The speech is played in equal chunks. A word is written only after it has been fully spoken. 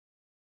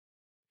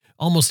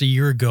almost a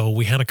year ago,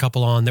 we had a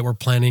couple on that were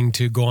planning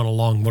to go on a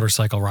long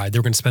motorcycle ride. They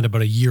were going to spend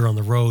about a year on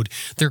the road.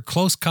 They're a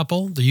close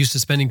couple. They're used to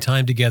spending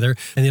time together,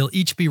 and they'll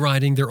each be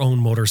riding their own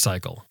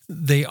motorcycle.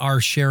 They are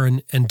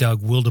Sharon and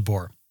Doug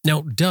Wildeboer.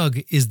 Now,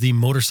 Doug is the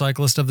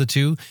motorcyclist of the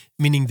two,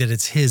 meaning that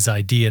it's his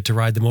idea to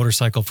ride the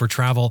motorcycle for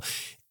travel.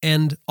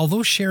 And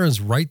although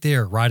Sharon's right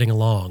there riding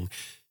along,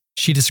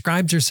 she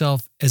describes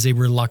herself as a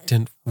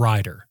reluctant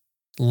rider.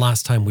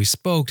 Last time we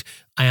spoke,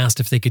 I asked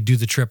if they could do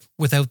the trip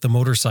without the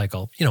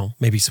motorcycle,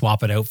 maybe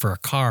swap it out for a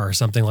car or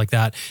something like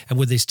that, and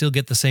would they still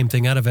get the same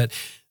thing out of it?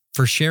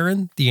 For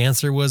Sharon, the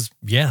answer was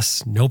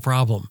yes, no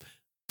problem.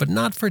 But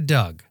not for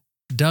Doug.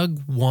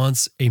 Doug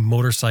wants a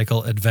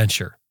motorcycle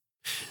adventure.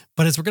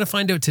 But as we're going to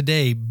find out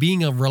today,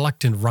 being a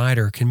reluctant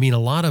rider can mean a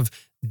lot of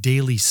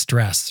daily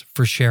stress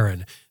for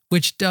Sharon,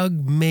 which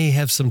Doug may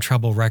have some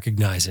trouble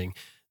recognizing.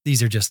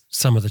 These are just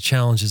some of the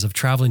challenges of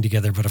traveling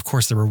together, but of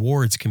course the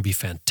rewards can be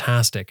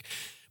fantastic.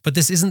 But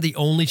this isn't the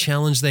only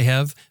challenge they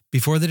have.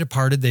 Before they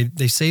departed,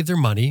 they saved their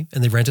money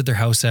and they rented their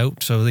house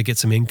out so they get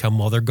some income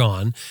while they're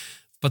gone.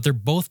 But they're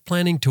both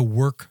planning to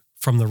work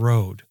from the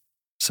road.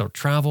 So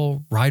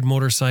travel, ride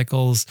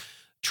motorcycles,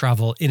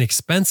 travel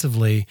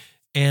inexpensively,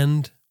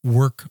 and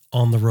work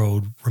on the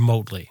road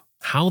remotely.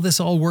 How this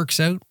all works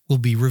out will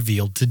be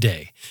revealed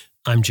today.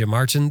 I'm Jim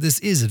Martin. This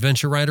is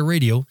Adventure Rider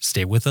Radio.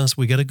 Stay with us.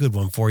 We got a good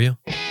one for you.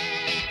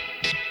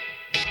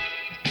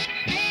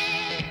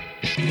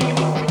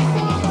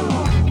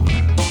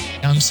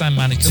 I'm Sam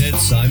Manicum. Ted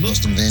Simon.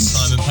 Justin Vince.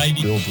 Simon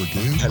Pavey. Bill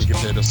Burgoo. Helga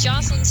Peters.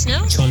 Jocelyn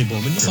Snow. Tony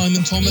Bowman.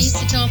 Simon Thomas.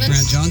 Lisa Thomas.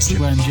 Grant Johnson.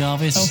 Graham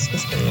Jarvis.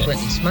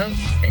 Quentin Smoke,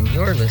 and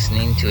you're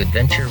listening to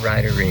Adventure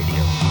Rider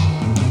Radio.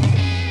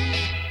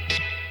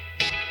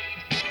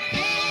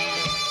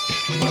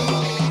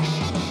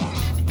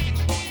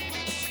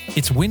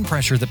 It's wind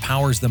pressure that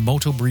powers the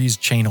Moto Breeze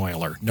chain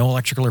oiler. No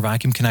electrical or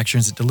vacuum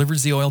connections. It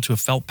delivers the oil to a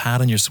felt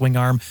pad on your swing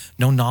arm.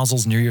 No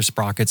nozzles near your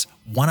sprockets.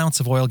 1 ounce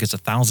of oil gets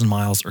 1,000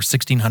 miles or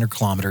 1,600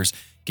 kilometers.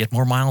 Get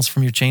more miles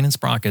from your chain and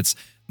sprockets.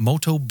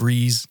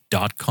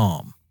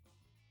 MotoBreeze.com.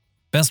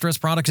 Best Rest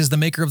Products is the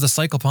maker of the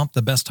Cycle Pump,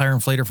 the best tire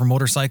inflator for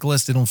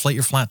motorcyclists. It'll inflate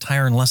your flat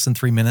tire in less than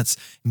 3 minutes.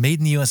 Made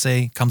in the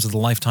USA, comes with a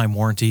lifetime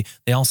warranty.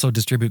 They also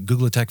distribute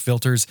Googletech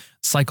filters.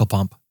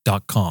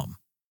 CyclePump.com.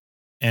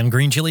 And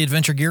Green Chili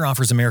Adventure Gear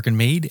offers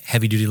American-made,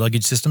 heavy-duty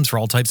luggage systems for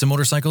all types of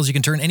motorcycles. You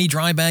can turn any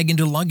dry bag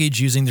into luggage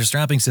using their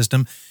strapping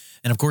system.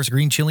 And of course,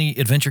 Green Chili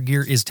Adventure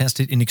Gear is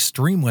tested in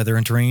extreme weather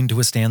and terrain to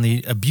withstand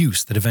the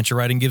abuse that adventure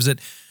riding gives it.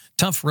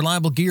 Tough,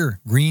 reliable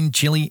gear.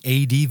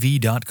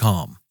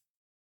 GreenChiliADV.com.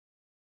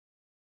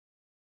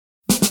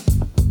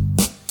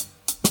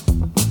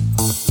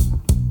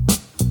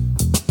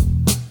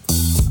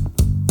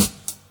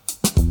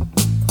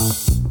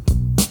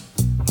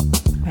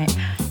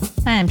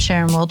 Hi, I'm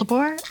Sharon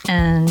Wildeboer,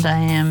 and I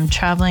am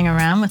traveling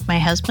around with my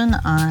husband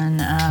on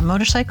a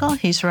motorcycle.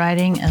 He's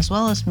riding as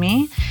well as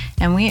me,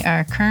 and we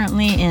are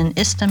currently in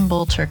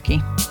Istanbul,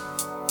 Turkey.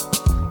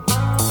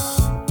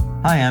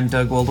 Hi, I'm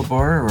Doug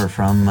Wildeboer. We're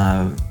from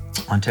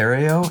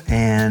Ontario,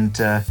 and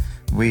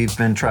we've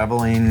been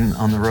traveling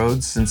on the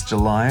road since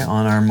July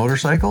on our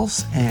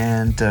motorcycles,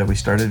 and we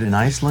started in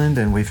Iceland,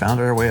 and we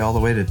found our way all the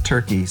way to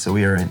Turkey, so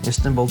we are in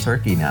Istanbul,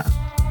 Turkey now.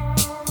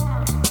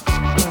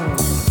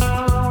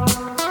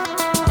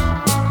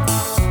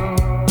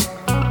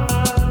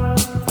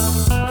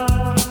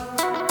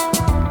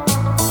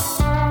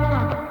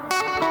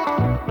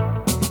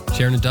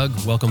 Sharon and Doug,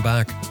 welcome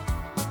back.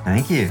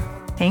 Thank you.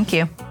 Thank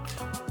you.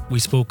 We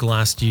spoke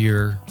last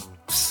year,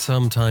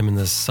 sometime in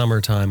the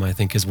summertime, I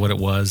think is what it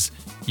was.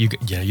 You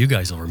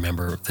guys will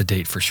remember the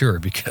date for sure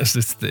because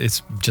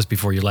it's just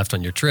before you left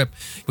on your trip.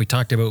 We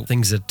talked about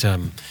things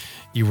that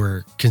you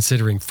were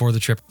considering for the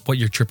trip, what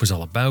your trip was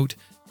all about,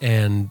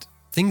 and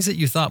things that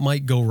you thought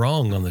might go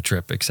wrong on the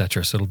trip,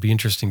 etc. So it'll be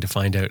interesting to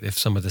find out if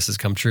some of this has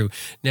come true.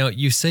 Now,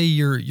 you say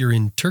you're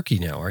in Turkey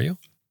now, are you?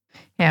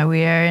 Yeah,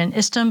 we are in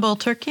Istanbul,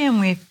 Turkey, and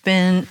we've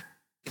been,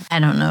 I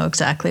don't know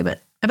exactly,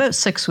 but about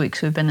 6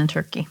 weeks we've been in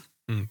Turkey.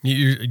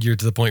 You're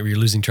to the point where you're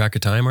losing track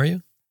of time, are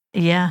you?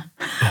 Yeah.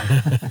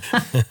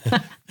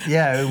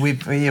 Yeah,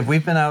 we've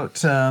been out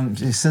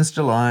since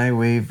July.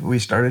 We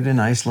started in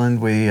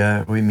Iceland.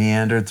 We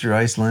meandered through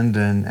Iceland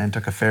and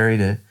took a ferry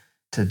to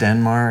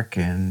Denmark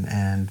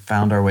and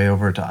found our way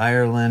over to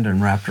Ireland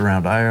and wrapped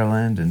around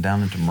Ireland and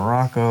down into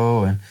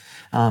Morocco and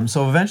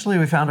so eventually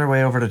we found our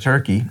way over to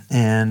Turkey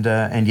and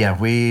yeah,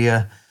 we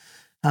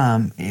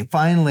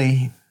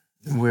finally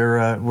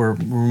we're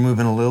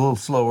moving a little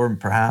slower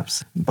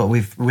perhaps, but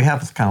we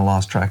have kind of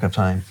lost track of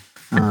time.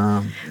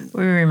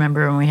 We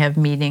remember when we have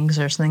meetings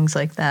or things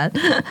like that,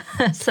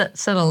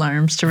 set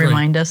alarms to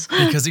remind us.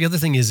 Because the other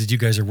thing is that you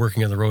guys are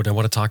working on the road. And I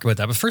want to talk about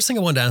that. But first thing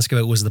I wanted to ask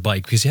about was the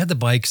bike, because you had the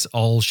bikes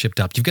all shipped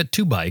up. You've got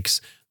two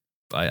bikes.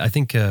 I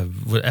think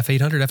F800,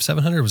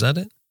 F700, was that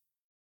it?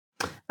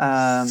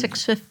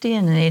 650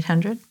 and an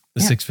 800.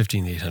 The 650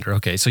 and the 800.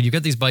 Okay, so you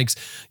got these bikes.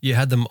 You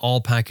had them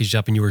all packaged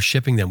up and you were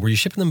shipping them. Were you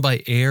shipping them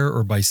by air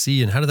or by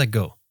sea? And how did that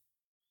go?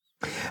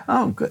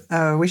 Oh, good.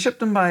 We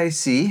shipped them by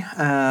sea.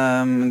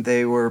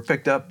 They were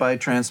picked up by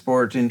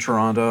transport in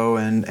Toronto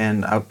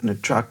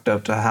and trucked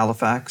out to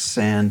Halifax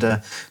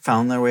and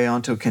found their way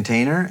onto a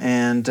container.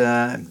 And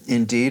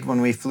indeed,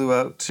 when we flew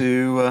out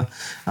to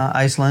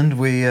Iceland,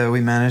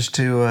 we managed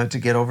to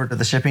get over to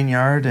the shipping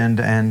yard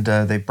and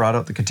they brought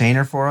out the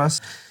container for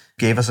us.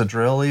 Gave us a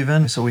drill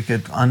even so we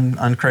could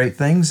uncrate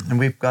things, and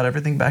we've got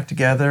everything back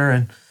together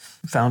and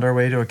found our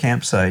way to a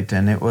campsite.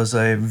 And it was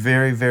a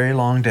very, very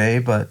long day,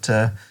 but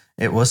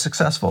it was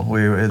successful.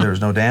 There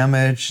was no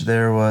damage.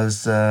 There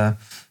was it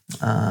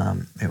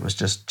was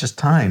just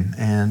time,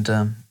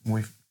 and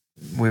we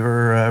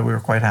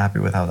were quite happy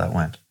with how that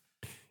went.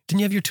 Didn't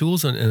you have your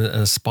tools on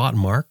a spot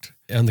marked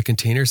on the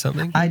container or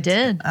something? I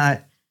did.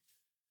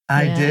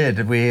 I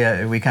did.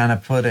 We kind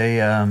of put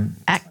an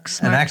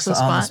X on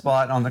the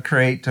spot on the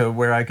crate to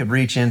where I could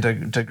reach in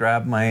to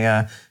grab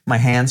my my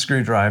hand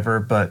screwdriver.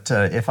 But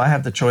if I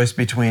have the choice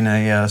between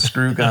a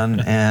screw gun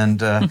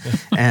and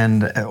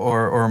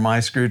or my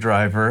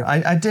screwdriver,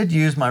 I did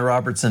use my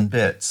Robertson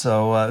bit.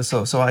 So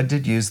I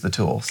did use the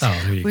tools. Oh,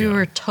 there you go. We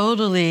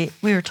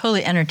were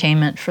totally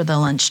entertainment for the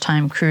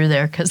lunchtime crew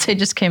there because they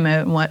just came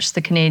out and watched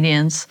the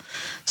Canadians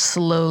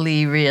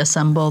slowly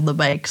reassemble the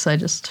bikes. I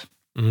just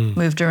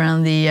moved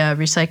around the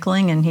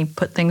recycling, and he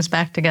put things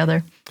back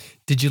together.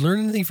 Did you learn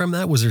anything from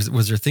that? Was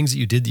there things that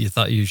you did that you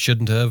thought you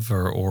shouldn't have,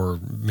 or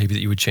maybe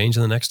that you would change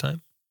in the next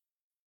time?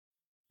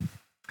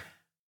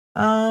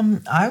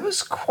 I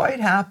was quite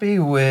happy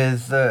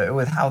with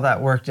how that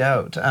worked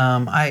out.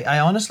 I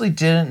honestly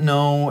didn't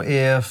know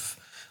if.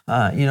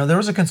 There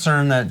was a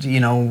concern that,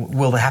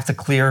 will they have to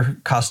clear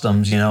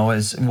customs,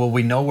 will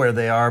we know where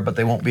they are, but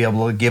they won't be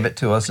able to give it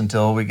to us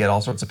until we get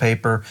all sorts of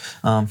paper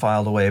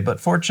filed away. But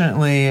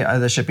fortunately,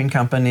 the shipping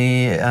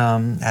company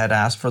had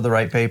asked for the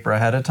right paper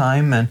ahead of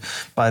time. And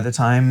by the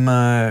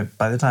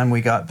time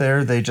we got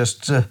there, they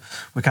just,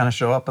 we kind of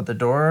show up at the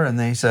door and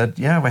they said,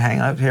 yeah, we hang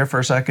out here for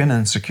a second.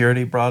 And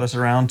security brought us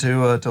around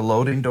to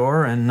loading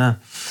door and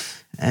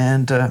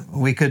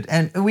we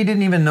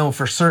didn't even know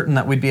for certain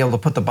that we'd be able to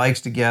put the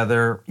bikes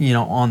together,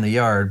 on the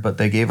yard, but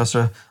they gave us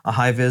a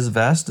high-vis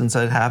vest and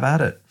said, have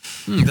at it.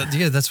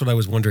 That's what I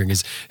was wondering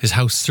is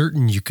how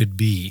certain you could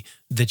be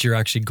that you're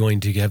actually going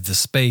to have the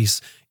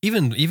space,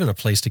 even a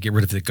place to get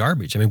rid of the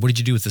garbage. I mean, what did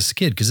you do with the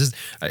skid? Because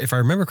if I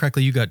remember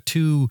correctly, you got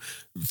 2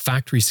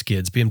 factory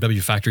skids,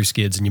 BMW factory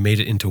skids, and you made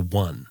it into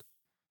one.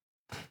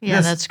 Yeah,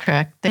 yes. That's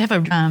correct. They have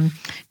a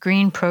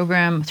green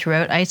program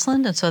throughout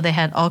Iceland, and so they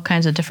had all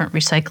kinds of different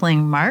recycling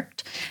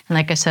marked. And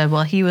like I said,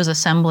 while he was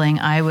assembling,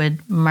 I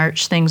would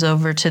march things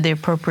over to the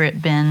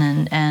appropriate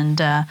bin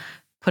and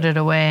put it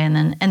away. And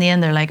then in the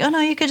end, they're like, oh, no,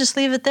 you could just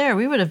leave it there.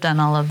 We would have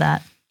done all of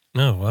that.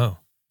 Oh, wow.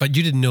 But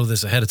you didn't know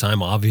this ahead of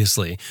time,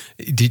 obviously.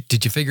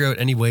 Did you figure out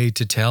any way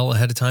to tell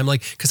ahead of time?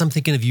 Like, because I'm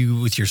thinking of you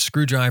with your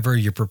screwdriver,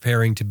 you're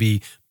preparing to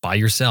be by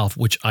yourself,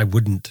 which I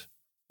wouldn't.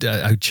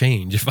 I'd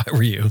change if I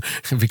were you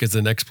because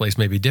the next place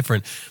may be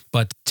different.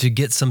 But to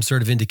get some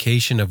sort of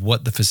indication of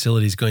what the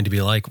facility is going to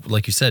be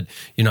like you said,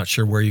 you're not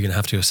sure where you're going to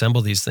have to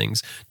assemble these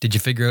things. Did you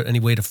figure out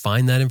any way to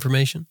find that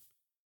information?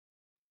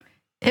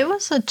 It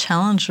was a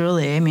challenge,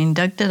 really. I mean,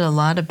 Doug did a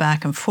lot of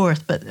back and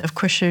forth, but of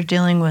course you're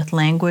dealing with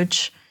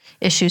language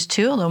issues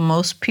too, although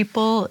most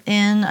people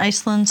in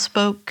Iceland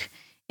spoke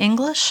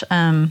English.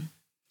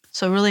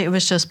 So really it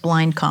was just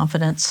blind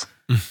confidence.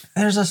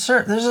 There's a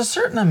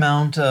certain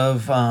amount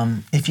of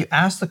if you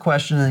ask the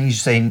question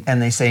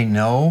and they say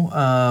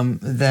no,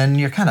 then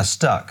you're kind of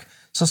stuck.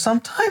 So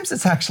sometimes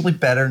it's actually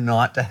better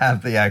not to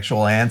have the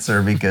actual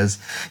answer because,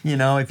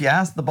 if you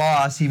ask the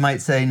boss, he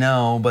might say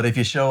no. But if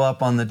you show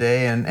up on the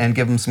day and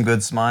give him some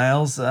good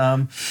smiles,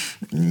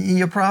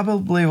 you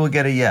probably will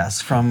get a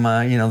yes from,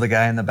 the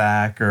guy in the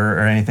back or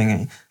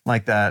anything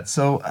like that.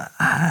 So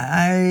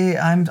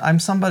I'm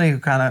somebody who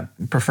kind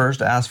of prefers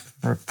to ask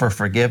for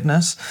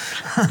forgiveness.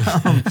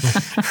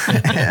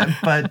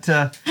 But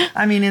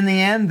in the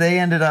end, they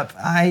ended up.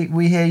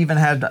 We even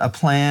had a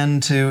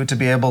plan to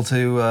be able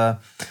to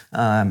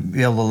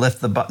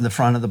lift the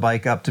front of the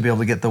bike up to be able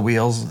to get the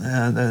wheels,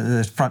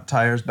 the front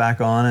tires back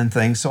on and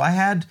things. So I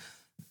had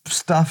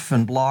stuff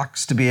and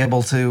blocks to be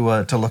able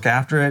to look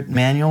after it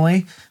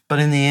manually. But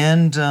in the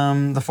end,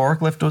 the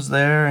forklift was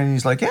there, and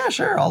he's like, "Yeah,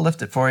 sure, I'll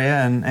lift it for you."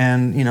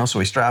 And so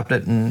we strapped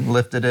it and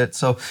lifted it.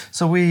 So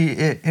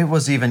it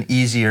was even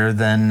easier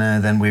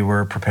than we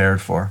were prepared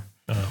for.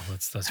 Oh,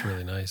 that's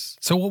really nice.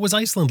 So what was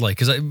Iceland like?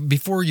 Because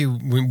before you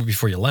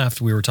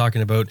left, we were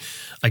talking about,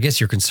 I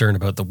guess, your concern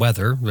about the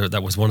weather.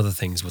 That was one of the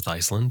things with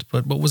Iceland.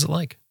 But what was it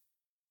like?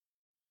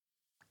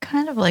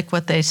 Kind of like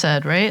what they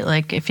said, right?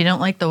 Like, if you don't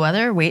like the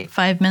weather, wait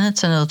 5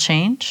 minutes and it'll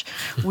change.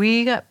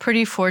 We got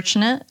pretty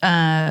fortunate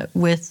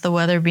with the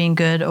weather being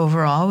good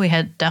overall. We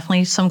had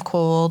definitely some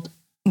cold,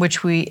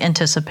 which we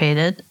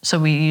anticipated. So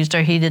we used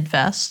our heated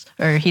vest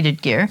or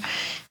heated gear.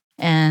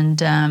 And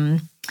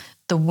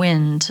the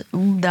wind,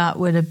 that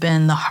would have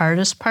been the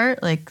hardest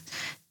part. Like,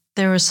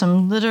 there was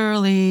some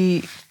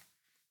literally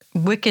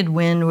wicked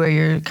wind where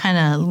you're kind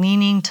of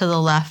leaning to the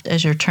left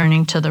as you're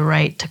turning to the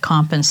right to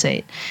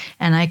compensate.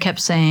 And I kept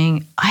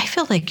saying, I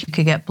feel like you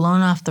could get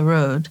blown off the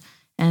road.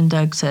 And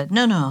Doug said,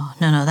 no,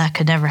 that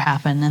could never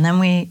happen. And then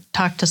we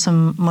talked to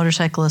some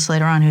motorcyclists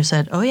later on who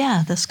said, oh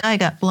yeah, this guy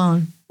got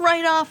blown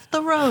right off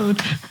the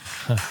road.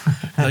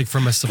 Like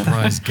from a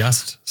surprise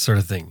gust sort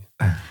of thing.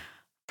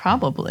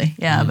 Probably,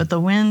 yeah. But the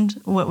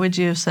wind, what would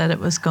you have said it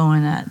was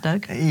going at,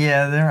 Doug?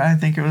 Yeah, I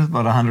think it was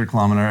about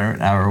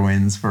 100-kilometer-hour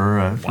winds for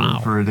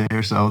a day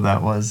or so.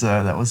 That was.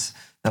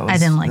 I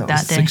didn't like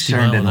that day.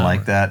 Sharon didn't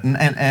like that, and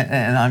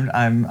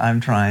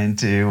I'm trying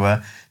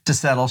to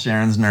settle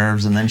Sharon's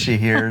nerves, and then she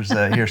hears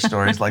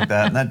stories like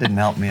that, and that didn't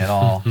help me at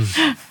all.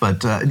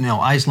 But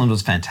no, Iceland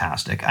was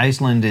fantastic.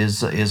 Iceland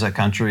is a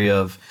country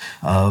of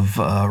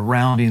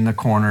rounding the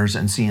corners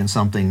and seeing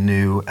something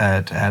new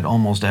at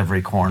almost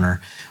every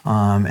corner.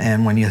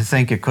 And when you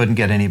think it couldn't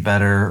get any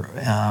better,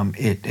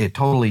 it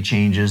totally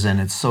changes,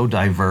 and it's so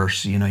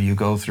diverse. You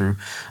go through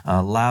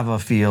lava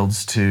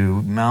fields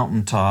to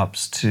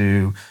mountaintops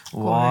to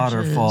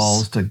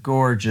waterfalls to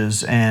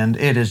gorges, and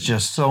it is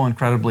just so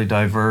incredibly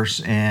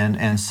diverse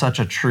and such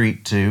a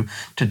treat to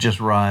just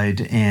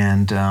ride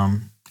and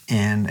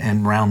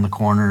round the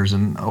corners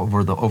and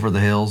over the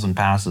hills and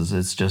passes.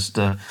 It's just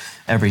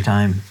every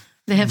time.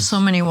 They have so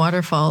many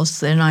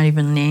waterfalls, they're not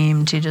even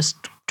named. You just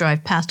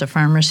drive past a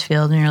farmer's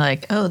field and you're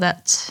like, oh,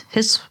 that's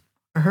his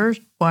or her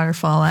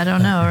waterfall. I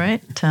don't know,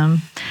 right?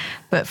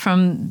 But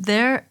from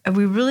there,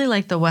 we really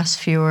like the West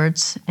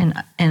Fjords in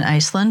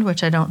Iceland,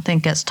 which I don't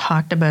think gets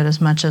talked about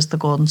as much as the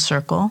Golden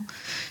Circle.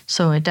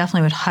 So I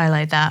definitely would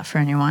highlight that for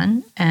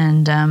anyone.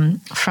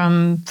 And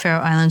from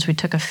Faroe Islands, we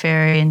took a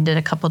ferry and did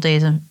a couple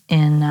days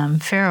in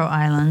Faroe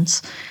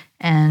Islands.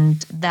 And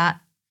that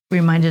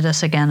reminded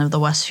us again of the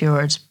West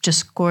Fjords,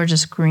 just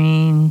gorgeous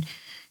green,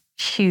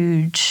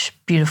 huge,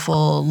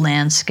 beautiful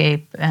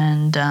landscape.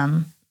 And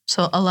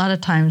so a lot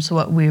of times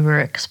what we were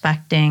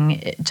expecting,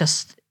 it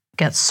just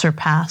gets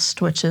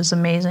surpassed, which is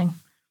amazing.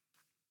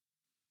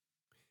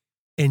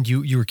 And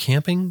you were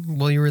camping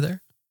while you were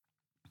there?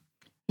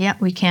 Yeah,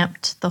 we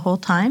camped the whole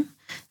time.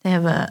 They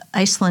have a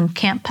Iceland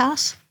Camp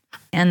Pass,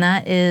 and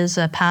that is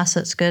a pass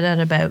that's good at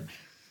about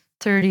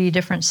 30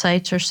 different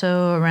sites or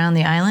so around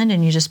the island,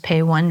 and you just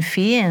pay one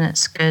fee, and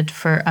it's good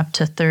for up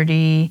to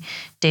 30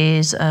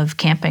 days of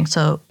camping.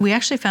 So we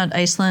actually found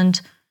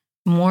Iceland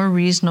more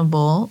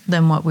reasonable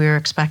than what we were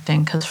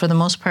expecting, because for the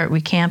most part,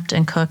 we camped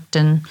and cooked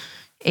and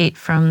ate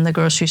from the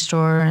grocery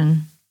store,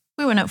 and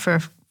we went out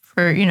for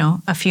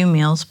a few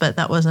meals, but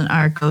that wasn't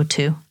our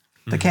go-to.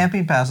 The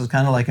camping pass is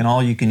kind of like an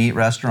all-you-can-eat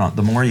restaurant.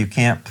 The more you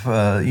camp,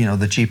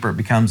 the cheaper it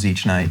becomes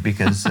each night,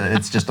 because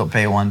it's just a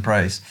pay one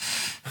price.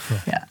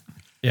 Yeah.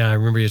 Yeah, I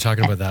remember you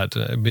talking about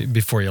that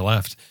before you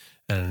left,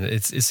 and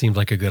it seemed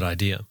like a good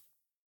idea.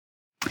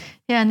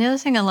 Yeah, and the other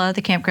thing a lot of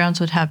the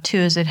campgrounds would have too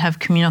is they'd have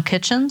communal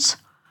kitchens,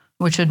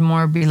 which would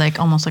more be like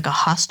almost like a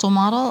hostel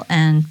model,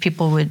 and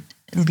people would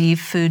leave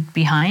food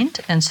behind.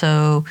 And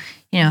so,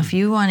 if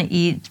you want to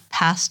eat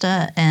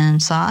pasta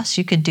and sauce,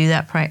 you could do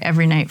that probably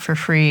every night for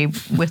free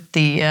with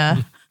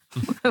the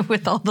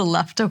with all the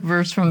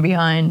leftovers from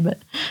behind. But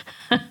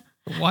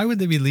why would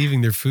they be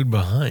leaving their food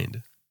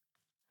behind?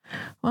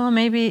 Well,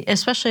 maybe,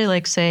 especially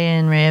like say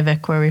in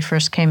Reykjavik where we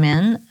first came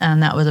in,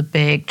 and that was a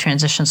big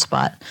transition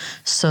spot.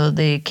 So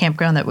the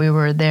campground that we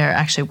were there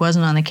actually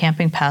wasn't on the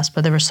camping pass,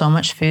 but there was so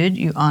much food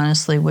you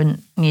honestly wouldn't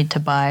need to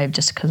buy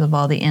just because of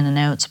all the in and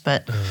outs.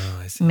 But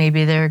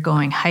maybe they're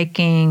going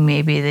hiking,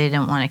 maybe they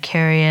don't want to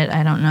carry it.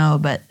 I don't know,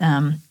 but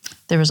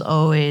there was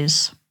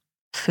always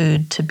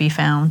food to be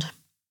found.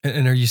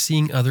 And are you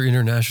seeing other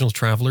international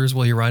travelers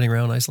while you're riding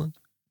around Iceland?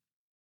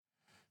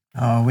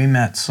 We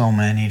met so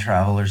many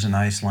travelers in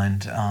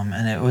Iceland,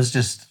 and it was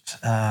just,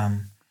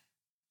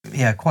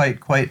 quite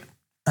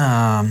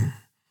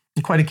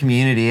a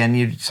community. And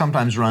you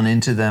sometimes run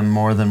into them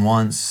more than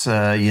once,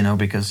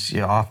 because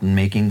you're often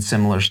making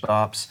similar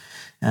stops.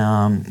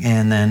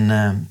 And then,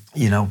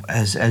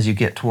 as you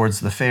get towards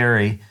the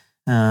ferry,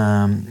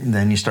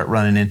 then you start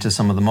running into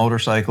some of the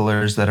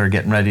motorcyclers that are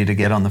getting ready to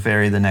get on the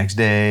ferry the next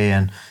day,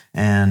 and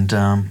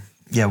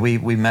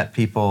we met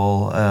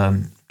people.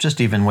 Just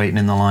even waiting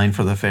in the line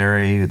for the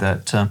ferry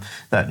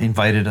that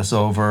invited us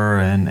over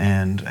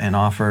and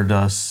offered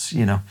us,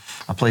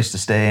 a place to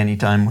stay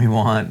anytime we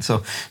want.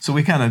 So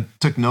we kind of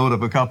took note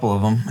of a couple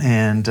of them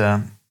and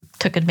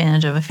took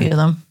advantage of a few of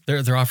them.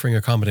 They're offering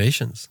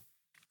accommodations.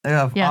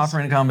 They're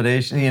offering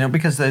accommodation,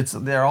 because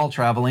they're all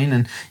traveling,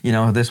 and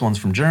this one's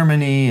from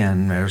Germany,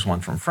 and there's one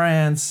from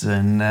France,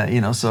 and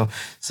so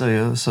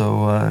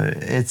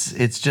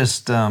it's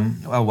just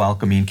a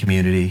welcoming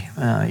community.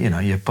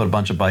 You put a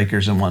bunch of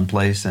bikers in one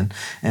place, and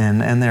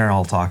they're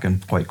all talking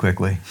quite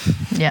quickly.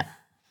 Yeah.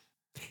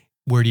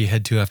 Where do you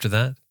head to after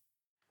that?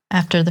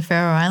 After the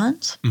Faroe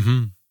Islands?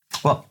 Mm-hmm.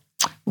 Well,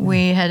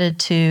 we headed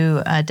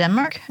to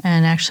Denmark,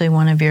 and actually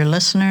one of your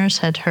listeners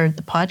had heard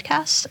the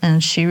podcast,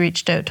 and she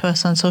reached out to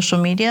us on social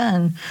media,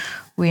 and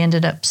we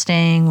ended up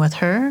staying with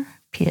her,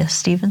 Pia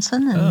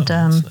Stevenson, and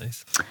that's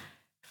nice.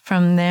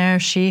 From there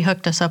she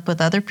hooked us up with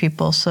other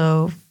people.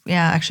 So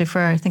actually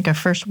for I think our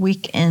first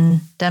week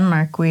in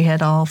Denmark, we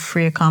had all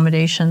free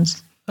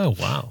accommodations. Oh,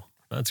 wow.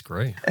 That's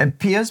great. And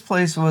Pia's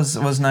place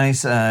was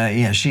nice.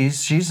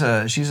 She's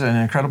an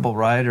incredible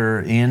rider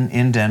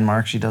in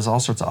Denmark. She does all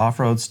sorts of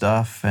off-road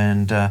stuff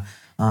and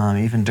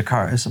even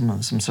Dakar,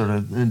 some sort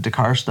of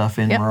Dakar stuff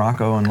in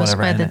Morocco and Goes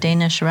whatever. by the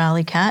Danish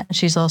Rally Cat.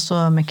 She's also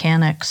a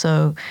mechanic,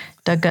 so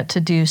Doug got to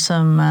do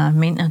some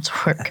maintenance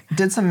work.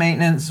 Did some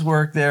maintenance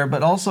work there,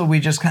 but also we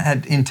just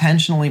had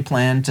intentionally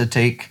planned to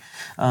take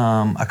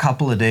a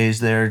couple of days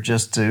there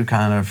just to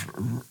kind of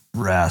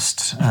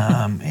rest.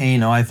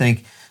 I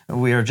think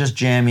we are just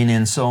jamming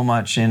in so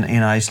much in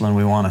Iceland.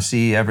 We want to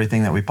see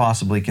everything that we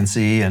possibly can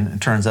see, and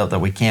it turns out that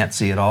we can't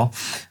see it all.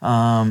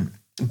 So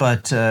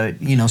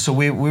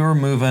we were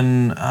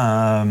moving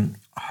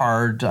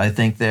hard, I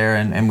think, there,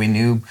 and we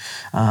knew.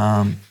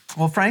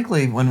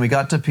 Frankly, when we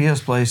got to Pia's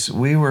place,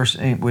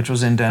 which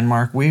was in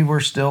Denmark, we were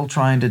still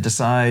trying to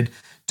decide: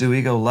 do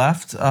we go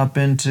left up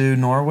into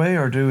Norway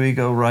or do we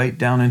go right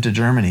down into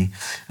Germany?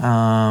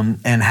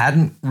 And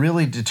hadn't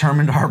really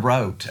determined our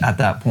route at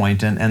that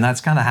point. And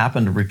that's kind of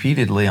happened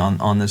repeatedly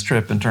on this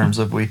trip in terms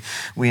of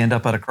we end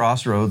up at a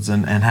crossroads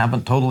and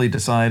haven't totally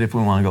decided if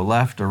we want to go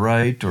left or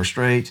right or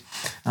straight.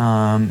 We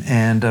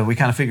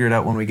kind of figure it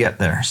out when we get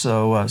there.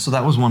 So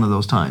that was one of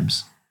those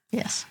times.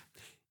 Yes.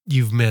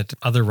 You've met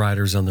other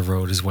riders on the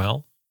road as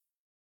well.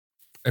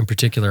 In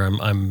particular,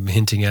 I'm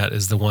hinting at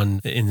is the one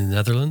in the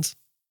Netherlands.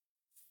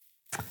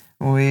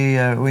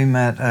 We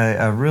met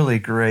a really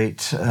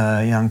great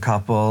young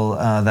couple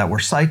that were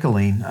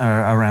cycling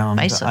around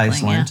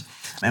Iceland. Yeah.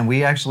 And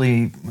we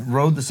actually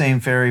rode the same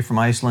ferry from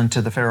Iceland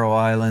to the Faroe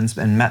Islands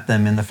and met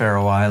them in the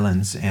Faroe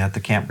Islands at the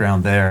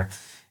campground there.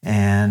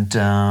 And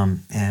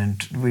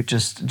we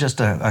just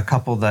a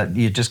couple that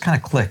you just kind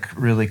of click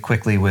really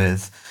quickly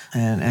with.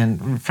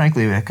 And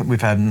frankly,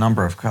 we've had a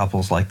number of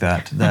couples like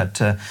that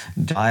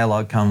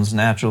dialogue comes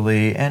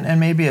naturally. And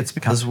maybe it's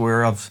because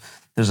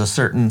there's a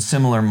certain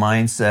similar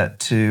mindset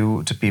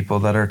to people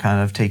that are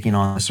kind of taking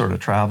on this sort of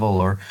travel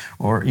or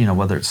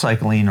whether it's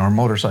cycling or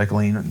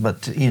motorcycling,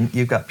 but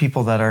you've got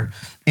people that are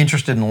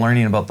interested in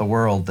learning about the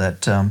world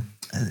that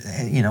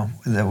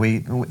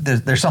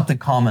there's something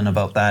common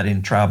about that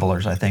in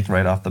travelers, I think,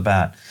 right off the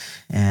bat.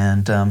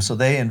 And so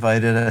they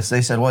invited us.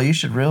 They said, well, you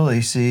should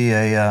really see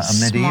a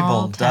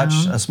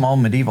small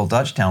medieval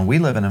Dutch town. We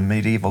live in a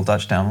medieval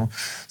Dutch town.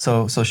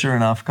 So sure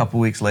enough, a couple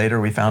of weeks later,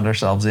 we found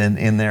ourselves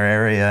in their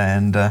area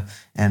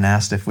and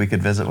asked if we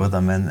could visit with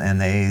them.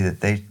 And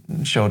they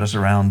showed us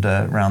around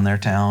their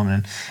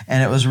town.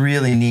 And it was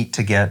really neat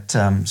to get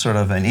sort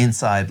of an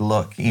inside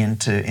look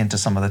into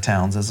some of the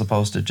towns as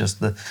opposed to just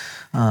the...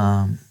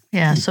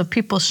 So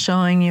people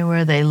showing you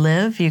where they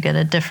live, you get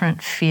a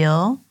different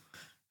feel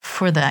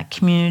for that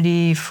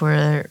community,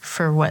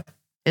 for what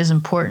is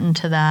important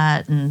to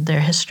that and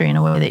their history in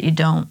a way that you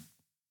don't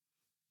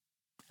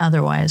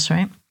otherwise,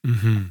 right?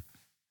 Mm-hmm.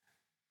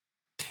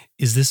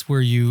 Is this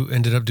where you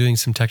ended up doing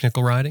some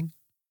technical riding?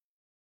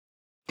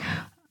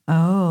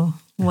 Oh,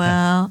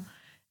 well,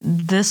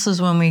 this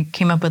is when we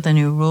came up with a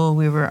new rule.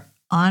 We were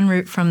en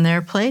route from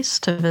their place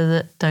to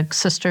visit Doug's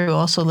sister, who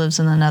also lives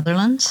in the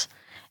Netherlands.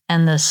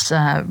 And this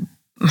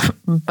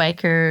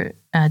biker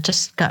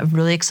just got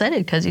really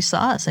excited because he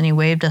saw us and he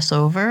waved us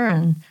over.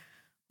 And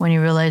when he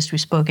realized we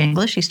spoke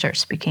English, he started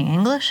speaking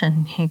English,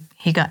 and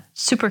he got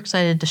super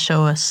excited to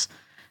show us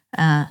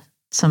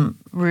some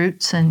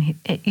routes. And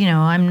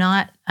I'm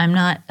not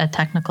a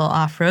technical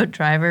off-road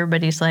driver,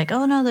 but he's like,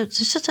 oh no, there's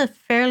just a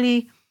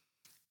fairly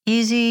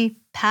easy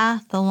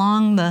path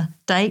along the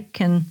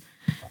dike, and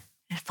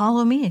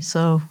follow me.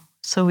 So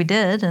we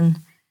did, and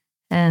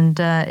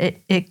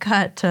it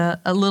got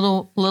a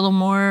little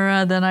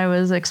more than I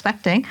was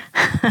expecting.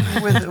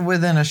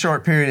 Within a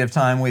short period of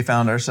time, we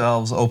found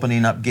ourselves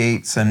opening up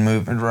gates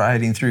and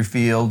riding through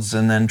fields,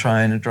 and then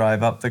trying to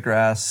drive up the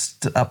grass,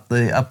 up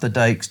the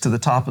dikes to the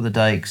top of the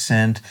dikes.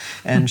 And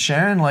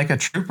Sharon, like a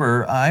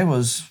trooper, I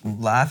was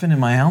laughing in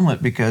my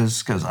helmet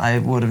because I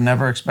would have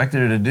never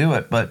expected her to do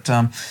it, but.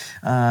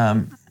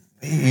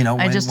 When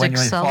you're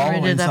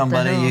following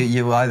somebody,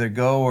 you either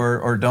go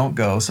or don't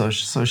go. So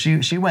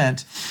she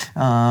went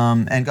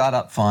and got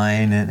up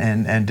fine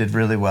and did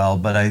really well.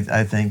 But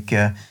I think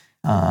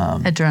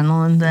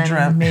adrenaline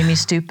then made me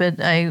stupid.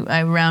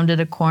 I rounded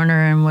a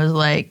corner and was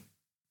like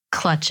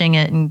clutching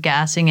it and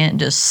gassing it and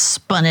just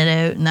spun it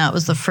out. And that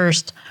was the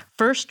first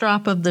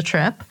drop of the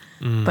trip.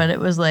 But it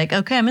was like,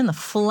 okay, I'm in the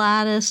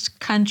flattest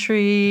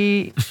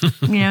country,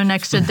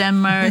 next to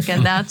Denmark,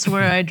 and that's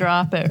where I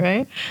drop it,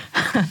 right?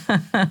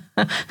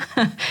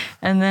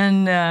 And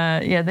then,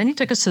 then he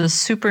took us to the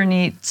super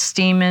neat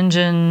steam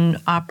engine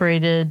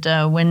operated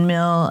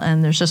windmill,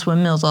 and there's just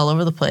windmills all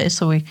over the place.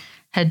 So we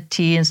had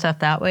tea and stuff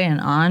that way, and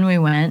on we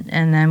went,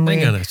 and then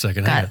Hang on a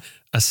second.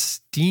 A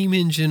steam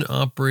engine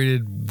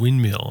operated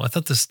windmill. I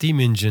thought the steam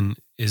engine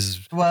is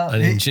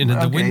an engine,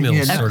 and the windmill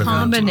is sort of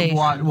combination.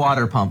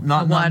 Water pump,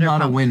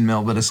 not a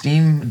windmill, but a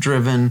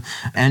steam-driven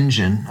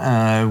engine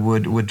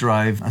would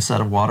drive a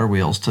set of water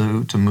wheels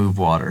to move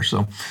water.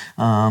 So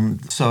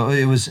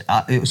it was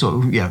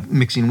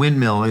mixing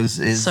windmill is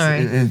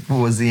it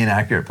was the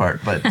inaccurate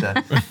part, but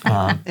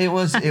it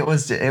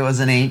was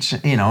an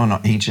ancient,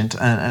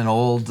 an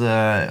old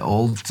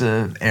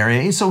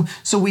area. So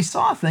we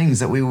saw things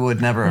that we would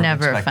never have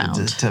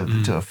expected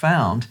to have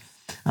found.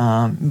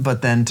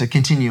 But then to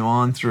continue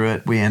on through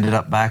it, we ended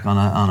up back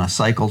on a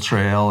cycle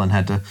trail and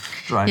had to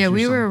drive. Yeah,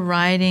 we were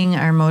riding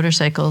our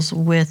motorcycles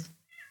with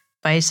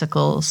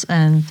bicycles,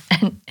 and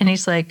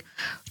he's like,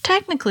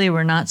 technically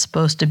we're not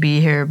supposed to be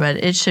here, but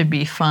it should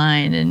be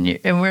fine.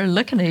 And we're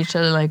looking at each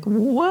other like,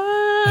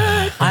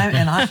 what?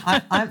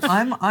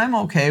 I'm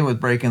okay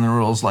with breaking the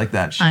rules like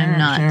that.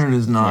 Sharon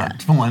is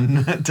not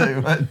one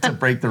to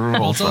break the rules.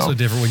 Well, it's also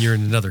different when you're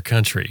in another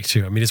country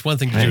too. I mean, it's one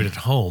thing to do it at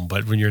home,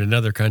 but when you're in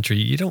another country,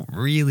 you don't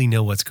really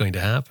know what's going to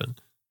happen.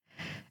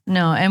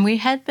 No, and we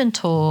had been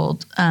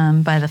told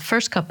by the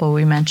first couple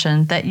we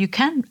mentioned that you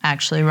can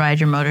actually ride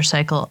your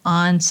motorcycle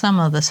on some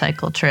of the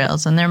cycle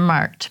trails, and they're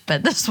marked,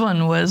 but this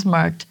one was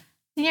marked,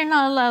 you're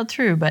not allowed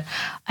through. But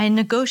I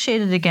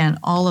negotiated again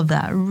all of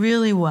that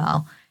really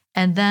well.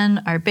 And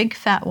then our big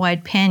fat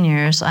wide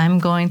panniers, I'm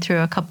going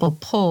through a couple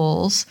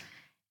poles,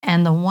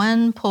 and the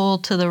one pole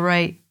to the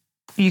right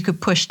you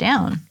could push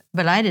down,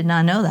 but I did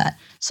not know that.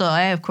 So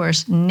I, of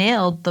course,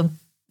 nailed the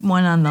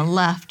one on the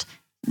left,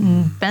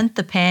 bent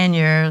the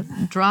pannier,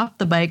 dropped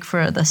the bike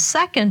for the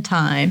second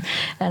time,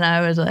 and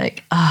I was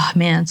like, oh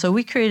man. So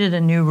we created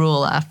a new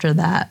rule after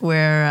that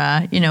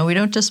where, we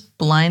don't just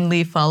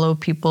blindly follow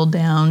people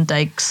down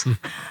dikes.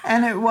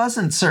 And it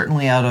wasn't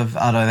certainly out of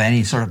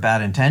any sort of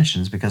bad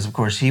intentions, because of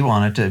course he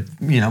wanted to,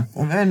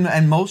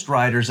 and most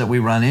riders that we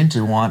run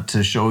into want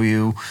to show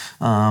you,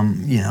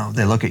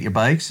 they look at your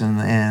bikes and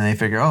they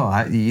figure,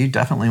 you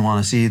definitely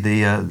want to see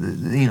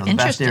the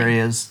best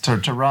areas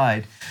to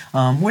ride.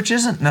 Which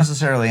isn't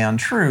necessarily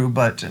untrue,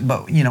 but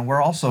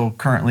we're also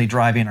currently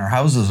driving our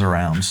houses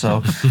around,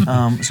 so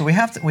we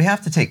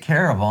have to take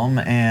care of them,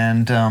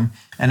 and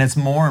it's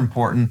more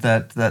important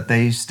that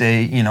they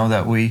stay,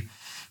 that we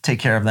take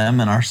care of them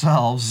and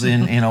ourselves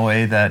in a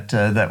way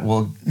that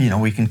will,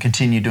 we can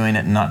continue doing it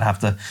and not have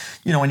to,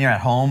 when you're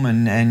at home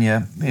and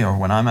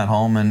when I'm at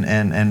home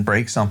and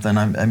break something,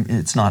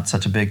 it's not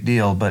such a big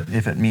deal, but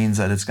if it means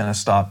that it's going to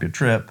stop your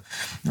trip,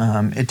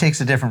 it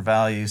takes a different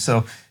value.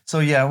 So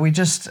yeah, we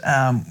just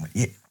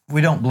we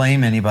don't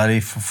blame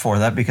anybody for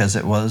that, because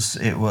it was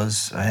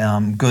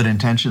good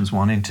intentions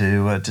wanting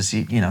to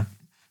see,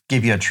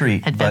 give you a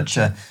treat,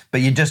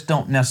 but you just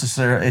don't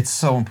necessarily. It's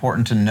so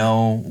important to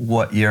know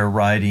what your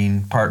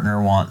riding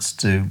partner wants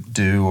to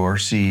do or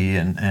see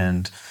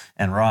and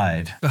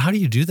ride. But how do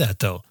you do that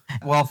though?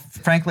 Well,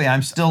 frankly,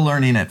 I'm still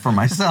learning it for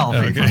myself.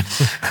 Okay.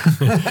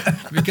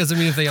 Because,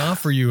 if they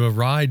offer you a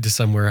ride to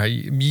somewhere,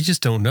 you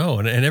just don't know.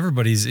 And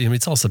everybody's,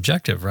 it's all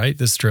subjective, right?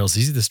 This trail's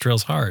easy, this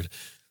trail's hard.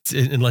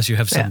 Unless you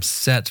have some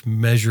set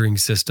measuring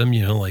system,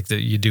 like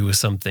that you do with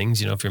some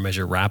things. If you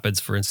measure rapids,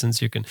 for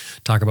instance, you can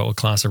talk about what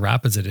class of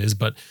rapids it is.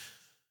 But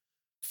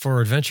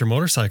for adventure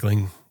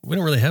motorcycling, we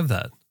don't really have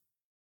that.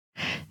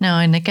 No,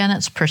 and again,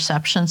 it's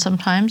perception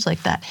sometimes.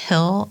 Like that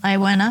hill I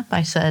went up,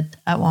 I said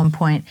at one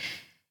point,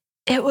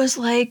 it was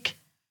like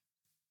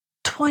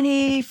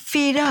 20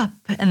 feet up.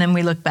 And then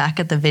we look back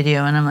at the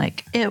video and I'm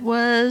like, it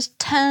was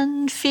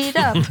 10 feet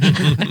up.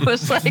 It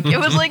was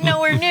like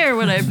nowhere near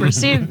what I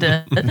perceived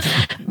it.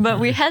 But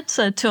we had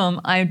said to him,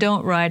 I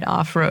don't ride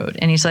off-road.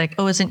 And he's like,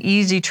 it's an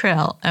easy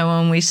trail. And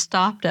when we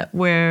stopped at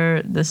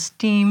where the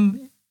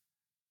steam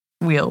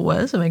wheel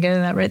was, am I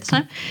getting that right this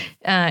time?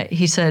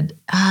 He said,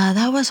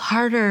 that was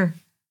harder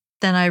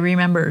than I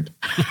remembered.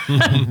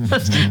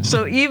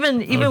 So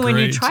even when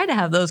you try to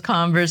have those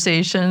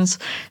conversations,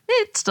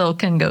 it still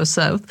can go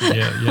south.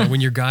 Yeah.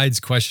 When your guide's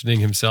questioning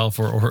himself,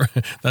 or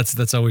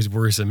that's always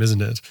worrisome,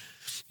 isn't it?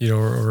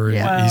 Or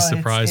he's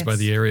surprised by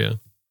the area.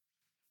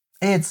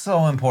 It's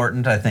so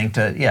important, I think,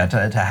 to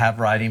have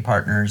riding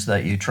partners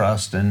that you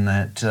trust and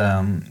that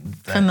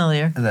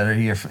familiar, that are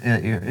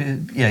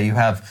you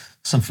have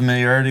some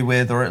familiarity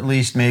with, or at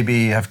least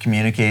maybe have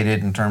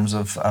communicated in terms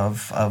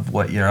of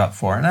what you're up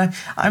for. And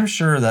I'm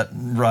sure that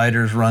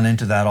riders run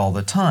into that all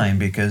the time,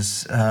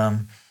 because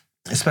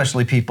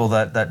especially people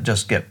that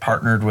just get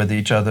partnered with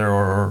each other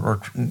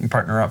or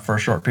partner up for a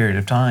short period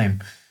of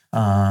time.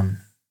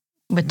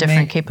 With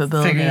different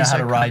capabilities. Figuring out how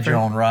to ride your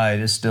own ride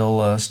is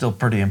still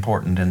pretty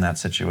important in that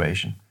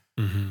situation.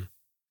 Mm-hmm.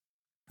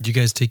 Did you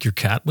guys take your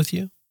cat with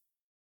you?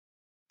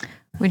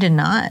 We did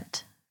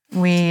not.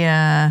 We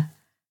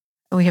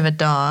have a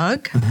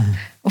dog.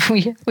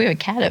 We have a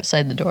cat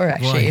outside the door,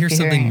 actually. Well, I hear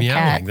something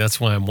meowing. That's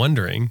why I'm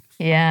wondering.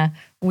 Yeah.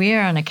 We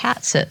are on a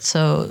cat sit.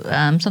 So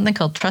something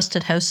called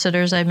Trusted House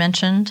Sitters, I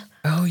mentioned.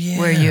 Oh, yeah.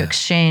 Where you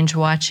exchange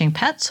watching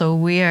pets. So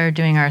we are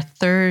doing our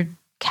third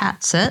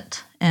cat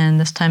sit.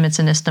 And this time it's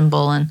in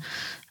Istanbul. And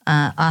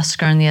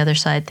Oscar on the other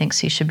side thinks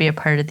he should be a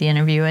part of the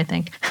interview, I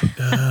think.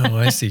 Oh,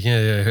 I see.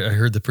 Yeah, I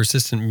heard the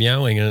persistent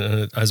meowing.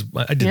 I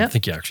didn't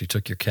think you actually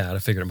took your cat. I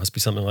figured it must be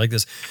something like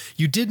this.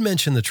 You did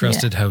mention the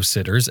trusted house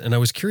sitters, and I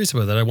was curious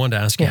about that. I wanted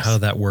to ask you how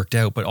that worked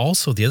out. But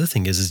also the other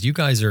thing is you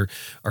guys are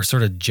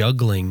sort of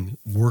juggling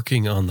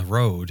working on the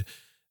road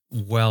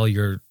while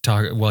you're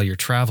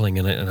traveling.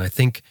 And I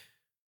think,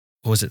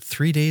 was it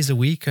 3 days a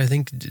week? I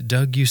think,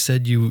 Doug, you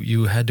said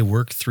you had to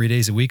work 3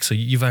 days a week. So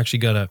you've actually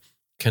got to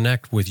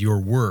connect with your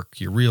work,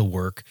 your real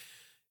work,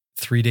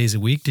 3 days a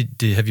week.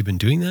 Have you been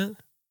doing that?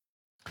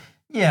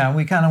 Yeah,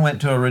 we kind of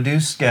went to a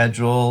reduced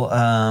schedule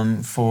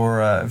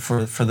for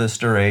this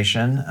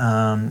duration,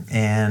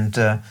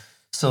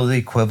 so the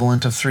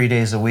equivalent of 3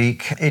 days a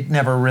week. It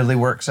never really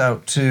works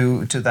out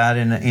to that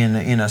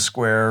in a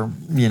square,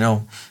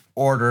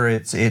 order.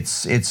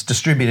 It's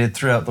distributed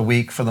throughout the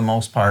week for the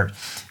most part,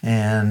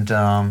 and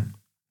I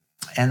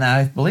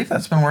believe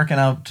that's been working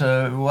out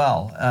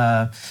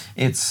well.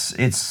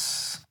 It's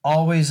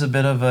always a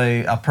bit of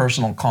a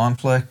personal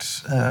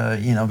conflict,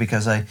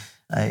 because I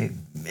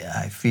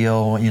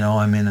feel,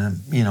 I'm in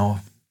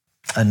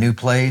a new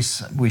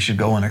place. We should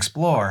go and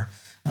explore,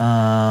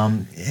 but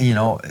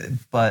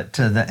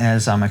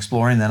as I'm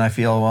exploring, then I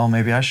feel, well,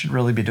 maybe I should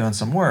really be doing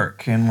some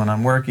work. And when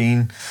I'm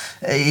working,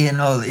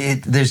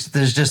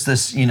 there's just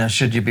this,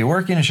 should you be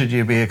working or should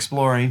you be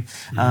exploring?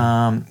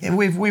 And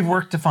we've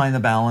worked to find the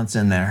balance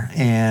in there,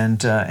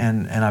 and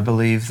I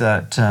believe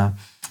that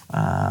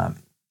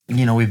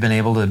we've been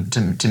able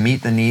to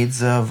meet the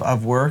needs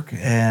of work,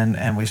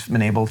 and we've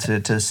been able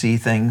to see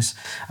things.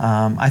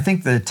 I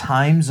think the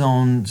time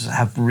zones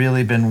have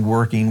really been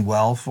working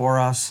well for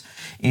us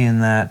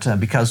in that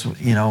because,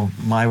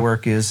 my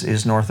work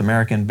is North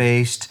American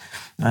based,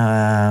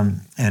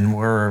 and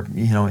we're,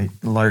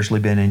 largely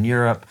been in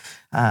Europe.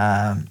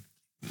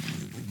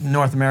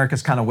 North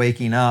America's kind of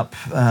waking up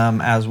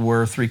as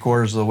we're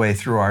 3/4 of the way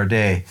through our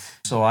day.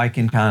 So I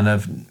can kind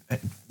of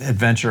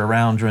adventure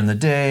around during the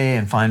day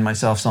and find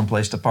myself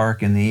someplace to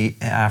park in the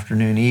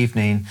afternoon,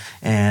 evening,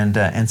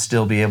 and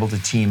still be able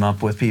to team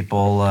up with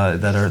people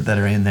that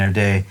are in their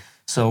day.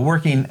 So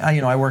working,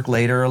 I work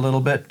later a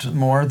little bit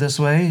more this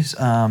way,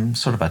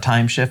 sort of a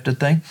time shifted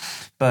thing,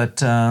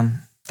 but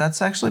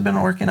that's actually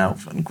been working out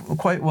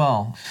quite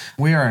well.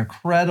 We are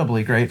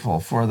incredibly grateful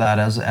for that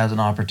as an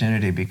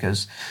opportunity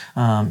because,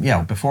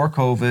 before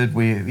COVID,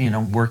 we,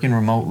 working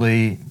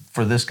remotely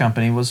for this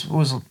company was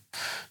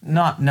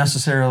not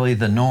necessarily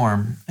the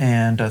norm.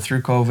 And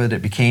through COVID,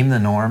 it became the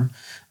norm.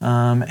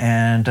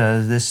 And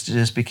this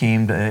just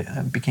became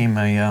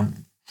a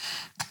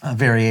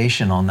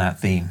variation on that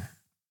theme.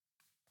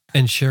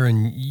 And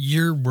Sharon,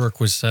 your work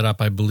was set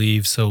up, I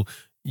believe, so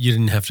you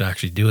didn't have to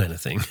actually do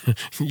anything.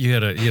 You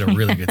had a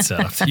really good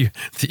setup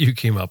that you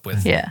came up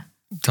with. Yeah.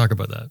 Talk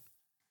about that.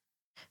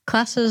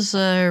 Classes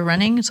are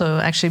running. So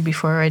actually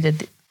before I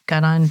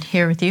got on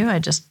here with you, I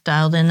just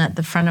dialed in at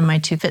the front of my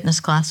 2 fitness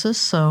classes.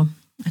 So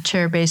a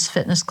chair-based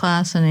fitness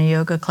class and a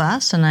yoga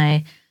class. And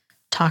I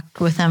talked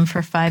with them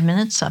for 5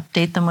 minutes,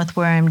 update them with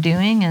where I'm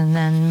doing, and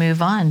then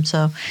move on.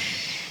 So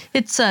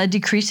it's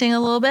decreasing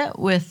a little bit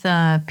with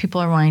people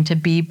are wanting to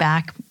be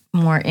back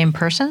more in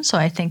person. So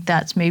I think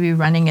that's maybe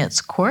running its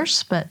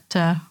course, but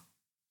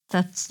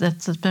that's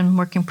been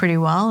working pretty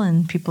well,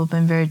 and people have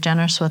been very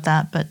generous with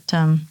that. But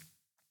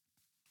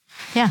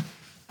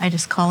I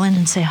just call in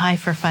and say hi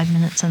for 5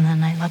 minutes, and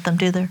then I let them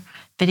do their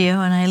video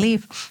and I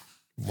leave.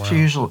 Wow. She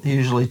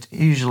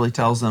usually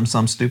tells them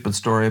some stupid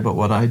story about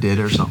what I did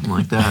or something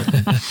like that.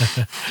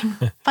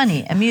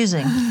 Funny,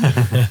 amusing.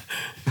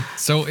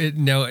 So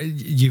now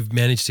you've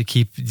managed to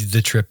keep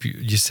the trip,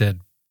 you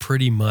said,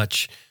 pretty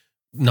much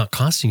not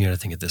costing you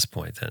anything at this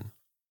point then?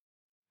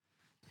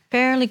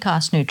 Fairly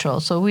cost neutral.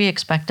 So we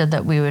expected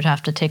that we would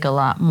have to take a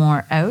lot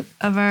more out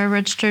of our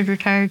registered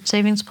retired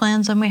savings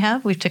plans than we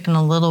have. We've taken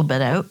a little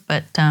bit out,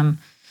 but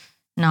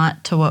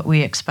not to what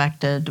we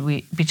expected.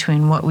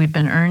 Between what we've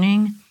been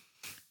earning,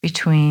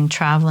 between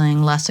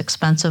traveling less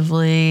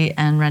expensively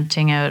and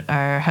renting out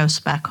our house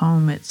back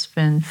home, it's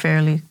been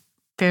fairly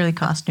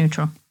cost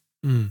neutral.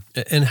 Mm.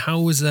 And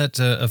how is that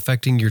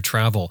affecting your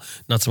travel?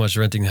 Not so much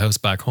renting the house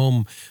back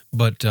home,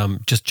 but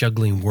just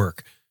juggling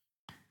work.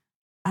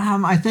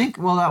 I think,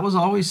 that was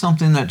always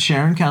something that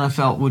Sharon kind of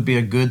felt would be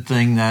a good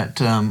thing,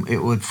 that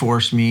it would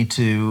force me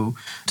to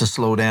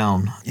slow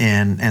down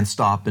and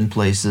stop in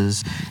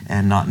places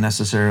and not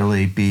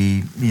necessarily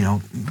be,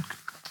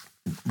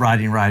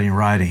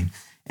 riding.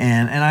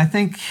 And I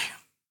think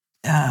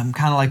kind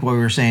of like what we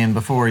were saying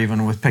before,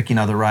 even with picking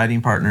other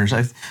riding partners,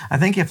 I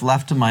think if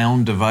left to my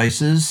own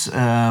devices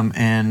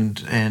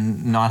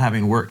and not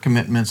having work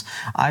commitments,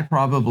 I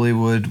probably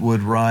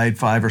would ride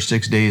 5 or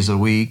 6 days a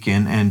week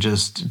and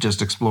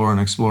just explore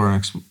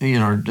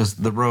and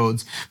just the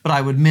roads. But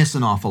I would miss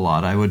an awful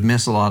lot. I would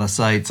miss a lot of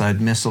sites.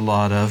 I'd miss a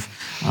lot of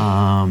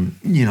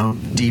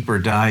deeper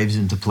dives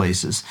into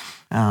places.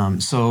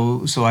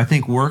 So I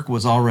think work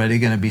was already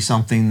going to be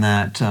something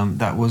that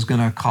that was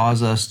going to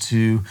cause us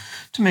to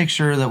make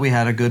sure that we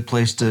had a good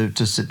place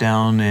to sit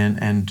down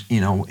and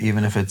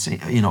even if it's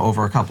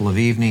over a couple of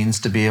evenings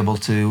to be able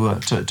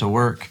to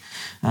work.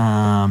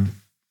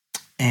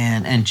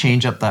 And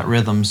change up that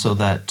rhythm so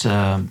that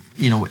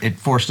it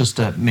forced us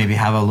to maybe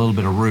have a little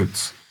bit of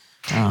roots.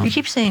 You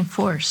keep saying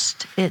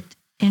forced. It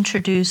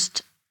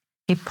introduced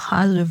a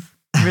positive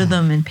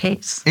rhythm and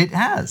pace. It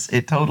has.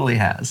 It totally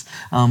has.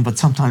 But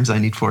sometimes I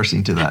need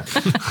forcing to that.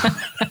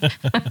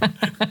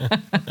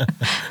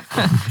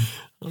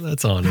 Well,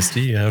 that's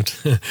honesty. You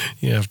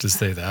have to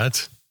say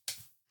that.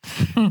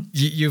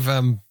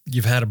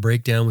 You've had a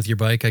breakdown with your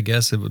bike, I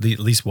guess, at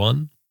least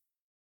one.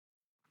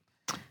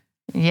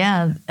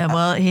 Yeah,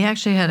 well, he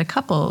actually had a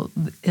couple.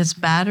 His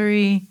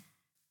battery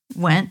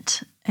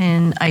went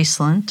in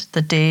Iceland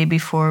the day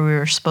before we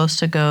were supposed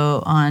to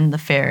go on the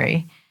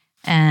ferry.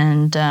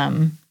 And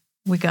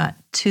we got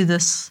to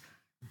this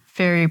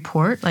ferry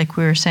port, like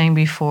we were saying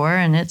before,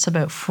 and it's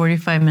about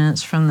 45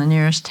 minutes from the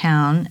nearest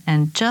town.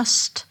 And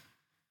just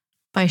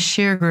by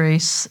sheer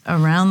grace,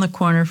 around the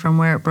corner from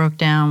where it broke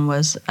down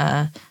was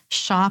a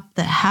shop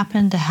that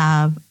happened to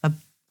have a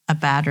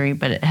battery,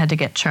 but it had to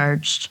get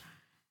charged.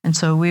 And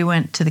so we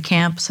went to the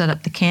camp, set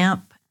up the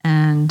camp,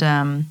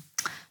 and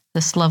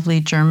this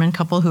lovely German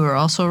couple who are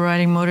also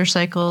riding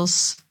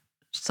motorcycles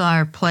saw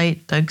our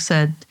plight. Doug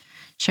said,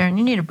 "Sharon,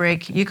 you need a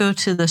break. You go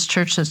to this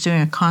church that's doing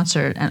a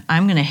concert, and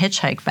I'm going to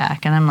hitchhike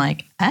back." And I'm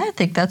like, I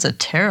think that's a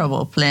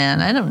terrible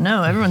plan. I don't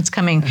know. Everyone's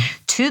coming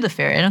to the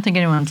ferry. I don't think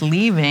anyone's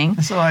leaving.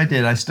 So I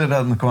did. I stood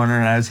out in the corner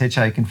and I was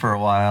hitchhiking for a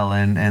while,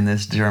 and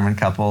this German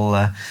couple,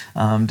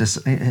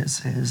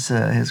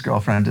 his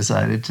girlfriend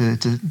decided to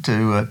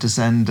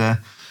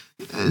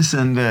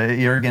send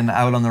Jürgen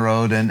out on the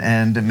road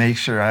and make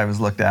sure I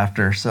was looked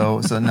after. So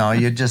no,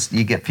 you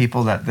get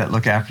people that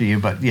look after you.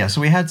 But yeah,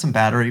 so we had some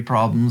battery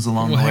problems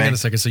along the way. Hang on a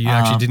second. So you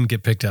actually didn't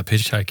get picked up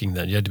hitchhiking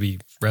then? You had to be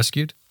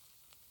rescued?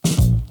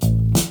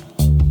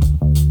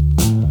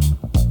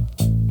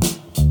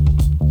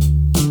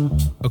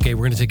 Okay,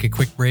 we're going to take a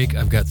quick break.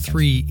 I've got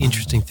 3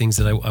 interesting things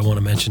that I want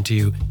to mention to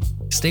you.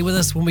 Stay with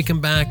us when we come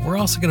back. We're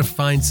also going to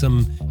find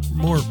some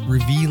more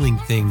revealing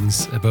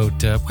things about,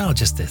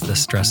 just the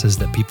stresses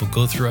that people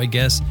go through, I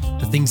guess,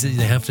 the things that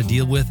they have to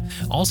deal with.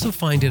 Also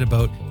find out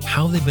about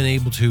how they've been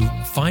able to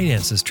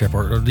finance this trip,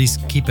 or at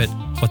least keep it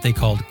what they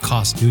called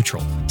cost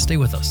neutral. Stay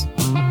with us.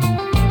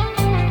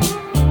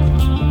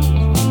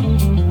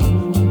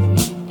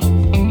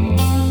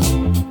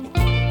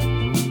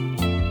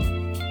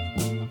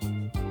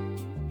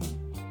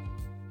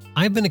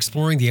 I've been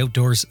exploring the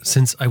outdoors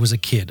since I was a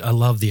kid. I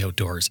love the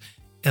outdoors,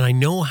 and I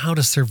know how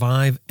to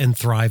survive and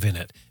thrive in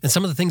it. And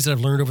some of the things that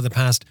I've learned over the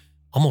past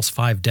almost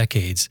 5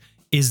 decades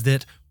is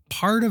that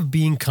part of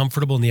being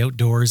comfortable in the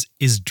outdoors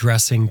is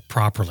dressing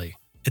properly.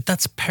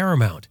 That's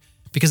paramount,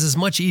 because it's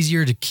much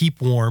easier to keep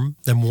warm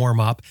than warm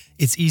up.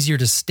 It's easier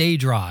to stay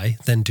dry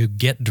than to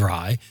get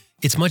dry.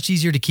 It's much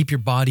easier to keep your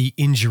body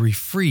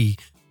injury-free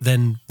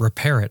than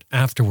repair it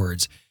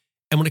afterwards.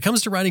 And when it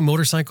comes to riding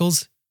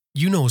motorcycles,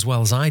 you know as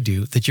well as I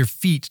do that your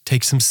feet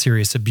take some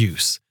serious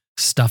abuse.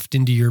 Stuffed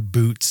into your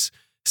boots,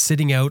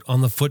 sitting out on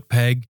the foot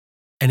peg,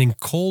 and in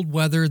cold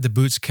weather, the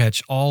boots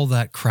catch all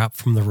that crap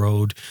from the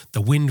road.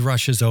 The wind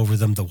rushes over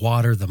them, the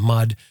water, the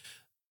mud.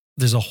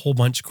 There's a whole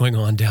bunch going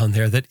on down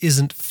there that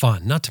isn't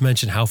fun, not to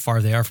mention how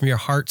far they are from your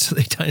heart. So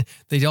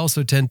they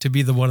also tend to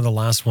be one of the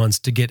last ones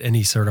to get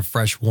any sort of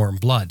fresh, warm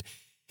blood.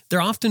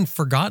 They're often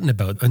forgotten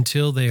about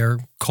until they are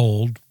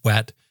cold,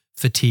 wet,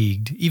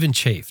 fatigued, even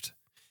chafed.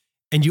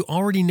 And you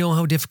already know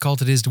how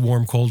difficult it is to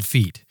warm cold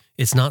feet.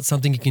 It's not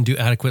something you can do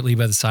adequately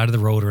by the side of the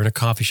road or in a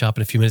coffee shop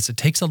in a few minutes. It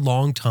takes a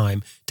long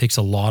time, takes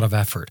a lot of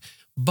effort.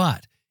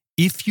 But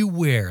if you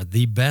wear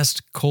the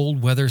best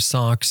cold weather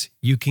socks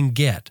you can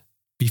get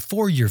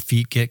before your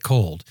feet get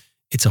cold,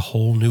 it's a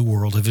whole new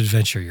world of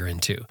adventure you're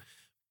into.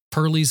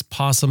 Pearlie's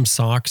Possum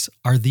socks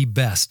are the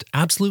best,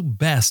 absolute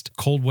best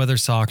cold weather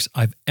socks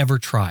I've ever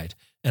tried.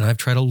 And I've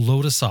tried a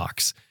load of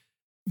socks.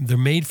 They're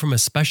made from a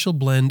special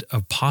blend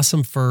of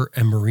possum fur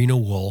and merino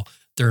wool.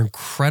 They're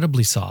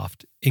incredibly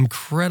soft,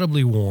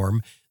 incredibly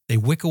warm. They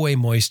wick away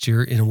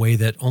moisture in a way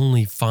that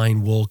only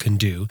fine wool can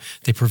do.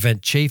 They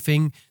prevent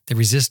chafing. They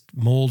resist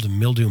mold and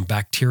mildew and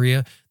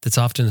bacteria that's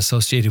often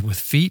associated with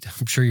feet.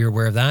 I'm sure you're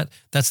aware of that.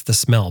 That's the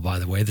smell, by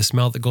the way. The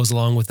smell that goes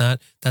along with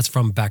that, that's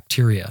from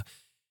bacteria.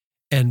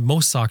 And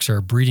most socks are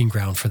a breeding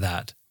ground for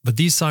that. But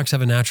these socks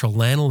have a natural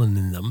lanolin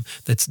in them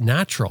that's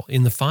natural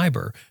in the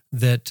fiber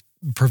that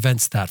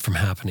prevents that from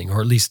happening,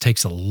 or at least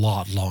takes a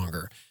lot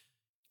longer.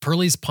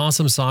 Pearlie's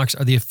Possum socks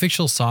are the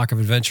official sock of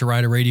Adventure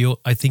Rider Radio.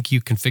 I think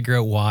you can figure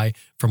out why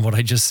from what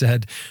I just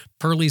said.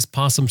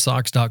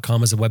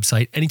 Pearlie'sPossumSocks.com is a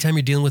website. Anytime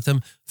you're dealing with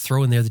them,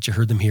 throw in there that you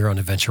heard them here on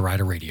Adventure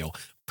Rider Radio.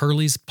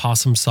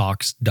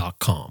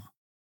 Pearlie'sPossumSocks.com.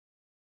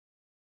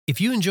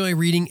 If you enjoy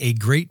reading a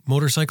great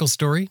motorcycle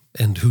story,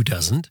 and who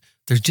doesn't,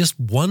 there's just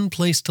one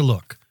place to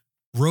look: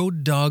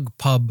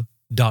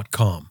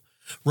 RoadDogPub.com.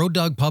 Road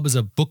Dog Pub is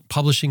a book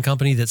publishing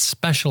company that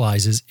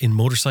specializes in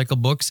motorcycle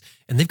books,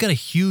 and they've got a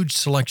huge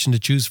selection to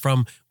choose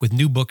from with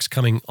new books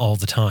coming all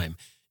the time.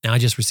 Now, I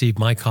just received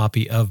my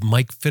copy of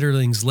Mike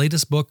Fitterling's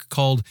latest book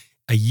called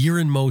A Year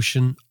in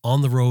Motion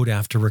on the Road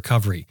After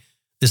Recovery.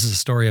 This is a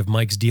story of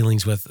Mike's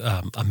dealings with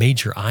a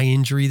major eye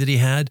injury that he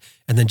had,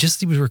 and then just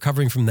as he was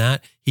recovering from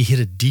that, he hit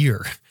a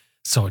deer.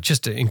 So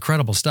just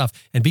incredible stuff.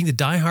 And being the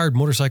diehard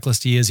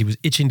motorcyclist he is, he was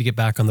itching to get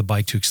back on the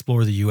bike to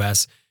explore the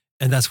U.S.,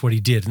 and that's what he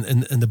did.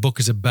 And the book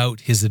is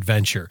about his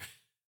adventure.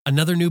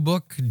 Another new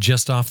book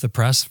just off the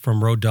press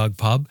from Road Dog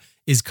Pub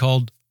is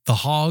called The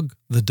Hog,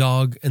 the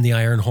Dog, and the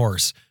Iron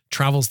Horse,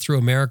 Travels Through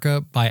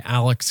America by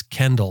Alex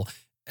Kendall.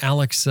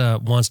 Alex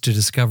wants to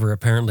discover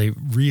apparently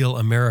real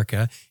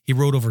America. He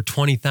rode over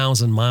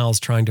 20,000 miles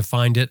trying to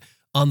find it.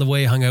 On the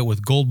way, hung out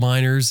with gold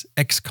miners,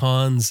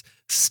 ex-cons,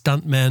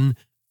 stuntmen,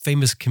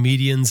 famous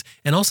comedians,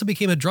 and also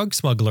became a drug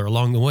smuggler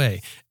along the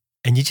way.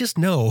 And you just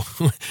know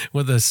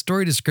with a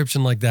story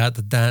description like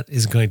that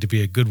is going to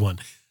be a good one.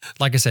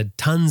 Like I said,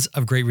 tons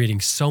of great reading,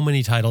 so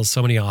many titles,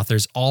 so many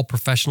authors, all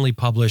professionally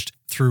published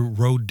through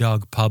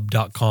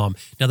roaddogpub.com.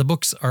 Now, the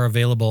books are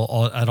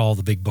available at all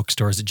the big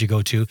bookstores that you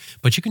go to,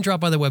 but you can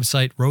drop by the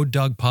website,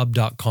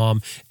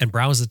 roaddogpub.com, and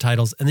browse the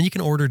titles, and then you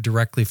can order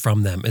directly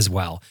from them as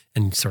well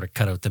and sort of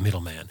cut out the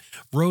middleman.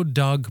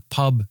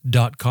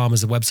 Roaddogpub.com is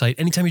the website.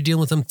 Anytime you're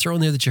dealing with them, throw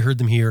in there that you heard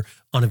them here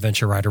on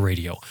Adventure Rider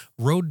Radio.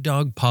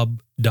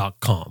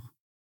 roaddogpub.com.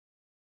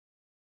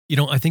 You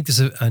know, I think this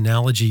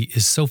analogy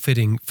is so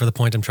fitting for the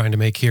point I'm trying to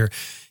make here.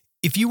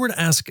 If you were to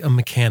ask a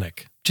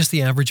mechanic, just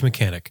the average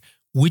mechanic,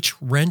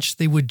 which wrench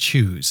they would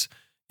choose,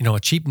 you know, a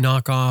cheap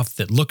knockoff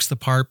that looks the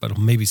part but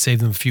will maybe save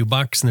them a few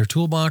bucks in their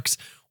toolbox,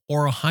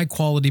 or a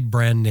high-quality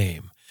brand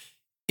name,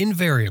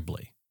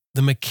 invariably,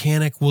 the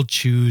mechanic will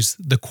choose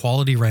the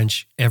quality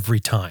wrench every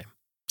time.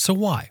 So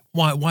why?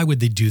 Why would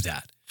they do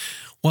that?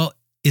 Well,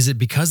 is it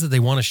because that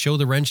they want to show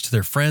the wrench to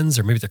their friends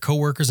or maybe their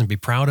coworkers and be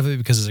proud of it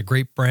because it's a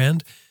great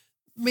brand?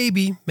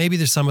 Maybe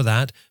there's some of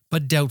that,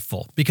 but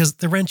doubtful, because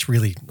the wrench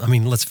really, I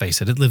mean, let's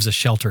face it, it lives a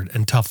sheltered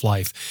and tough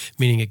life,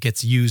 meaning it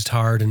gets used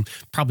hard and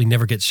probably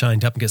never gets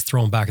shined up and gets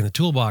thrown back in the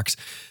toolbox.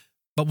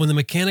 But when the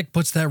mechanic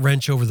puts that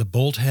wrench over the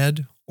bolt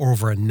head or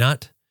over a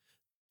nut,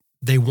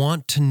 they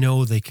want to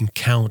know they can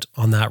count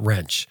on that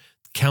wrench,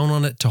 count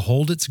on it to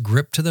hold its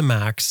grip to the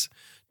max,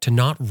 to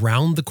not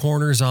round the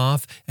corners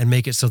off and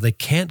make it so they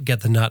can't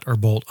get the nut or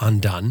bolt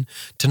undone,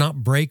 to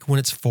not break when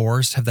it's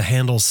forced, have the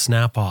handles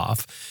snap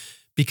off.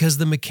 Because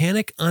the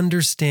mechanic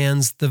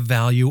understands the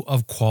value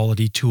of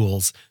quality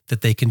tools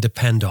that they can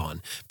depend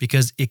on,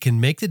 because it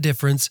can make the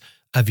difference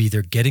of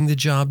either getting the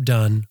job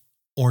done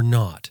or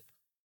not.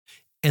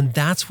 And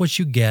that's what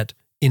you get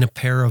in a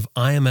pair of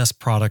IMS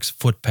Products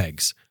foot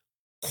pegs.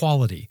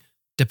 Quality,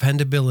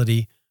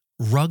 dependability,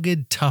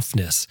 rugged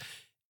toughness,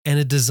 and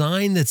a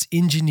design that's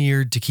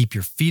engineered to keep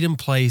your feet in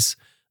place,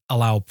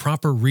 allow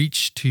proper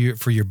reach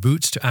for your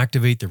boots to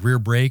activate the rear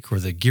brake or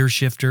the gear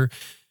shifter.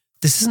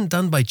 This isn't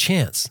done by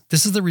chance.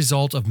 This is the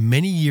result of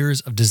many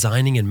years of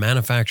designing and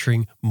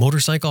manufacturing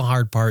motorcycle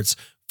hard parts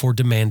for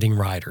demanding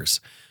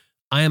riders.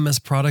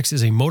 IMS Products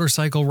is a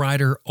motorcycle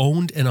rider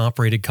owned and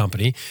operated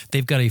company.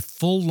 They've got a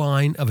full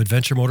line of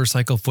adventure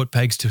motorcycle foot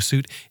pegs to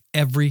suit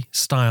every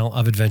style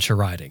of adventure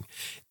riding.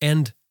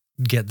 And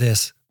get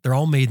this, they're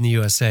all made in the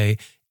USA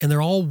and they're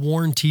all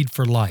warrantied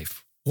for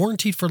life.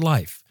 Warrantied for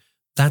life.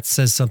 That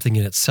says something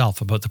in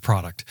itself about the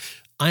product.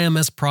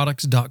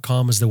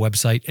 IMSproducts.com is the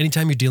website.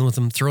 Anytime you're dealing with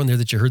them, throw in there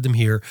that you heard them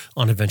here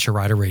on Adventure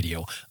Rider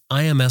Radio.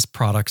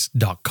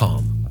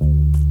 IMSproducts.com.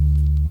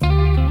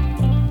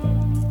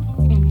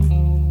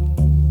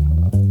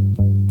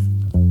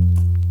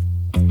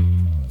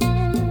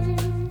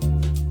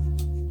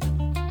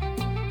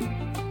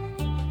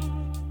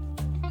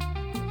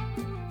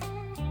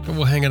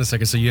 Well, hang on a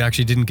second. So you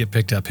actually didn't get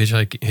picked up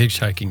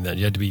hitchhiking then?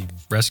 You had to be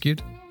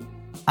rescued?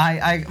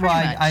 A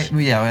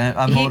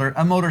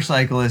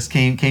motorcyclist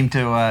came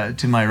to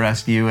my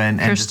rescue and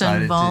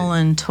Kirsten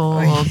Vollen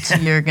told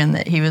Jürgen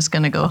that he was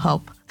going to go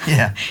help.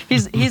 Yeah,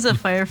 he's a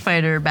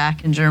firefighter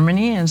back in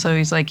Germany, and so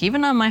he's like,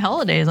 even on my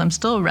holidays, I'm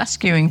still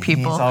rescuing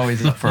people. He's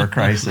always up for a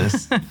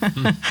crisis.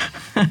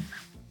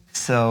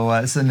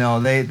 So no,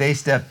 they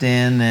stepped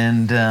in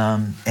and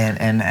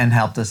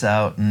helped us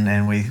out,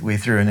 and we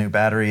threw a new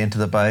battery into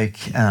the bike.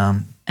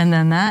 And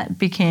then that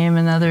became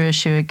another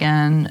issue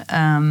again.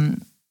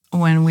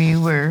 When we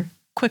were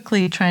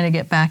quickly trying to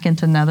get back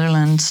into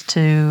Netherlands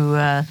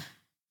to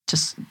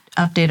just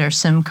update our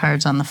SIM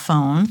cards on the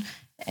phone,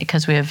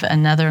 because we have a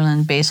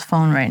Netherlands-based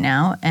phone right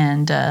now,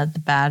 and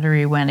the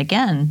battery went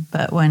again.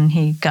 But when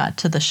he got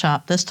to the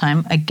shop this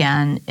time,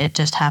 again, it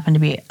just happened to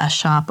be a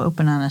shop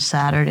open on a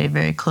Saturday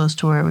very close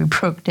to where we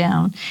broke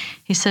down.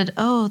 He said,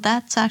 "Oh,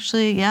 that's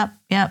actually, yep,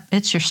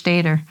 it's your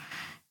stator."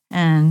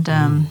 And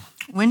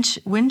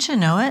wouldn't you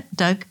know it,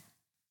 Doug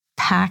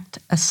packed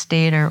a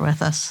stator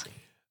with us.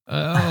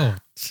 Oh,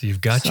 so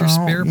you've got your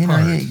spare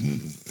part.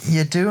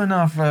 you do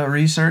enough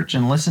research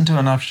and listen to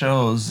enough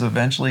shows,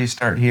 eventually you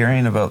start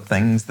hearing about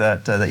things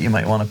that that you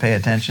might want to pay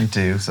attention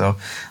to. So,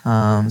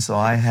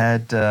 I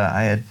had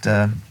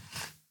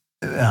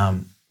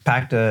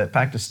packed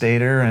a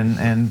stator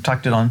and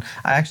tucked it on.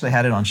 I actually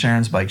had it on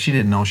Sharon's bike. She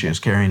didn't know she was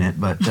carrying it,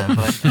 but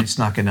I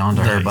snuck it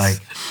onto her bike.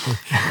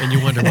 And you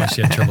wonder why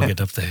she had trouble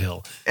getting up the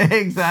hill.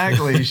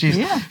 Exactly.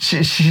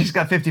 She's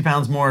got 50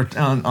 pounds more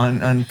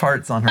on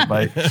parts on her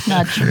bike.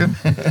 Not true.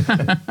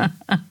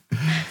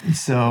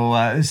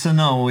 So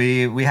no,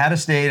 we had a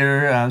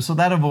stator, so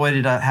that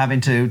avoided having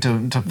to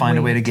find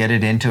a way to get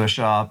it into a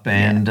shop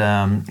and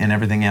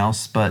everything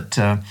else. But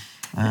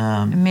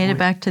made it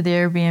back to the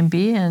Airbnb,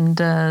 and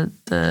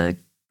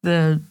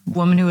the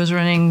woman who was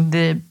running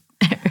the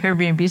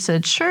Airbnb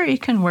said, "Sure, you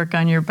can work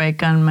on your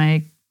bike on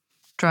my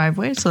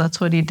driveway." So that's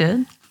what he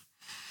did.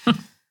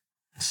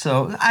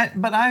 So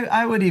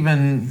I would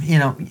even,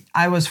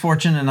 I was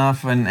fortunate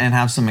enough and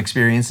have some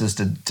experiences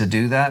to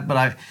do that.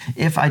 But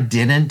if I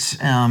didn't,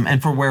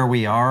 and for where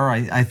we are,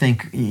 I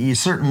think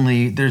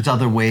certainly there's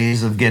other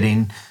ways of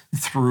getting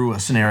through a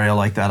scenario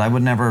like that. I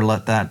would never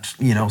let that,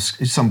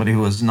 somebody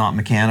who is not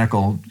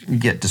mechanical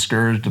get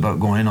discouraged about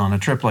going on a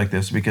trip like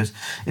this, because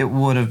it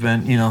would have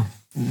been,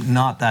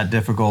 not that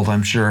difficult,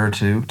 I'm sure,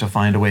 to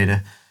find a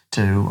way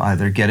to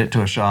either get it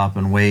to a shop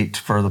and wait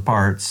for the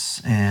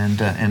parts and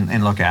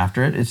look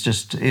after it. It's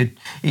just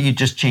you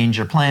just change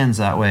your plans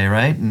that way,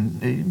 right?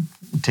 And it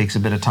takes a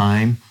bit of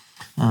time.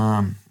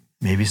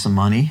 Maybe some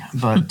money,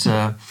 but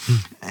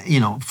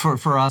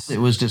for us it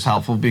was just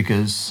helpful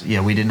because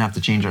we didn't have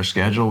to change our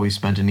schedule. We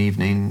spent an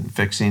evening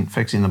fixing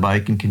the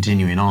bike and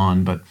continuing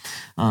on. But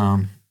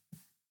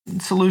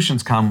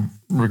solutions come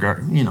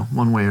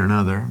one way or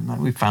another.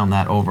 We found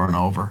that over and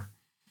over.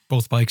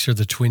 Both bikes are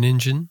the twin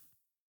engine.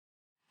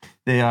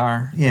 They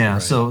are, yeah.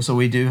 Right. So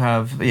we do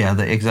have,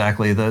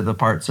 exactly. The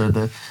parts are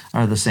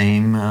the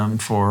same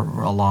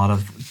for a lot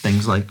of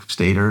things like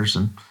stators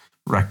and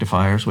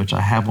rectifiers, which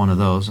I have one of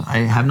those. I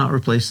have not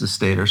replaced the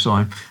stator,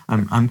 so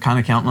I'm kind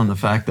of counting on the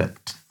fact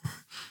that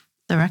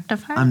the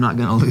rectifier, I'm not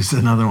going to lose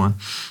another one.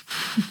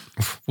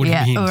 What do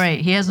you mean? Oh, right.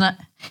 He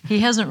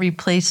hasn't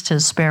replaced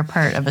his spare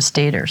part of a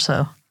stator,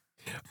 so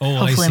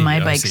hopefully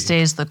my bike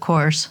stays the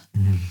course.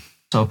 Mm-hmm.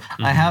 So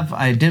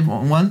I did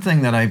one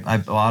thing that I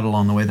bought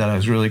along the way that I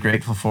was really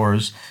grateful for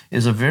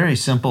is a very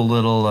simple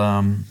little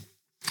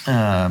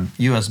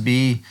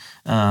USB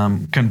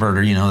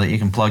converter, that you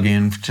can plug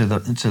in to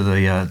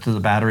the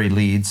battery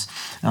leads,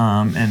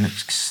 and it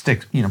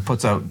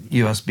puts out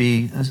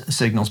USB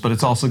signals, but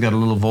it's also got a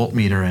little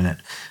voltmeter in it.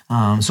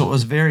 So it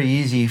was very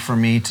easy for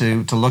me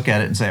to look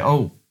at it and say,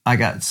 oh, I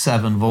got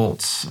 7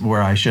 volts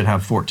where I should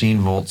have 14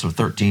 volts or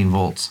 13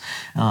 volts.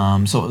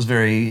 So it was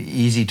very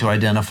easy to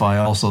identify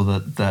also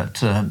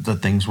that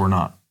things were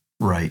not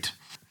right.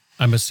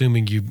 I'm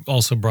assuming you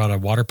also brought a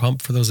water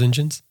pump for those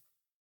engines?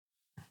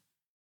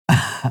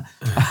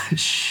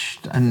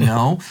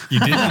 No. You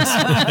didn't?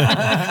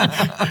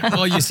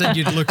 Well, you said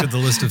you'd looked at the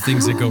list of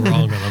things that go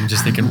wrong, and I'm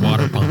just thinking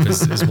water pump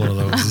is one of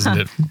those, isn't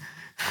it?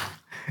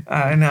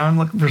 Now I'm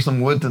looking for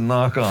some wood to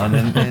knock on,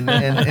 and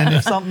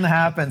if something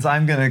happens,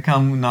 I'm going to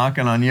come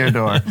knocking on your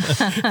door.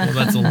 Well,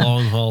 that's a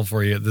long haul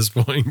for you at this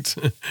point.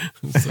 So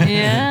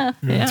yeah.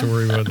 You don't have to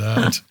worry about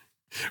that.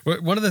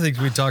 One of the things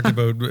we talked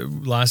about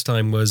last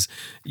time was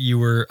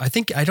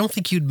I don't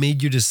think you'd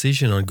made your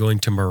decision on going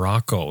to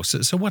Morocco.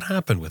 So what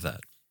happened with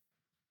that?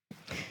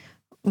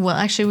 Well,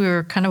 actually, we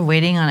were kind of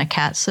waiting on a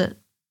cat sit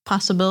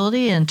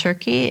possibility in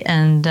Turkey,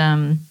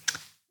 and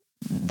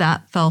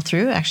that fell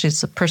through. Actually,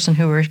 it's the person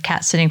who we're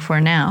cat sitting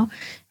for now.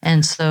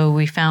 And so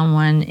we found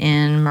one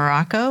in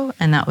Morocco,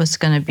 and that was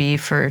going to be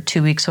for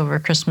 2 weeks over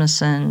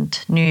Christmas and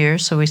New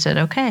Year's. So we said,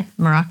 okay,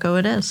 Morocco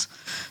it is.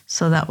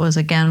 So that was,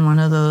 again, one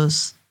of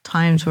those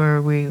times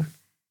where we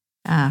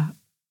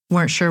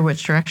weren't sure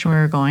which direction we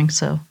were going.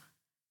 So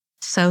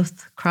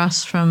south,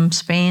 across from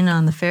Spain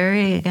on the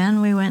ferry,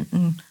 again, we went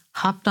and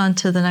hopped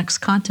onto the next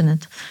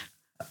continent.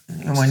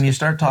 When you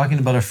start talking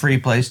about a free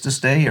place to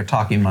stay, you're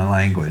talking my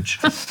language.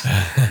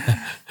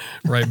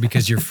 Right,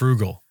 because you're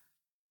frugal.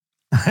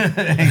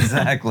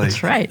 Exactly.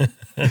 That's right.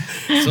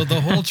 So the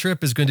whole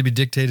trip is going to be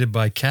dictated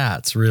by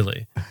cats,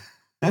 really.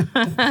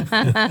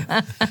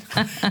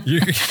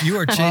 You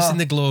are chasing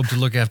the globe to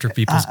look after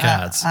people's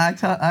cats.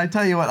 I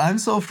tell you what, I'm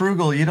so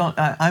frugal.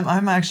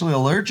 I'm actually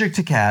allergic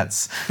to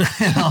cats.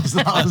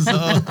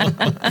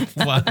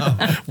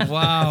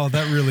 Wow,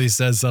 that really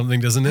says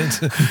something, doesn't it?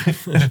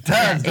 It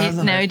does,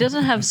 doesn't it? No, he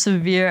doesn't have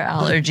severe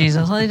allergies.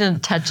 As long as he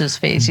doesn't touch his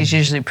face, he's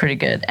usually pretty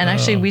good. And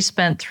actually, we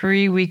spent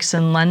 3 weeks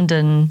in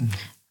London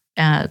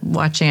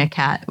watching a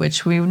cat,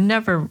 which I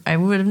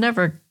would have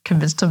never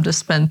convinced him to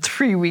spend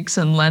 3 weeks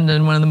in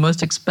London, one of the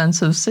most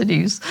expensive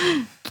cities,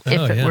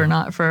 if it were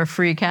not for a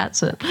free cat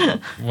sit.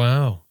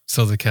 Wow.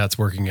 So the cat's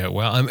working out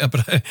well.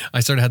 But I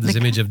sort of had this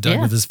image of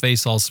Doug with his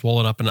face all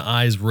swollen up and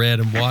eyes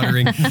red and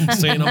watering,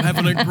 saying, I'm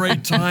having a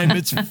great time.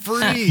 It's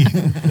free.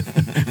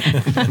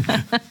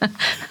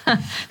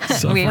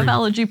 We have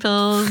allergy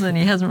pills, and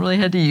he hasn't really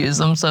had to use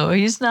them, so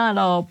he's not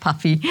all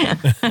puffy.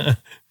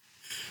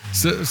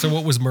 So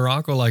what was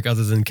Morocco like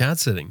other than cat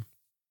sitting?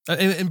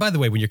 And by the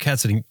way, when you're cat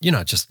sitting, you're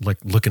not just like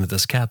looking at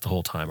this cat the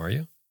whole time, are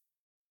you?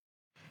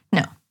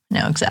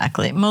 No,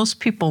 exactly.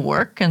 Most people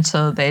work, and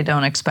so they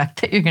don't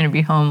expect that you're going to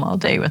be home all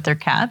day with their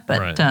cat. But,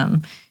 Right.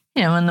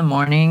 In the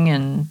morning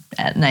and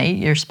at night,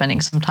 you're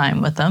spending some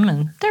time with them,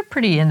 and they're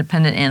pretty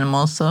independent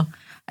animals. So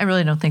I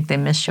really don't think they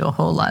miss you a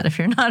whole lot if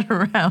you're not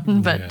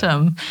around. But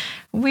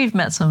we've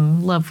met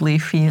some lovely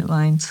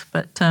felines.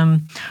 But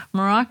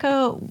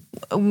Morocco,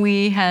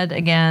 we had,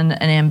 again,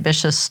 an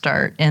ambitious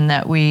start in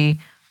that we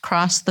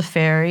crossed the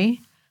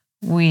ferry.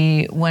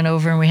 We went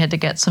over and we had to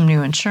get some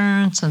new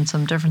insurance and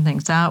some different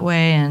things that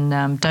way.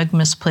 And Doug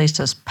misplaced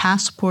his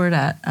passport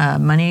at a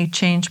money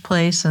change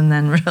place and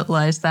then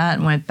realized that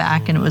and went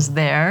back and it was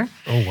there.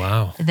 Oh,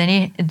 wow.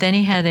 Then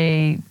he had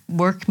a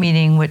work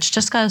meeting, which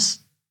just got us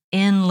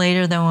in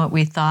later than what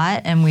we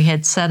thought. And we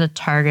had set a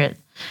target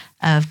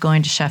of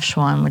going to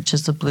Chefchaouen, which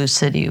is the Blue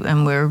City.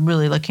 And we were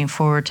really looking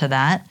forward to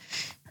that.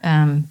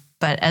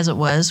 But as it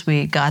was,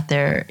 we got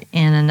there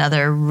in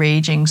another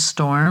raging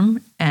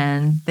storm,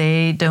 and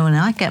they do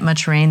not get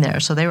much rain there.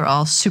 So they were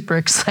all super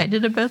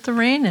excited about the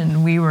rain,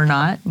 and we were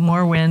not.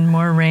 More wind,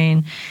 more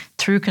rain,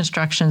 through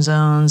construction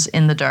zones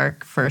in the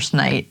dark first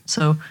night.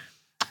 So,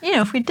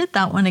 if we did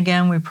that one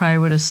again, we probably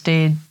would have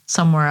stayed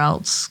somewhere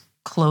else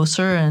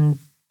closer and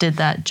did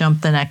that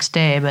jump the next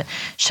day. But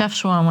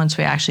Chefchaouen, once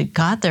we actually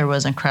got there,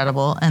 was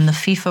incredible. And the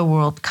FIFA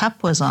World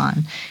Cup was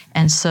on.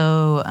 And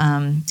so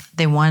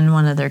they won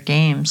one of their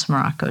games,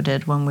 Morocco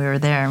did, when we were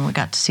there. And we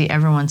got to see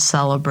everyone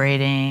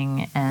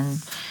celebrating and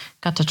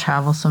got to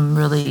travel some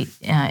really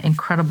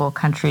incredible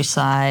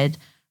countryside.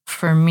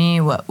 For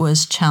me, what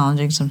was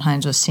challenging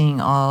sometimes was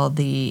seeing all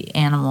the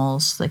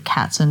animals, the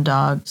cats and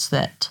dogs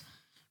that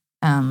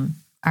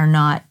are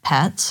not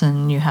pets,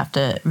 and you have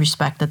to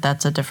respect that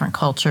that's a different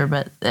culture,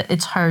 but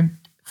it's hard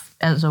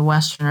as a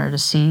Westerner to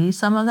see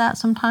some of that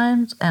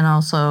sometimes. And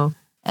also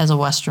as a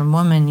Western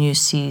woman, you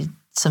see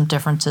some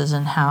differences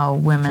in how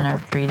women are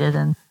treated,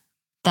 and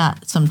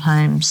that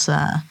sometimes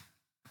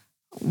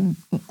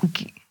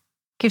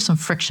gives some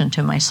friction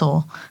to my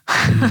soul.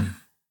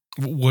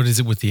 What is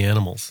it with the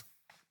animals?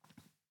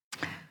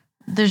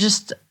 They're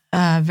just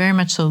very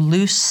much so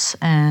loose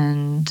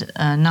and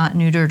not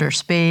neutered or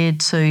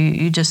spayed. So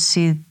you just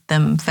see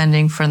them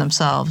fending for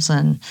themselves.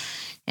 And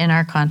in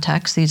our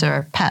context, these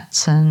are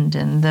pets. And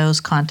in those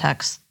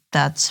contexts,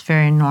 that's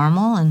very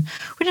normal. And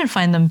we didn't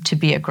find them to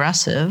be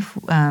aggressive.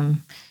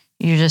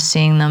 You're just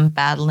seeing them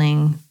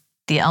battling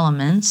the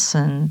elements.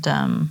 And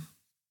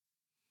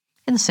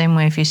in the same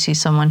way, if you see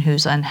someone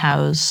who's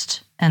unhoused,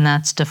 and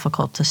that's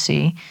difficult to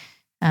see,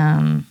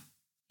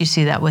 you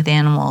see that with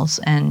animals,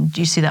 and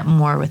you see that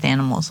more with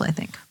animals, I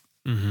think.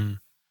 Mm-hmm.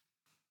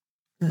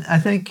 I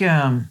think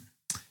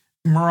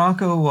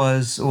Morocco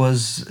was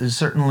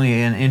certainly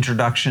an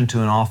introduction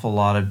to an awful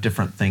lot of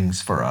different things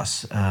for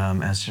us.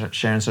 As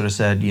Sharon sort of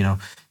said,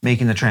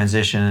 making the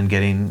transition and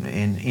getting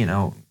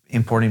in,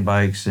 importing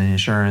bikes and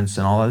insurance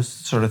and all those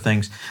sort of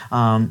things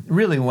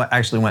really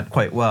actually went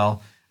quite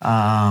well.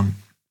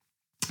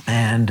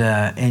 And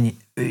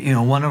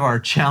one of our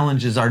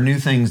challenges, our new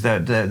things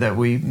that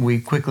we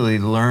quickly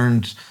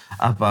learned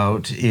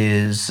about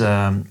is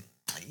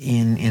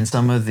in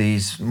some of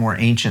these more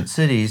ancient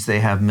cities,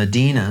 they have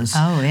medinas,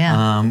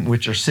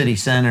 which are city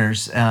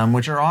centers,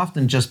 which are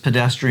often just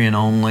pedestrian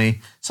only,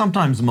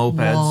 sometimes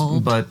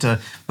mopeds,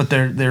 but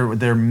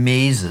they're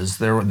mazes.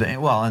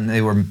 And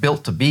they were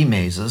built to be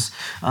mazes.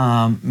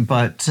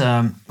 But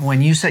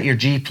when you set your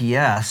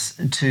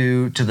GPS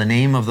to the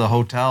name of the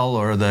hotel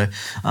or the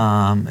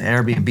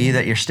Airbnb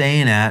that you're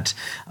staying at,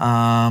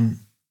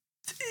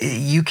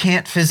 you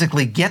can't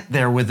physically get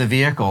there with the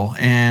vehicle,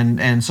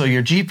 and so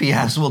your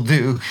GPS will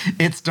do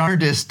its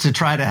darndest to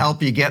try to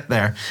help you get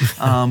there.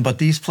 But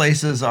these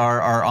places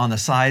are on the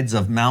sides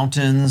of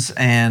mountains,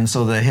 and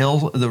so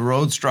the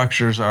road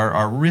structures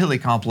are really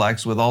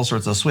complex with all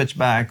sorts of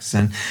switchbacks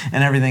and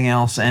everything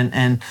else.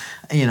 And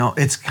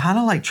it's kind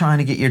of like trying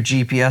to get your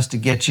GPS to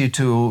get you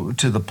to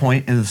the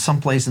point in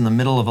someplace in the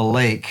middle of a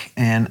lake,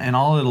 and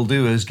all it'll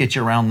do is get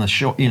you around the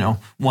shore,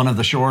 one of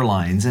the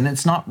shorelines, and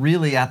it's not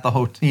really at the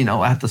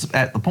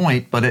at the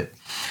point, but it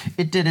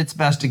did its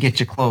best to get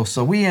you close.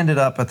 So we ended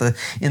up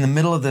in the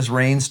middle of this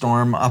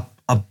rainstorm up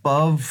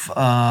above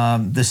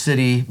the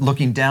city,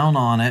 looking down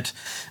on it,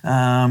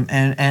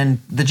 and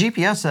the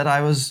GPS said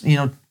I was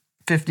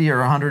 50 or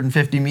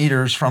 150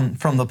 meters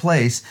from the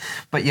place,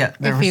 but yet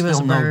there was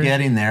still no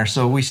getting there.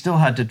 So we still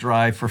had to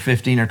drive for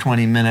 15 or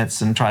 20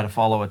 minutes and try to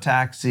follow a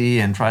taxi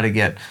and try to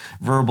get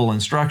verbal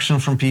instruction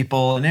from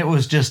people. And it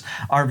was just,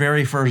 our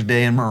very first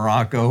day in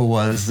Morocco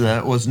was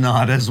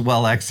not as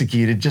well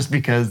executed, just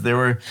because there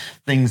were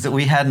things that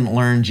we hadn't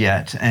learned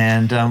yet.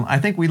 And I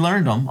think we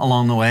learned them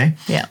along the way.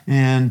 Yeah.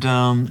 And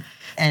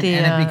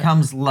it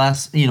becomes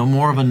less,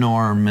 more of a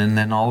norm. And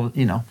then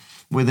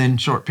within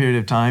short period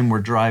of time, we're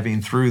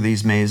driving through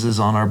these mazes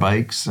on our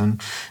bikes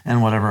and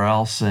whatever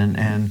else.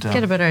 And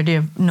get a better idea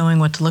of knowing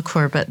what to look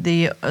for. But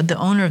the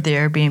owner of the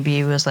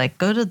Airbnb was like,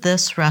 go to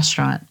this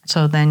restaurant.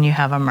 So then you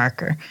have a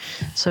marker.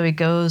 So he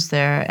goes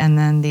there, and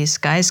then these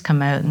guys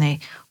come out and they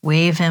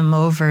wave him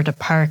over to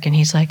park, and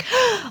he's like,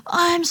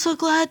 I'm so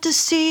glad to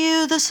see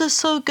you. This is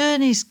so good.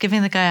 And he's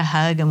giving the guy a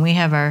hug, and we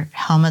have our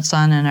helmets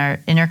on and our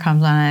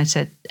intercoms on.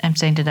 And I'm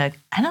saying to Doug,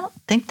 I don't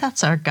think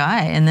that's our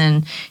guy. And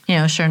then,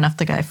 sure enough,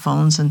 the guy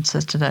phones and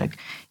says to Doug,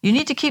 you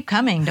need to keep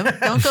coming.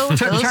 Don't go with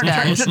those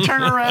guys.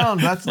 Turn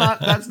around. That's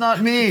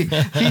not me.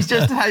 He's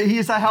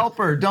a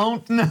helper.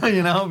 Don't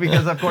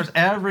because of course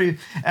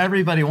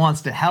everybody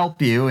wants to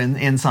help you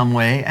in some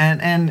way,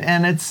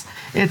 and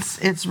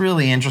it's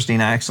really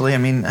interesting actually. I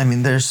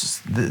mean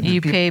there's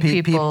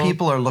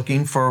people are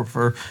looking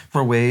for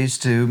ways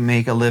to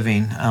make a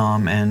living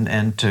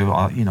and to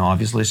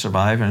obviously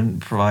survive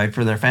and provide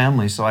for their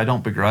families. So I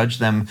don't begrudge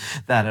them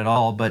that at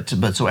all. But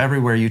so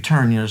everywhere you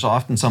turn, there's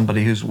often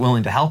somebody who's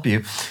willing to help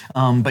you.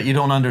 But you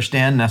don't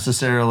understand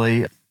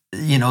necessarily,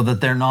 that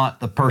they're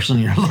not the person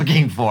you're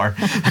looking for.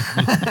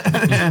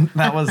 And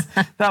that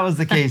was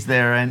the case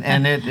there.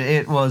 And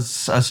it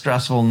was a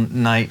stressful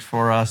night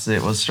for us.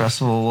 It was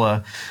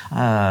stressful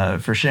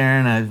for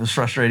Sharon. It was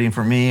frustrating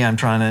for me. I'm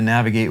trying to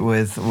navigate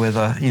with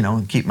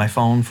keep my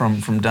phone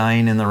from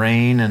dying in the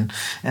rain and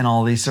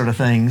all these sort of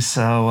things.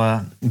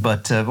 So,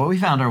 but we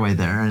found our way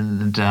there.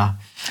 And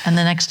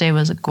the next day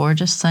was a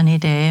gorgeous sunny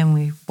day, and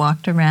we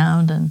walked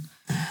around, and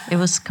it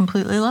was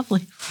completely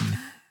lovely.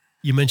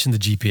 You mentioned the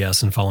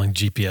GPS and following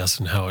GPS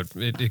and how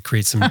it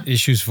creates some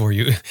issues for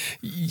you.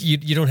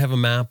 You don't have a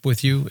map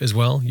with you as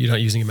well? You're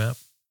not using a map?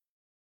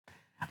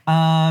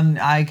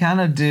 I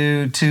kind of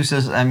do two.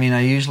 I mean,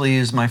 I usually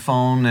use my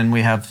phone, and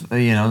we have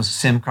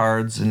SIM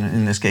cards. And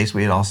in this case,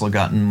 we had also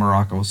gotten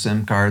Morocco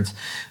SIM cards,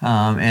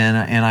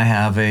 and I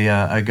have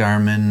a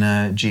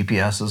Garmin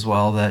GPS as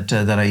well that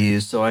I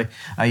use. So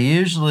I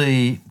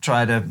usually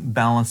try to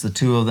balance the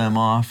two of them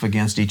off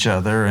against each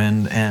other,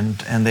 and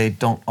they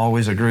don't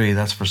always agree.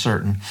 That's for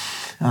certain.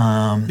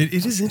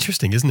 It is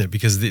interesting, isn't it?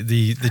 Because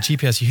the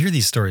GPS, you hear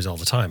these stories all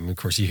the time. Of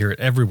course, you hear it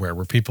everywhere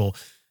where people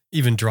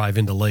even drive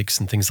into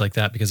lakes and things like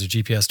that because their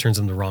GPS turns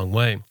them the wrong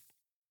way.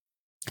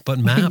 But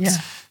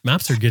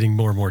maps are getting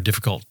more and more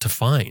difficult to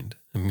find.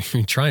 I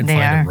mean, try and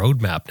find a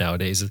road map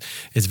nowadays.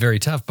 It's very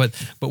tough. But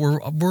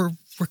we're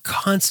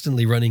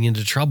constantly running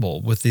into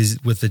trouble with the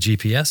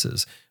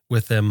GPSs,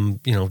 with them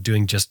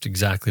doing just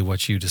exactly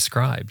what you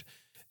described.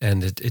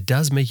 And it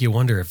does make you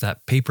wonder if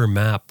that paper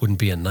map wouldn't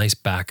be a nice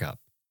backup.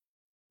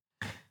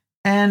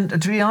 And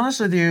to be honest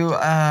with you,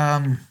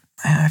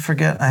 I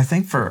forget. I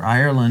think for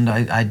Ireland,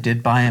 I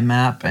did buy a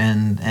map,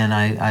 and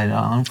I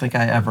don't think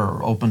I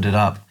ever opened it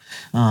up.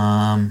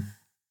 And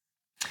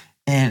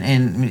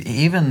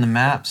even the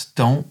maps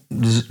don't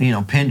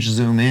pinch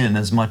zoom in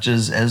as much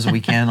as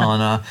we can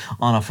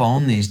on a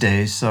phone these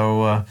days.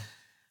 So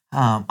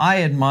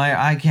I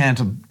admire.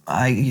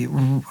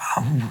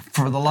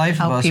 For the life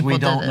of us, we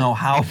don't know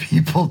how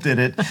people did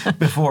it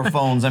before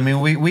phones. I mean,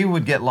 we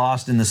would get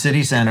lost in the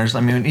city centers.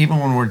 I mean, even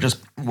when we're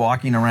just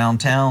walking around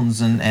towns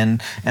and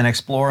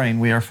exploring,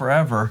 we are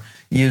forever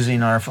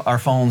using our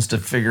phones to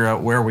figure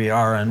out where we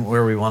are and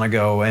where we want to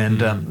go,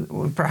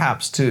 and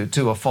perhaps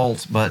to a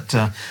fault, but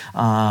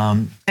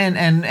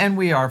and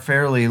we are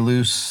fairly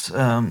loose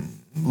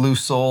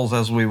souls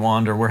as we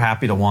wander. We're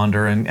happy to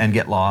wander and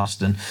get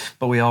lost,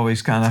 but we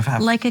always kind of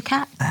have, like a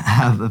cat,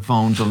 have the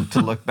phone to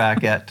look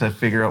back at to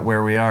figure out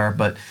where we are.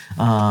 But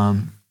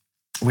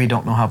we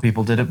don't know how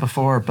people did it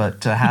before.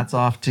 But hats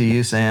off to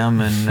you, Sam,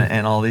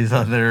 and all these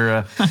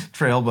other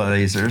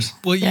trailblazers.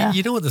 Well,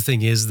 you know what the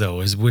thing is,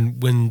 though, is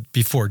when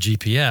before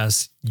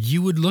GPS,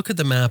 you would look at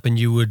the map and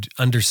you would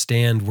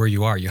understand where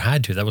you are. You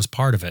had to. That was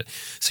part of it.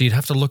 So you'd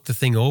have to look the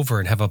thing over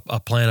and have a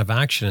plan of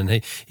action,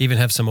 and even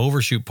have some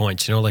overshoot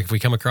points. Like if we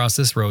come across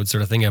this road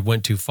sort of thing, I've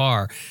went too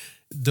far.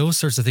 Those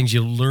sorts of things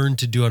you learn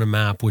to do on a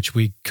map, which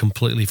we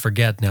completely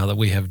forget now that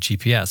we have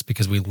GPS,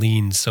 because we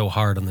lean so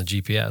hard on the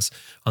GPS,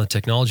 on the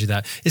technology.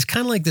 That it's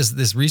kind of like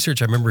this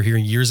research I remember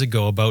hearing years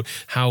ago about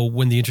how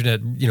when the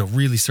internet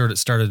really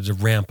started to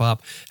ramp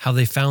up, how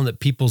they found that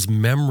people's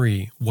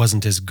memory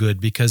wasn't as good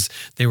because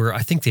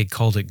I think they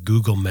called it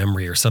Google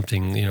memory or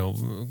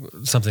something,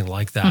 something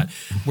like that,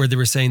 where they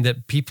were saying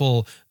that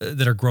people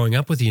that are growing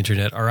up with the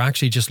internet are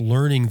actually just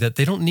learning that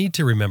they don't need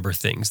to remember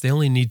things. They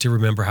only need to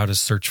remember how to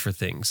search for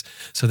things.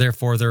 So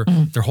therefore, they're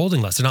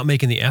holding less. They're not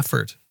making the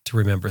effort to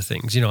remember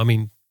things.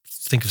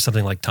 Think of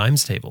something like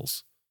times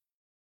tables.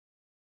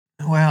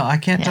 Well, I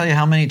can't tell you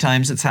how many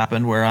times it's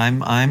happened where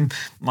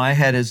my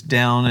head is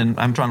down and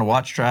I'm trying to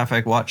watch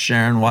traffic, watch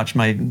Sharon, watch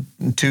my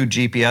two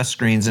GPS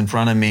screens in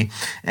front of me,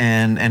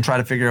 and try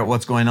to figure out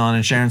what's going on.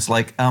 And Sharon's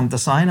like, the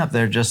sign up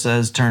there just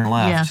says turn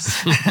left.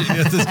 Yes.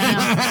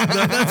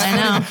 I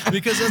know.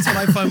 Because that's what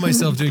I find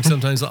myself doing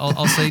sometimes.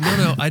 I'll say,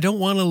 no, I don't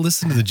want to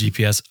listen to the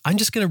GPS. I'm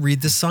just going to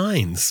read the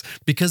signs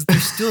because they're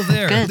still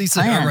there. At least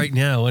they are right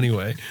now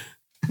anyway.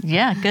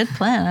 Yeah, good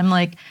plan. I'm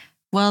like,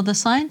 Well, the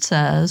sign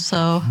says,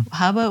 so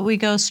how about we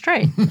go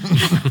straight?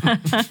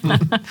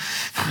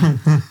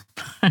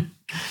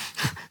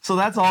 So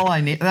that's all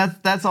I need.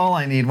 That's all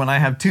I need when I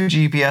have two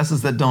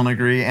GPSs that don't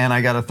agree, and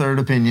I got a third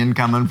opinion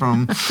coming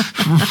from.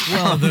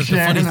 Well, the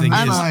Sharon funny thing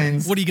and is,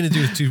 Mines. what are you going to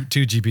do with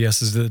two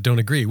GPSs that don't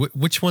agree?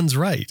 Which one's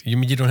right? You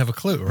mean you don't have a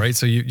clue, right?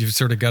 So you've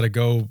sort of got to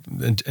go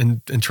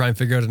and try and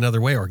figure out another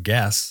way or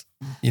guess,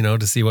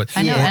 to see what.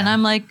 I know, and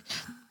I'm like,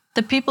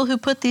 the people who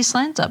put these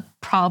signs up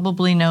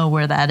probably know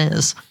where that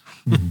is.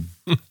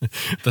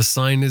 The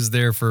sign is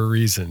there for a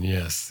reason.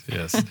 Yes.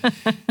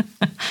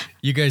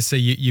 You guys say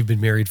you've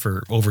been married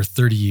for over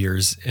 30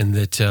 years and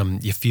that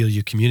you feel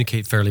you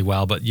communicate fairly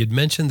well, but you'd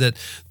mentioned that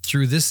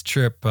through this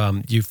trip,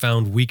 you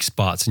found weak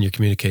spots in your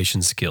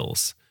communication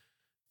skills.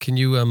 Can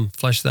you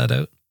flesh that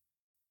out?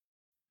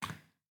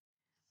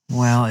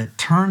 Well, it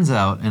turns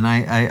out, and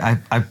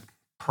I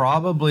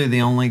probably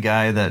the only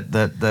guy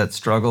that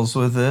struggles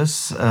with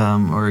this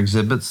or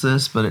exhibits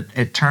this, but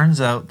it turns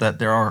out that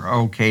there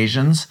are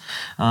occasions,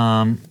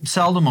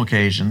 seldom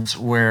occasions,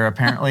 where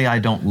apparently I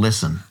don't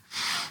listen.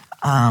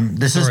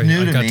 This is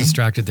new to me. I got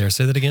distracted there.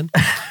 Say that again.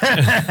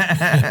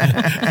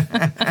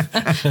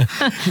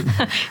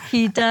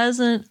 He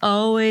doesn't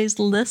always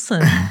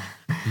listen.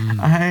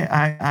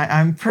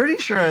 I'm pretty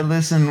sure I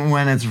listen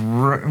when it's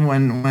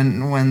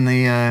when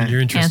the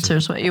You're interested.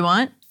 Answers what you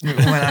want.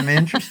 when I'm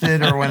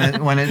interested or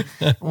when it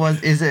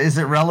was is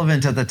it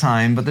relevant at the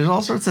time. But there's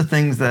all sorts of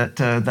things that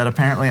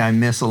apparently I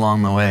miss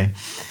along the way.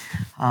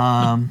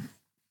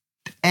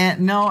 And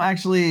no,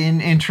 actually,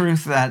 in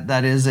truth,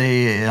 that is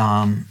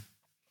a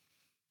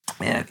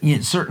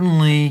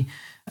certainly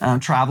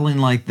traveling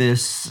like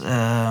this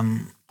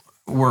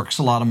works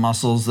a lot of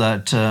muscles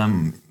that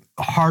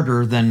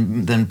harder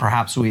than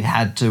perhaps we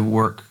had to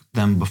work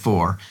them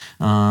before.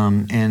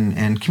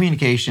 And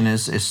communication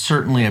is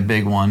certainly a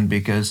big one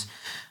because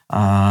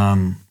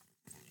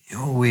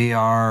we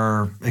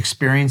are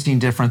experiencing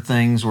different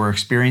things. We're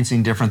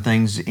experiencing different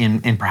things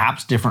in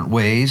perhaps different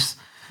ways.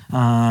 There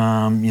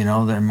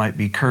might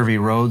be curvy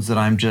roads that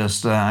I'm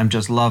just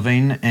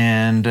loving,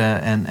 and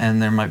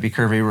there might be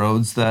curvy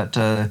roads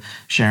that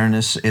Sharon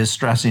is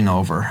stressing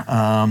over,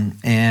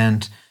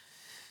 and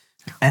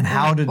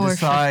how to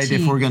decide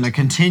if we're going to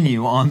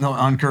continue on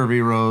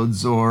curvy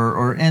roads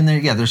and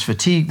there's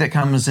fatigue that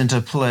comes into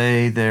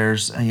play.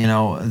 There's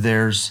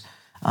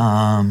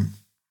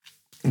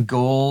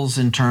goals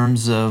in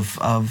terms of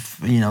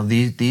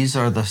these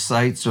are the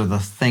sites or the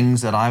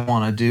things that I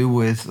want to do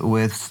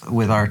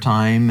with our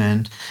time,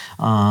 and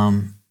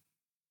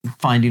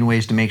finding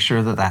ways to make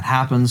sure that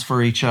happens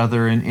for each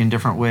other in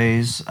different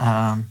ways.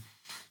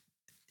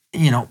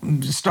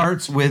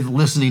 Starts with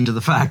listening to the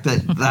fact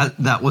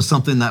that was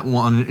something that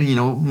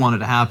wanted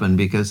to happen,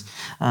 because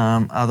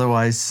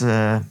otherwise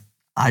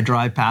I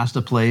drive past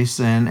a place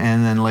and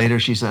then later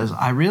she says,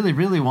 I really,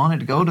 really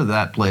wanted to go to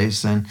that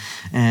place. And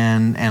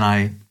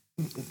I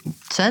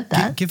said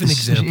that. Give an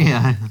example.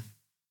 Yeah.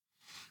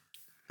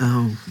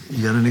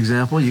 You got an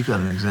example? You got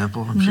an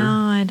example, I'm sure. No,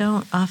 I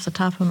don't off the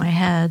top of my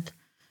head.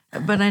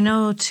 But I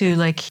know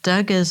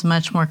Doug is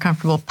much more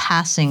comfortable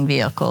passing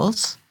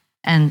vehicles,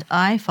 and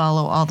I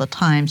follow all the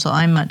time, so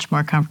I'm much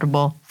more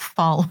comfortable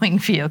following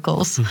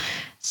vehicles.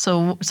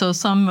 So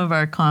some of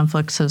our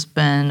conflicts has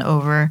been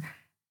over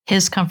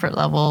his comfort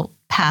level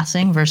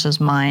passing versus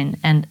mine.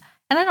 And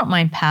I don't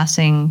mind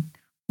passing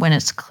when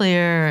it's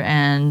clear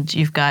and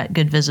you've got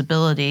good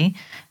visibility,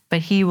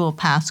 but he will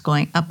pass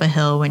going up a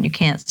hill when you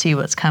can't see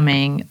what's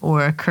coming,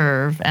 or a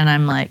curve. And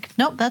I'm like,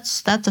 nope,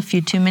 that's a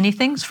few too many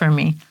things for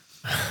me.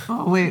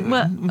 Oh, wait.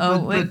 What?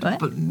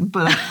 But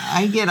What?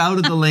 I get out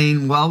of the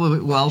lane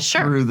well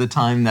Sure. through the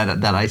time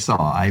that I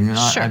saw. I'm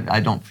not. Sure.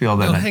 I don't feel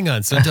that. Hang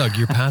on. So, Doug,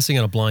 you're passing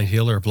on a blind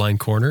hill or a blind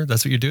corner?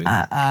 That's what you're doing?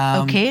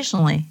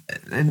 Occasionally.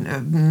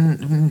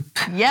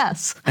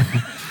 Yes.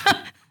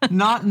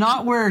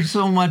 Not where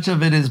so much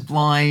of it is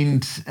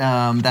blind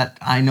that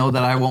I know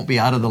that I won't be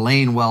out of the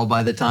lane well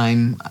by the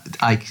time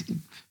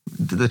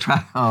the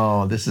track.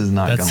 Oh, this is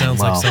not. That sounds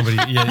well. like somebody.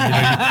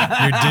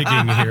 Yeah, you're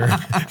digging here.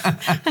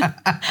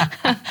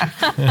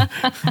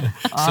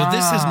 So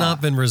this has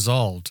not been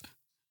resolved.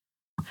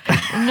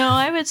 No,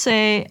 I would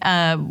say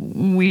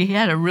we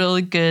had a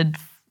really good,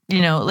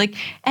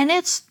 and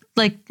it's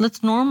like,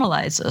 let's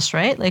normalize this,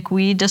 right? Like,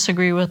 we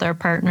disagree with our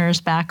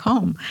partners back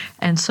home.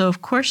 And so,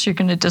 of course, you're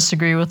going to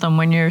disagree with them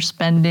when you're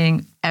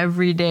spending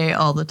every day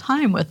all the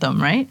time with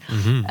them, right?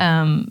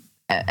 Mm-hmm.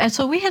 And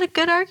so we had a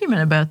good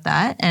argument about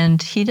that.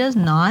 And he does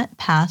not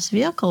pass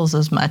vehicles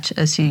as much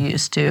as he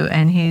used to.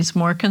 And he's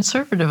more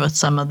conservative with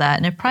some of that.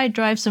 And it probably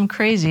drives him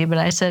crazy. But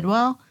I said,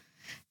 well,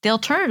 the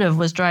alternative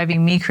was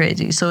driving me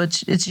crazy. So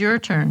it's your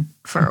turn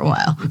for a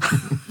while.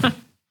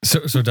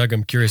 So Doug,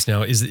 I'm curious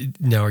now,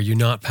 are you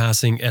not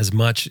passing as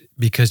much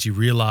because you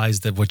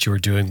realized that what you were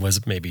doing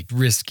was maybe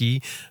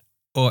risky?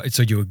 Or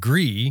so you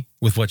agree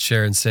with what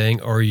Sharon's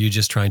saying, or are you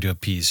just trying to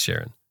appease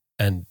Sharon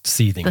and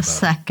seething The about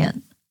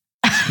second.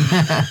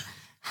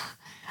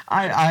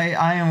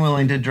 I am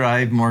willing to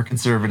drive more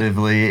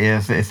conservatively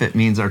if it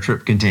means our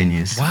trip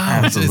continues.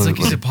 Wow, it's like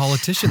he's a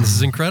politician. This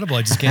is incredible.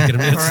 I just can't get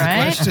him to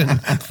answer the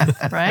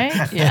question.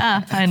 Right?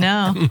 Yeah, I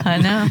know.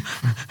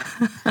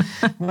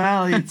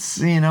 Well, it's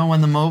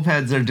when the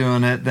mopeds are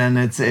doing it, then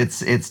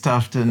it's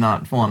tough to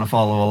not want to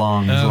follow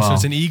along as well. So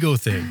it's an ego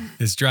thing.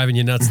 It's driving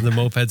you nuts, and the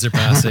mopeds are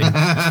passing.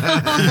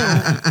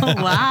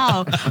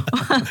 Wow.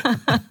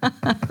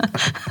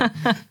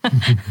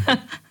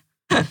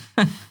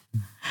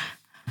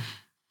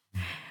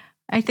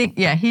 I think,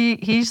 yeah,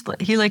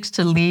 he likes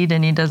to lead,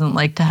 and he doesn't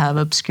like to have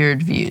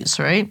obscured views,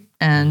 right?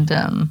 And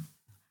I'm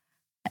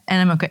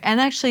okay. And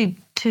actually,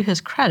 to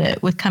his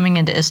credit, with coming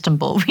into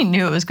Istanbul, we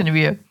knew it was going to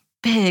be a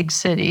big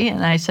city,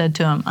 and I said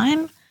to him,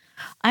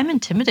 I'm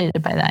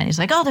intimidated by that. And he's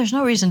like, oh, there's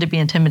no reason to be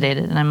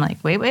intimidated. And I'm like,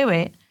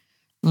 wait.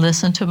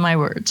 Listen to my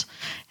words.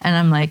 And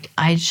I'm like,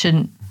 I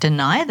shouldn't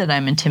deny that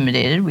I'm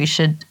intimidated. We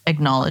should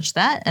acknowledge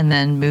that and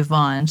then move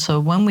on. So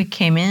when we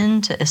came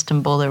into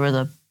Istanbul, there was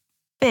a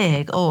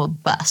big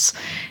old bus,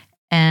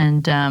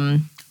 and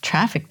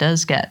traffic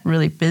does get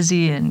really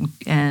busy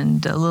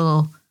and a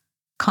little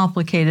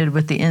complicated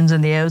with the ins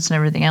and the outs and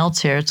everything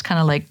else here. It's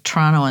kind of like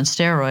Toronto on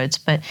steroids,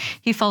 but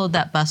he followed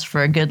that bus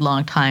for a good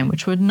long time,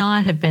 which would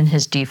not have been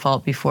his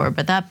default before.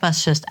 But that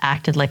bus just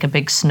acted like a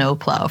big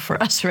snowplow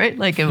for us, right?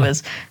 Like it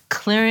was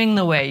clearing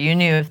the way. You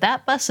knew if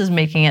that bus is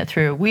making it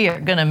through, we are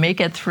going to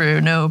make it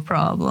through, no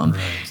problem.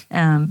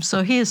 Right.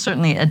 So he has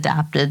certainly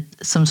adapted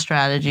some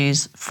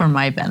strategies for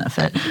my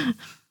benefit.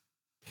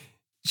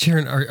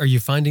 Sharon, are you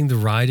finding the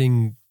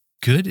riding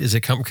good? Is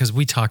it because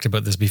we talked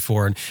about this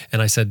before,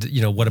 and I said,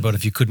 what about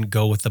if you couldn't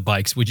go with the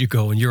bikes? Would you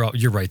go? And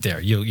you're right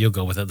there. You'll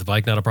go without the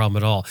bike, not a problem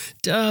at all.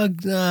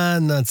 Doug,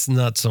 that's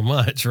not so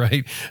much,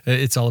 right?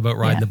 It's all about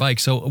riding the bike.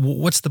 So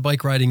what's the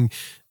bike riding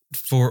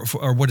for,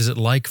 or what is it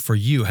like for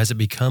you? Has it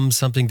become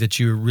something that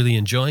you're really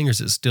enjoying, or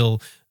is it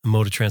still a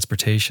mode of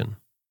transportation?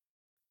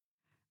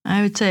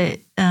 I would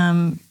say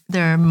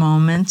there are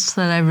moments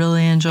that I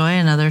really enjoy,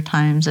 and other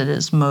times it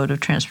is mode of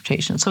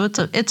transportation. So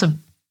it's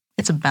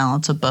a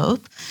balance of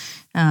both.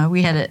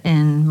 We had it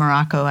in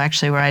Morocco,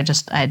 actually, where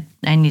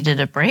I needed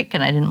a break,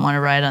 and I didn't want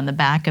to ride on the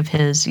back of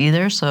his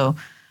either. So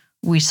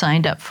we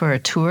signed up for a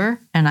tour,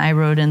 and I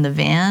rode in the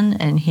van,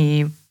 and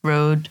he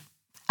rode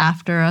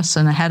after us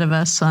and ahead of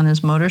us on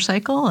his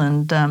motorcycle.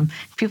 And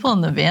people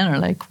in the van are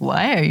like,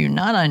 why are you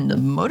not on the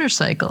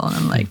motorcycle? And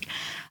I'm like,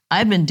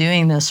 I've been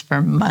doing this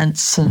for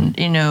months, and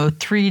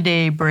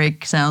 3-day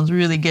break sounds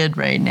really good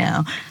right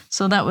now.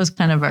 So that was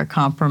kind of our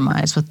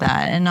compromise with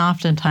that. And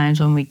oftentimes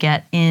when we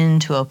get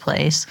into a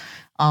place,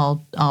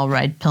 I'll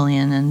ride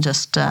pillion and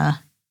just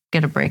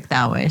get a break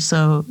that way.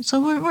 So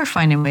we're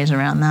finding ways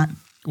around that.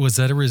 Was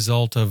that a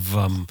result of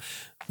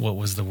what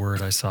was the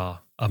word I saw?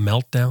 A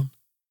meltdown?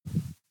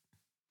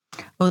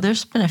 Oh,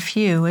 there's been a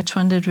few. Which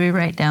one did we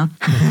write down?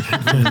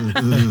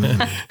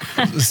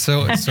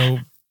 So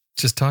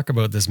just talk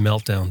about this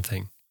meltdown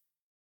thing.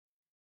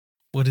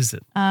 What is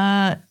it?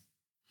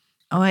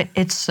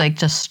 It's like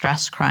just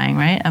stress crying,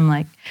 right? I'm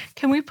like,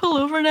 can we pull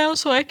over now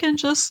so I can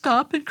just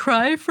stop and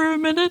cry for a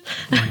minute?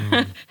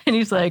 And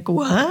he's like,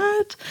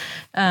 what?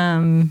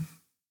 I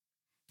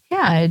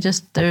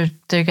just, there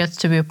gets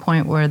to be a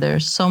point where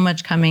there's so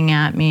much coming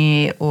at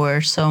me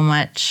or so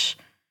much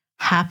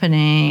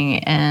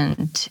happening,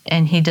 and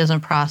he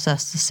doesn't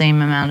process the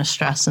same amount of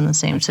stress in the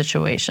same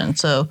situation.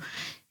 So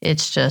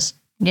it's just,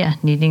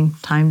 needing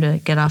time to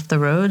get off the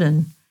road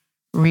and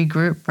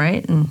regroup,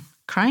 right? And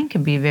crying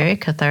can be very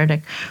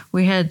cathartic.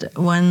 We had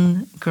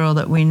one girl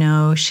that we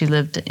know, she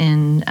lived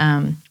in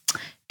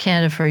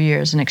Canada for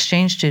years, an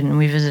exchange student, and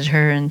we visited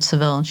her in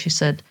Seville, and she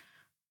said,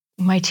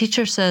 my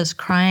teacher says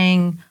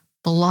crying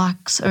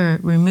blocks or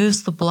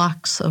removes the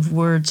blocks of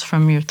words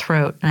from your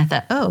throat. And I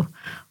thought, oh,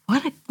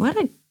 what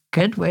a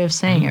good way of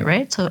saying it,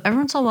 right? So every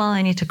once in a while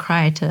I need to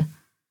cry to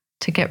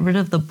get rid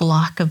of the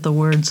block of the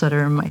words that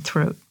are in my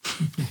throat.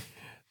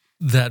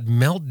 That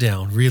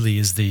meltdown really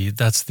is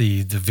that's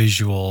the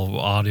visual,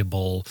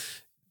 audible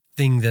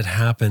thing that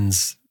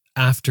happens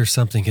after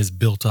something has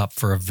built up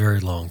for a very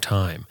long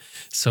time.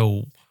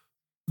 So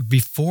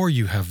before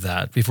you have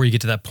that, before you get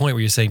to that point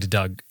where you're saying to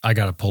Doug, I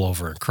got to pull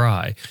over and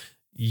cry,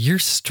 you're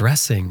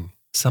stressing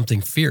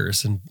something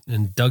fierce,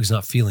 and Doug's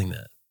not feeling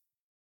that.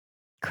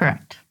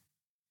 Correct.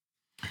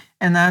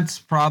 And that's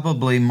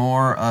probably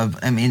more of,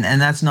 and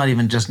that's not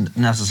even just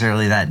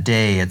necessarily that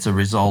day. It's a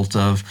result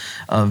of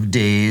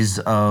days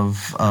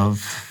of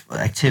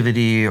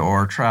activity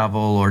or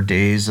travel, or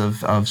days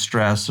of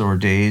stress, or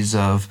days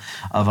of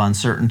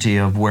uncertainty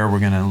of where we're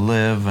going to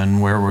live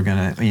and where we're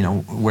going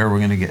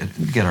to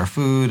get our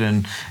food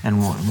and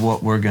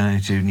what we're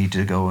going to need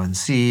to go and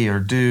see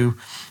or do.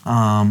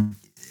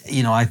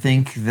 I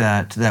think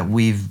that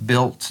we've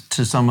built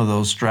to some of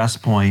those stress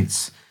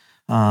points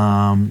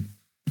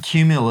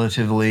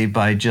cumulatively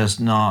by just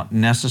not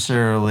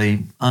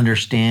necessarily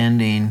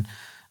understanding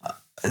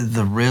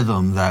the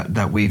rhythm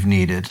that we've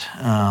needed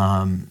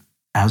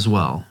as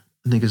well.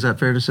 I think, is that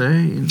fair to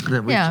say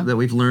that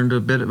we've learned a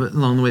bit of it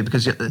along the way?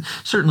 Because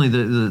certainly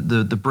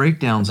the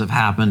breakdowns have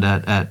happened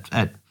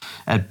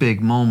at at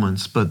big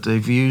moments, but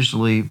they've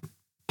usually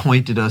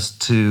pointed us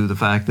to the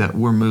fact that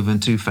we're moving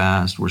too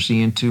fast, we're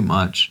seeing too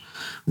much,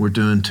 we're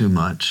doing too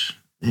much.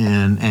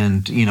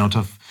 And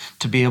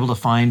to be able to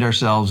find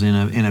ourselves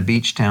in a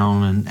beach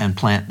town and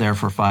plant there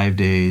for 5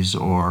 days,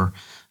 or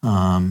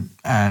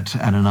at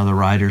another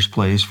rider's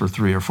place for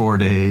 3 or 4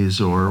 days,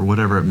 or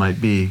whatever it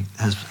might be,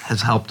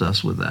 has helped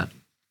us with that.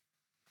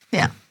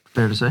 Yeah.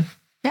 Fair to say?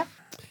 Yeah.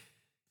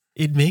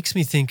 It makes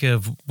me think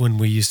of when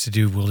we used to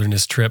do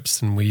wilderness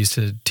trips and we used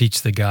to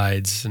teach the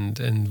guides.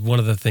 And one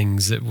of the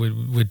things that we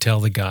would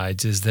tell the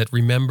guides is that,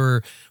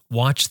 remember,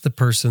 watch the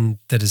person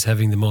that is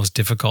having the most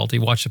difficulty.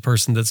 Watch the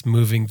person that's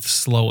moving the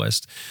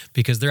slowest,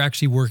 because they're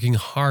actually working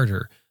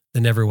harder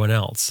than everyone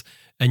else.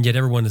 And yet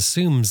everyone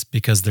assumes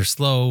because they're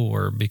slow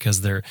or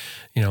because they're,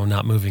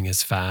 not moving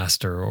as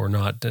fast or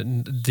not,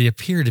 they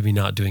appear to be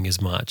not doing as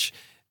much.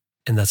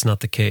 And that's not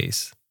the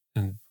case.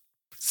 And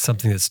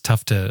something that's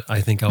tough to, I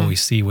think,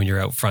 always see when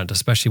you're out front,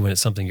 especially when it's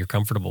something you're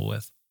comfortable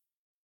with.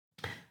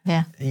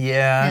 Yeah.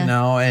 Yeah.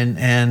 No.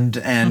 And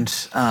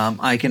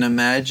I can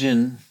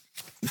imagine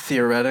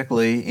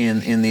theoretically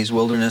in these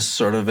wilderness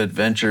sort of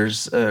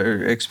adventures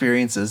or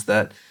experiences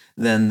that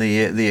then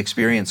the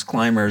experienced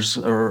climbers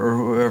or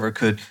whoever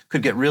could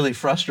get really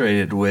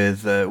frustrated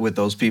with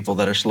those people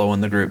that are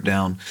slowing the group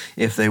down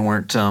if they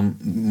weren't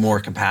more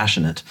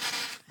compassionate.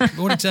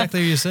 What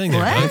exactly are you saying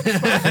there?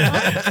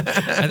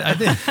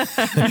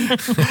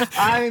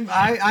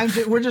 I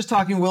think we're just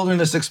talking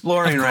wilderness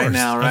exploring right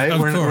now, right? Of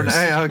course.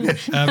 Okay.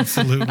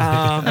 Absolutely.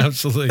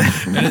 Absolutely.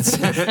 And it's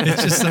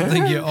just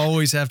something you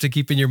always have to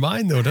keep in your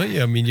mind, though, don't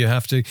you? I mean, you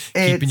have to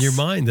keep in your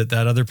mind that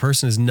other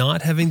person is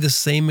not having the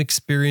same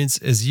experience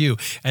as you.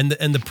 And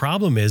the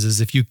problem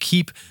is if you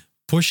keep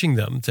pushing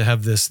them to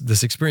have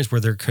this experience where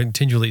they're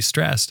continually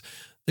stressed,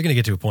 they're going to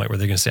get to a point where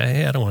they're going to say,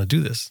 hey, I don't want to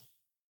do this.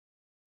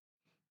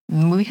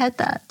 We had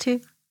that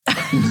too.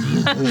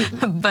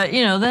 But,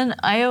 then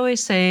I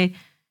always say,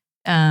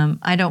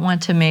 I don't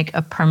want to make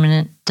a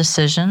permanent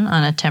decision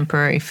on a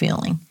temporary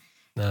feeling.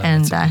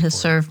 And that has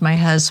served my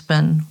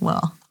husband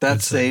well.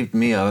 That saved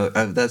me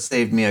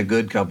a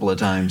good couple of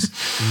times.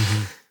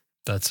 Mm-hmm.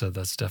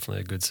 That's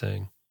definitely a good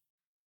saying.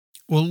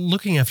 Well,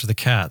 looking after the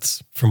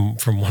cats from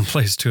one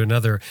place to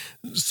another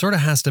sort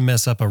of has to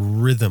mess up a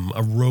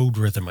road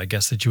rhythm, I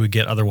guess, that you would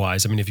get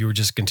otherwise. I mean, if you were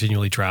just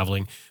continually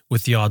traveling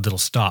with the odd little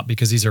stop,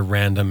 because these are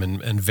random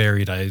and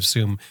varied, I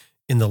assume,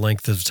 in the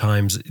length of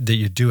times that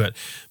you do it.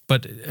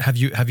 But have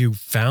you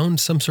found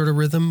some sort of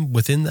rhythm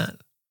within that?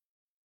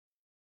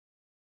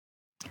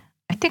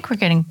 I think we're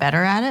getting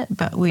better at it,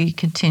 but we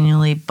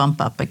continually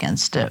bump up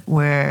against it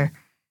where,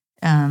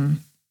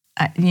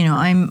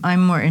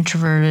 I'm more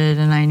introverted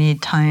and I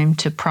need time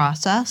to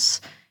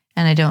process,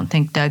 and I don't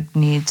think Doug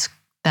needs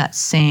that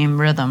same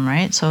rhythm,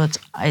 right? So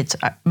it's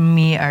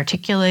me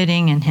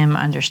articulating and him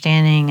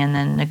understanding and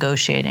then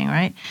negotiating,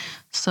 right?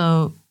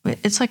 So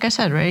it's like I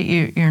said, right?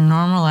 You're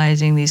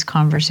normalizing these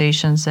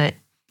conversations that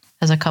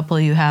as a couple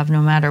you have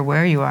no matter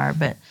where you are,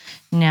 but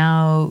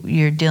now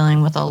you're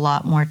dealing with a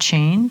lot more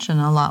change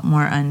and a lot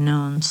more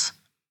unknowns.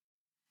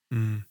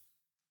 Mm.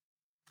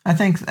 I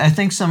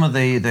think some of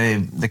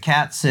the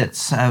cat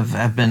sits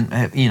have been,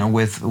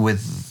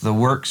 with the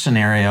work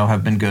scenario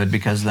have been good,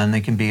 because then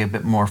they can be a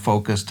bit more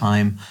focused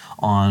time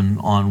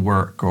on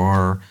work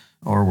or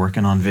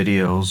working on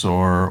videos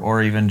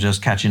or even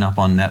just catching up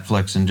on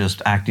Netflix and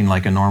just acting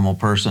like a normal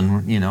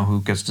person,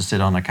 who gets to sit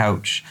on a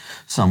couch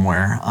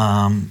somewhere,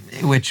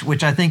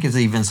 which I think is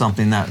even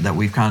something that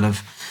we've kind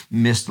of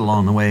missed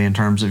along the way in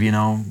terms of,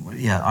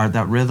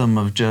 that rhythm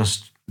of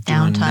just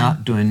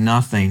doing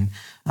nothing.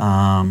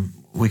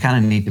 We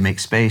kind of need to make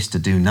space to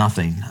do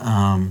nothing,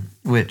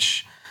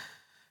 which,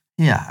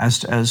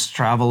 as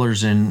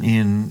travelers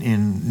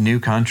in new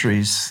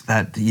countries,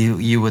 that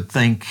you would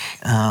think,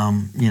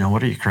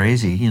 what are you,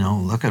 crazy?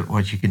 Look at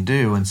what you can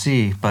do and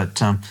see.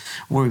 But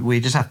we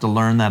just have to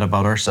learn that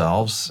about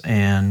ourselves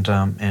and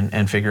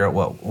figure out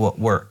what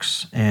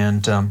works.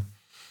 And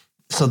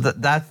so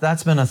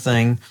that's been a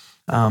thing.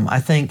 I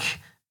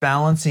think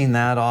balancing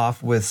that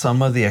off with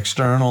some of the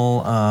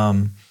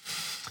external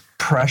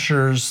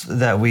pressures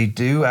that we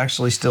do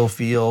actually still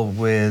feel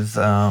with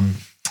the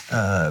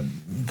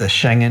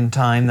Schengen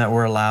time that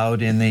we're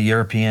allowed in the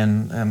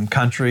European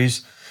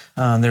countries.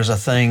 There's a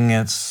thing,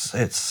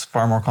 it's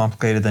far more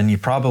complicated than you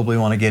probably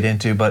want to get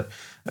into, but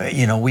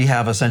we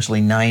have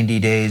essentially 90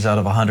 days out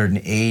of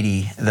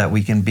 180 that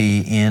we can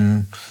be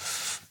in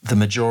the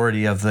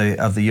majority of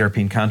the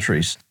European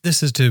countries.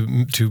 This is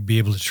to be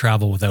able to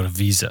travel without a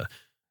visa.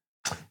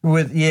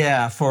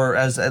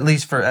 At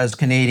least as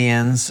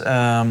Canadians,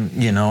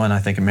 and I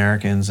think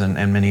Americans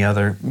and many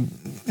other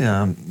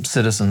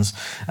citizens,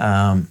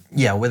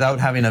 without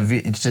having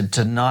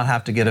to not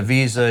have to get a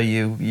visa,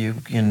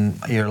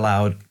 you're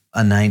allowed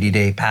a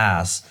 90-day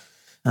pass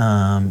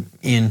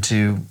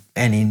into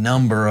any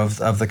number of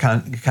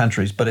the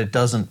countries, but it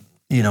doesn't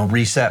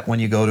reset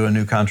when you go to a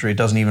new country. It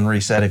doesn't even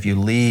reset if you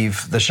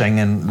leave the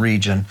Schengen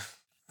region.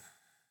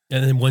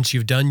 And then once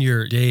you've done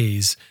your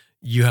days,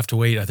 you have to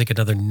wait, I think,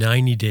 another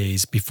 90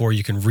 days before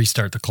you can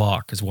restart the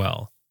clock as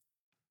well.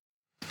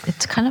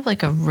 It's kind of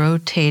like a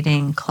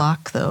rotating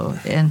clock, though,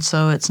 and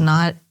so it's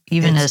not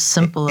even as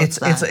simple as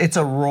that. It's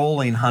a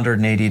rolling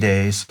 180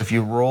 days. If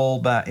you roll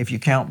back, if you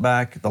count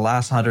back the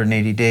last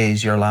 180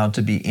 days, you're allowed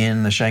to be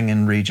in the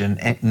Schengen region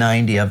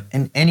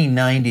in any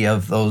 90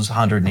 of those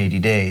 180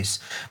 days.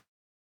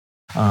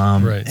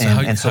 Right.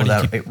 So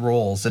that it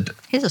rolls.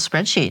 Here's a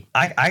spreadsheet.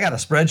 I got a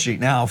spreadsheet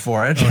now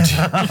for it.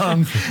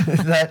 And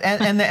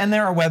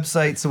there are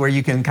websites where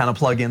you can kind of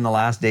plug in the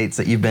last dates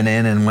that you've been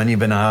in and when you've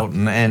been out,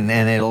 and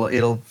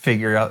it'll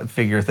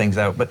figure things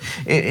out. But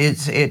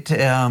it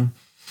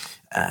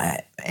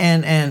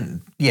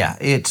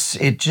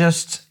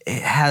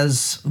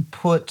has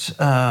put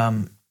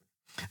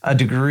a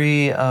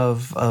degree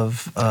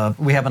of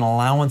we have an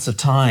allowance of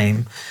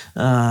time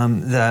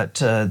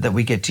that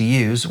we get to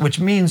use, which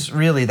means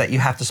really that you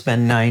have to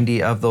spend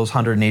 90 of those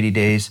 180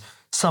 days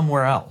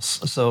somewhere else.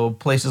 So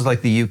places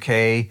like the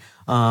UK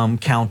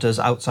count as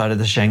outside of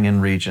the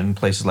Schengen region.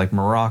 Places like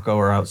Morocco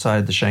are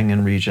outside the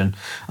Schengen region.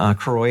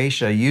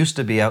 Croatia used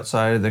to be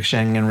outside of the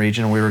Schengen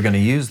region. We were going to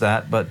use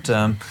that, but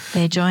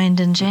they joined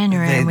in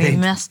January and we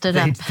messed it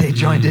up. They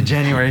joined in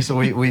January, so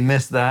we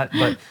missed that.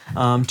 But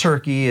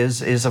Turkey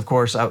is of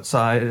course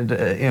outside.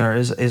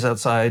 Is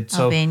outside.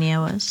 So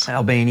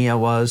Albania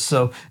was.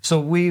 So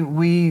we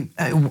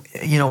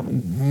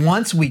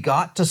once we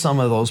got to some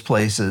of those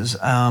places,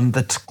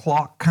 the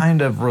clock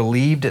kind of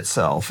relieved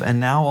itself, and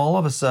now all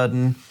of a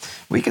sudden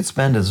we could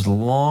spend as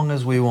long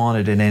as we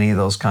wanted in any of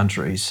those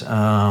countries,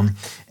 and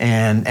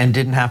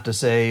didn't have to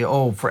say,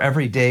 oh, for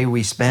every day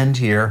we spend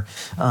here,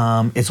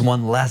 it's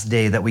one less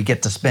day that we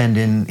get to spend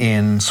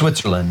in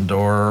Switzerland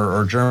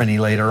or Germany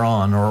later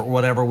on, or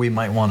whatever we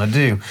might want to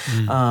do.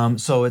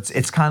 So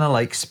it's kind of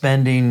like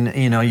spending,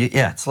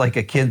 it's like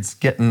a kid's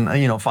getting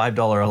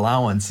 $5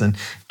 allowance and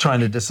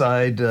trying to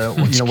decide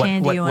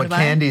what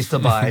candies to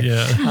buy.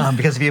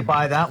 Because if you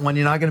buy that one,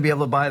 you're not going to be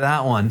able to buy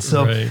that one.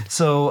 So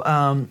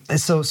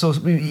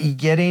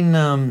getting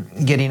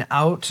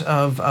out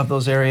of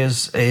those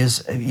areas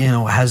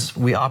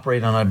we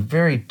operate on a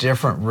very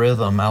different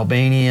rhythm.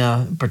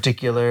 Albania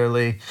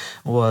particularly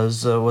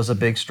was a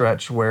big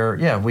stretch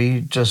where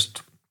we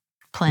just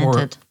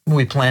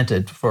we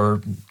planted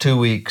for 2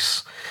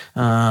 weeks,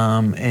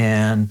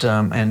 and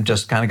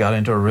just kind of got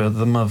into a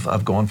rhythm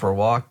of going for a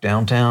walk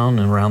downtown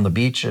and around the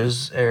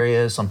beaches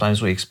areas.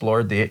 Sometimes we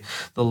explored the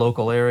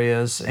local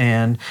areas,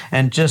 and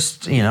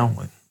just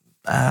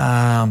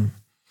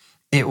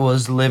it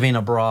was living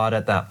abroad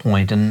at that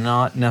point and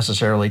not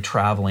necessarily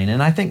traveling.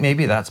 And I think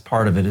maybe that's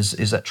part of it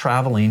is that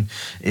traveling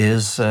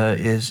is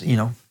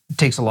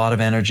takes a lot of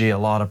energy, a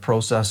lot of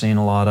processing,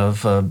 a lot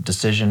of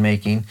decision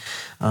making,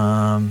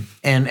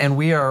 and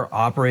we are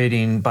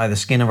operating by the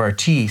skin of our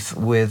teeth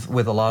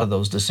with a lot of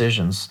those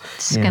decisions.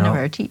 Skin of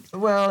our teeth.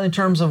 Well, in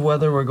terms of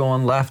whether we're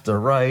going left or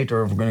right,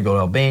 or if we're going to go to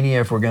Albania,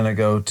 if we're going to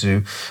go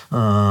to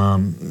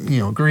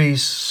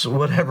Greece,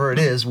 whatever it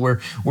is, we're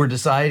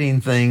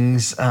deciding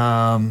things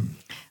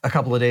a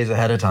couple of days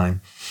ahead of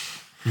time.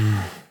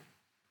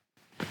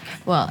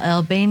 Well,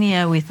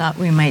 Albania, we thought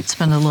we might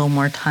spend a little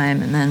more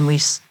time, and then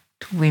we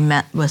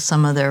met with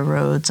some of their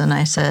roads, and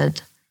I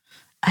said,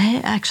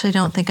 I actually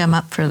don't think I'm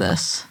up for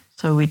this.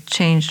 So we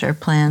changed our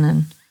plan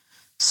and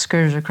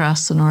skirted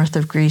across the north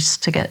of Greece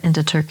to get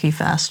into Turkey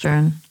faster,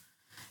 and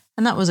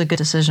that was a good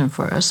decision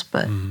for us.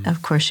 But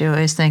of course, you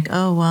always think,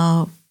 oh,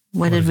 well,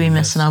 what did we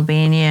miss in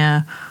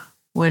Albania?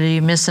 What did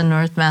you miss in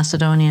North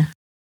Macedonia?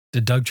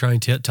 Did Doug try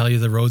and tell you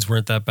the roads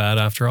weren't that bad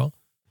after all?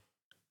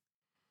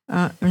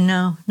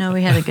 No,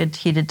 we had a good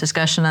heated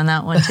discussion on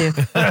that one too.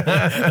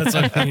 That's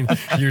what I mean.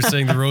 You're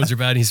saying the roads are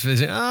bad. He's saying,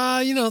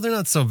 they're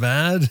not so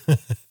bad.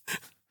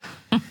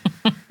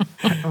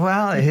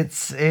 Well,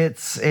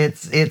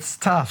 it's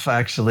tough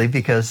actually,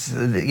 because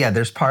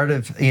there's part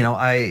of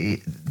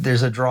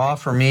there's a draw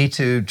for me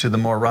to the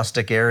more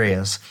rustic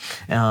areas,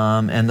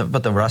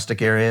 but the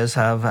rustic areas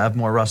have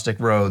more rustic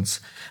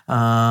roads,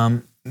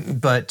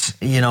 but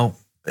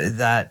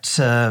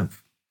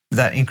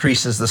that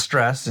increases the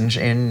stress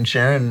and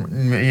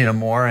Sharon,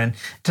 more, and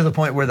to the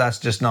point where that's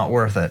just not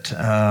worth it. So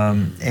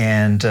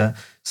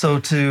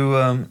I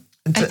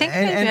think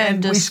maybe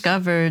I've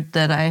discovered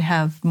that I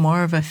have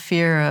more of a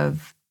fear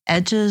of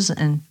edges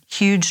and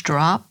huge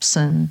drops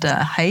and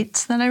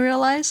heights than I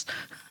realized.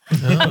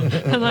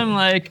 And I'm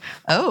like,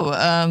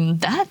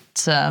 that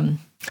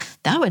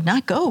would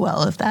not go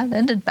well if that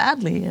ended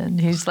badly. And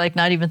he's like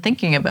not even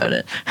thinking about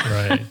it.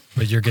 Right.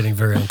 But you're getting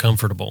very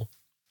uncomfortable.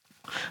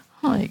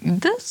 Like,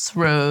 this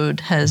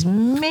road has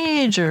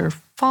major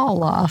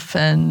fall off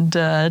and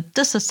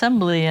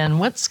disassembly, and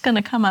what's going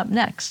to come up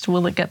next?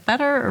 Will it get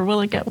better or will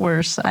it get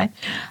worse? I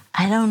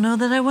don't know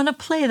that I want to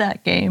play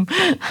that game.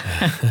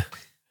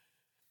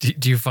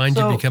 Do you find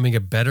you're becoming a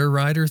better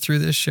rider through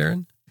this,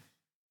 Sharon?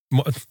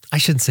 I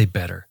shouldn't say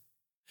better.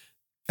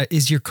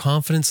 Is your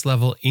confidence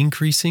level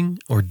increasing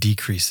or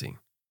decreasing?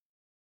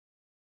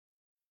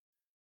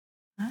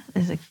 That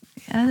is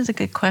a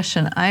good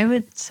question. I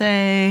would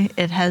say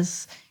it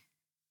has...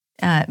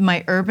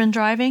 my urban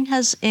driving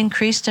has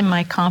increased in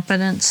my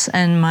confidence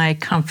and my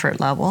comfort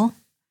level,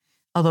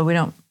 although we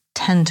don't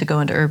tend to go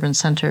into urban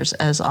centers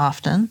as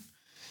often.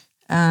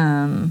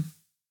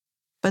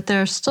 But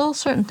there are still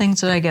certain things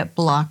that I get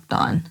blocked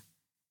on.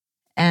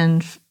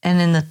 And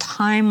in the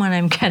time when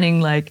I'm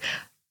getting like,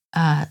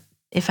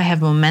 if I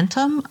have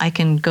momentum, I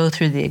can go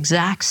through the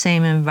exact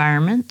same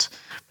environment.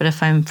 But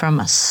if I'm from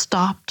a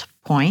stopped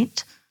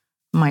point,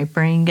 my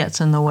brain gets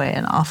in the way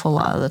an awful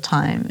lot of the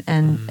time.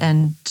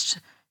 And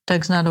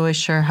Doug's not always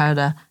sure how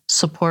to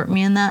support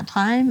me in that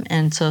time.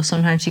 And so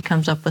sometimes he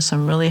comes up with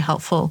some really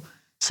helpful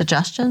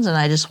suggestions, and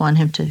I just want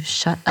him to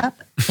shut up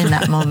in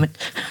that moment.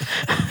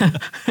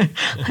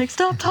 Like,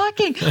 stop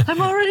talking.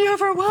 I'm already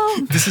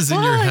overwhelmed. This is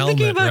in your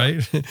helmet,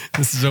 right?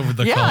 This is over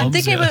the comms. I'm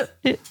thinking about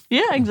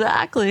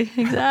exactly.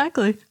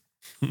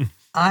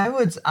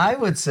 I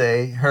would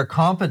say her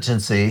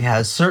competency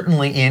has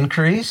certainly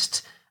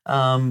increased,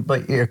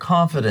 but your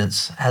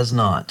confidence has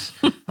not.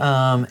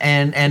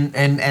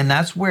 And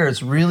that's where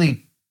it's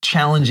really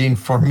challenging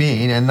for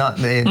me, and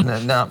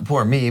not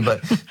for me,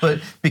 but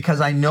because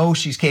I know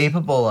she's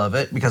capable of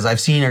it, because I've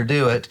seen her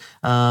do it.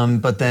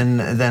 But then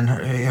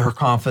her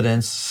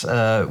confidence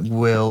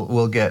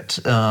will get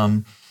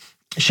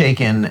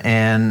shaken,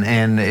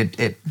 and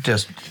it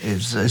just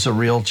is a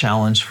real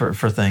challenge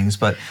for things.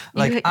 But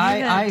like we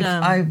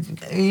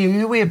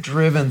have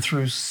driven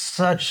through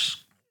such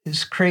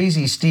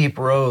crazy steep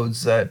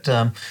roads that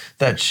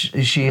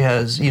she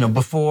has,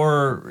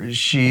 before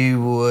she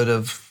would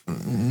have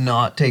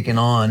not taken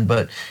on,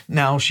 but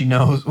now she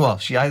knows, well,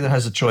 she either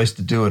has a choice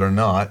to do it or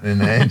not,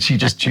 and she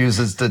just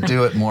chooses to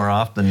do it more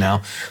often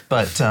now.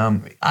 But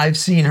I've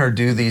seen her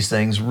do these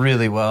things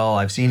really well.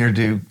 I've seen her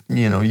do,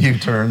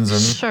 U-turns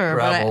and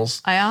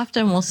travels. But I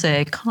often will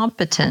say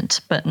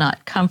competent, but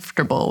not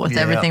comfortable with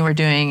everything we're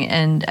doing.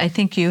 And I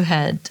think you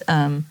had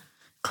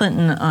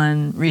Clinton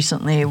on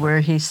recently where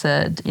he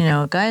said,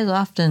 guys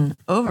often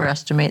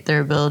overestimate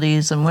their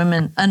abilities and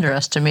women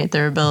underestimate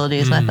their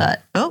abilities. And I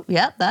thought, oh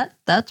yeah,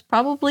 that's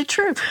probably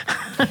true.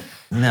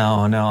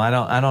 No,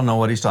 I don't know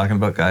what he's talking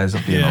about, guys,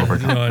 of being over.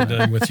 No,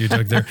 I'm with you,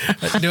 Doug, there.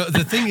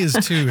 The thing is,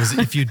 too, is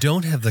if you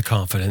don't have the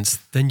confidence,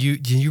 then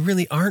you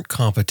really aren't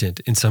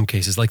competent in some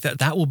cases. Like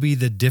that will be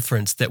the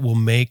difference that will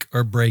make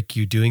or break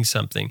you doing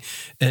something.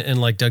 And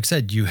like Doug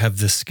said, you have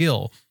the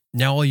skill.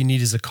 Now all you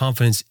need is the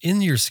confidence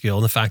in your skill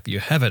and the fact that you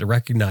have it,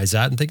 recognize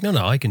that and think, no,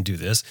 I can do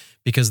this,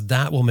 because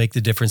that will make the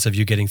difference of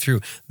you getting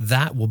through.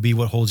 That will be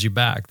what holds you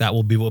back. That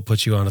will be what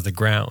puts you onto the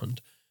ground,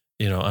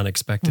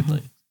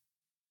 unexpectedly.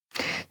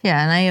 Mm-hmm.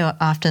 Yeah, and I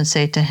often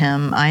say to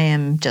him, I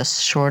am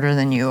just shorter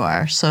than you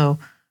are. So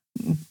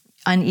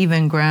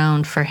uneven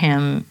ground for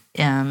him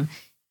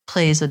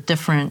plays a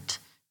different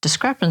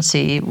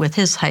discrepancy with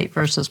his height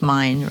versus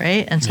mine,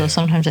 right? And so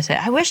sometimes I say,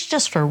 I wish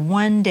just for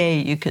one day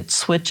you could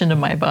switch into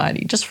my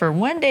body. Just for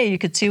one day you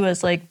could see what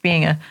it's like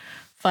being a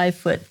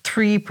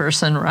 5'3"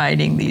 person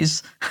riding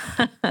these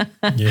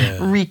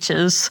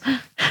reaches.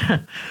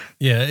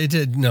 Yeah, it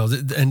did. No,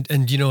 and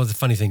the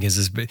funny thing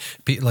is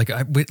like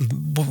it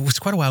was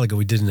quite a while ago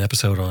we did an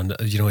episode on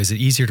is it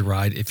easier to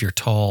ride if you're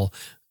tall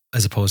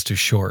as opposed to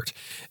short,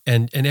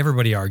 and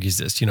everybody argues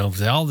this.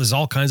 There's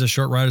all kinds of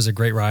short riders are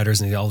great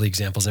riders, and all the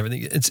examples and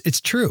everything. It's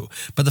true,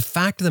 but the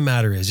fact of the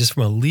matter is, just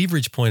from a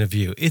leverage point of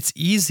view, it's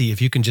easy if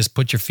you can just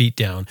put your feet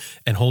down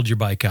and hold your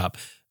bike up,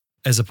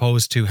 as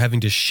opposed to having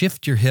to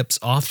shift your hips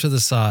off to the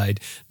side,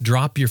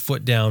 drop your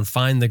foot down,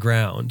 find the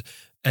ground,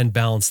 and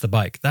balance the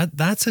bike.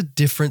 That's a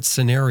different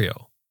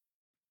scenario,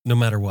 no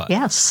matter what.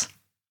 Yes,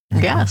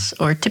 yes,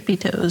 or tippy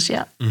toes.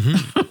 Yeah.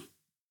 Mm-hmm.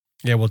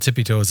 Yeah, well,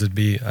 tippy toes would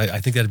be,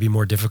 I think that'd be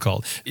more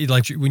difficult.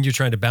 Like when you're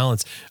trying to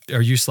balance,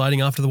 are you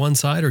sliding off to the one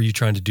side, or are you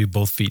trying to do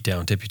both feet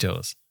down, tippy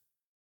toes?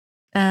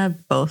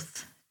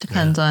 Both.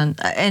 Depends on,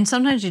 and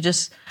sometimes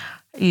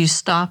you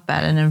stop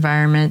at an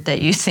environment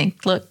that you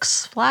think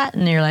looks flat,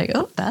 and you're like,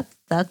 oh,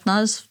 that's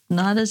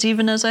not as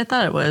even as I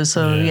thought it was.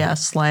 So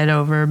slide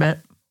over a bit.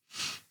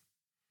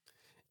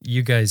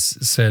 You guys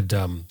said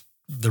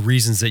the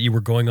reasons that you were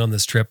going on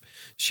this trip.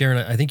 Sharon,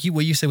 I think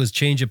what you said was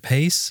change of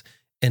pace.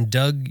 And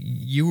Doug,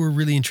 you were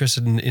really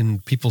interested in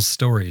people's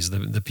stories,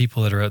 the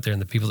people that are out there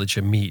and the people that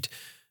you meet.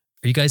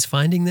 Are you guys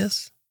finding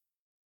this?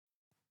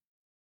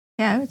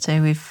 Yeah, I would say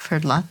we've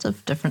heard lots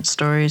of different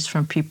stories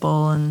from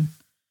people,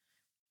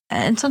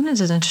 and sometimes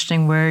it's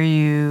interesting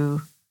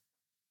where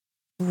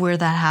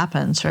that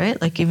happens, right?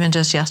 Like even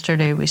just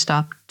yesterday, we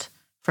stopped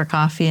for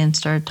coffee and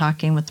started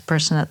talking with the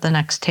person at the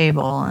next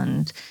table,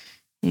 and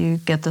you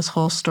get this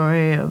whole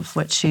story of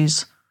what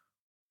she's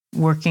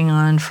working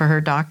on for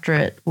her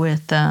doctorate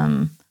with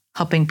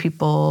helping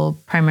people,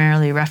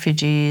 primarily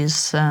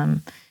refugees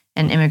and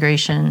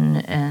immigration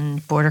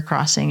and border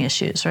crossing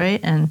issues, right?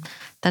 And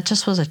that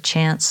just was a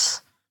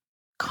chance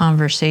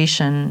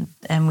conversation,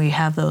 and we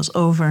have those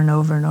over and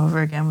over and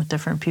over again with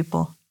different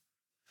people.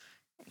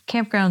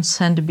 Campgrounds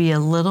tend to be a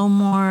little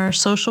more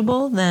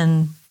sociable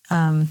than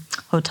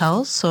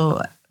hotels,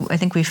 so I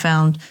think we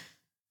found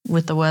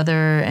with the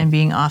weather and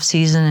being off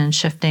season and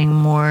shifting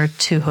more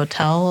to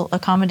hotel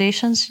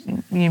accommodations,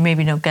 you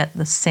maybe don't get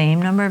the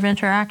same number of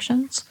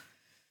interactions.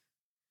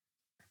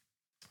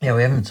 Yeah,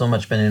 we haven't so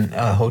much been in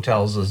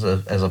hotels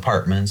as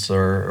apartments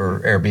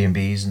or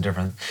Airbnbs and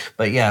different.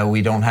 But yeah,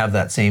 we don't have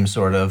that same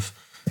sort of,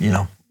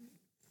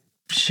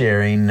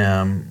 sharing,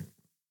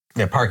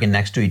 parking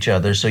next to each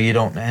other. So you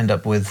don't end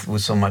up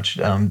with so much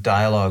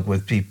dialogue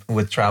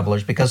with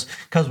travelers because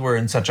we're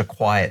in such a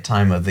quiet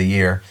time of the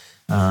year.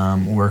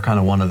 We're kind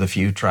of one of the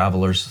few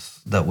travelers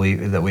that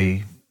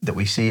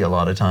we see a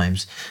lot of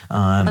times.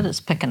 But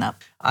it's picking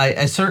up.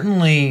 I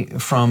certainly,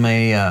 from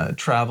a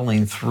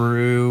traveling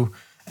through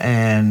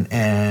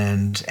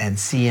and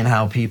seeing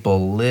how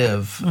people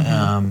live,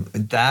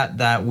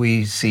 that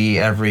we see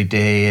every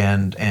day,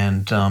 and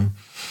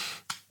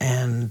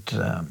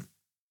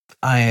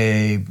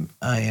I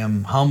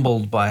am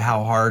humbled by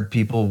how hard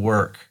people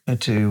work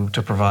to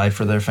provide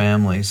for their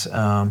families,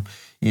 and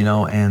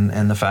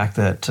the fact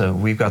that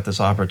we've got this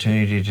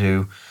opportunity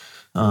to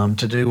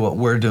do what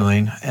we're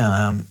doing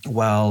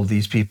while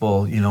these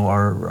people,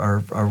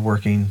 are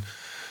working,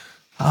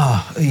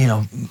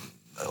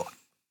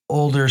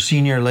 older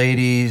senior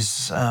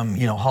ladies,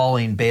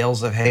 hauling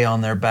bales of hay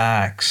on their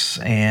backs,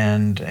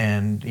 and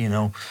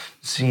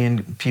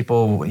seeing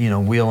people,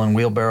 wheeling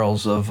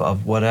wheelbarrows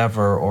of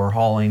whatever, or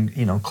hauling,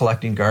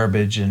 collecting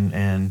garbage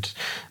and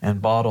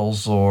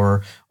bottles,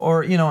 or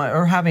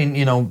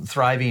having,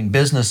 thriving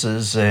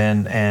businesses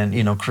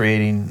and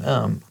creating,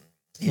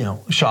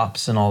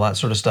 shops and all that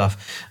sort of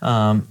stuff,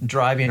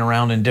 driving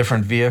around in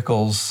different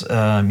vehicles,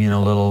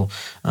 little,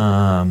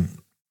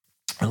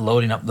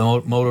 loading up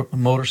the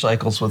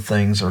motorcycles with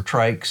things, or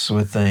trikes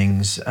with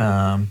things,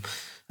 or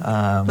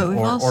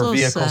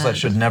vehicles that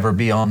should never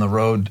be on the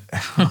road,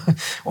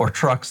 or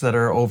trucks that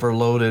are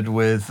overloaded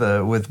with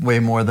way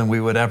more than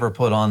we would ever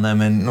put on them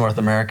in North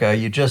America.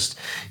 You just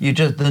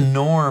the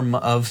norm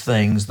of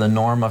things, the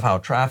norm of how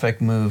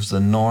traffic moves, the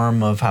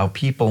norm of how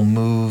people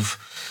move,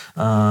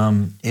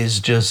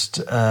 is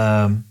just.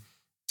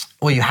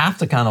 Well, you have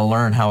to kind of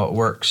learn how it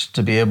works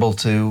to be able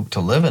to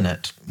live in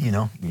it.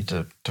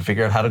 To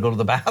figure out how to go to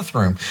the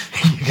bathroom.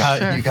 You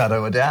got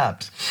to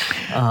adapt,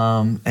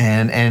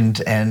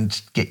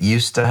 and get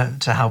used to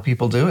how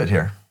people do it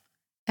here.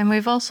 And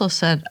we've also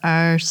said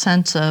our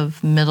sense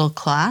of middle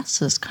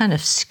class is kind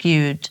of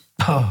skewed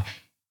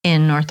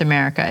in North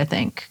America, I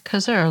think,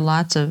 because there are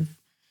lots of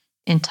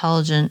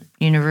intelligent,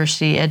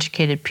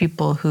 university-educated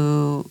people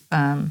who,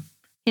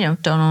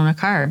 don't own a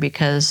car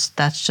because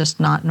that's just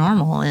not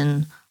normal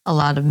in a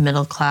lot of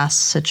middle-class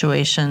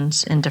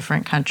situations in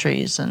different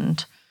countries.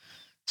 And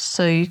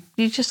so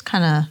you just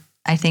kind of,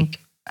 I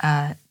think,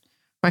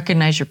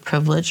 recognize your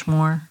privilege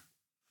more.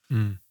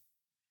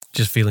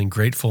 Just feeling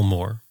grateful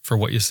more for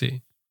what you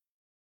see.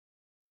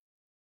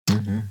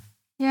 Mm-hmm.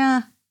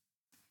 Yeah,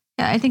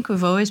 I think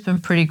we've always been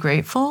pretty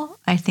grateful.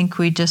 I think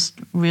we just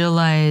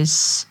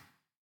realize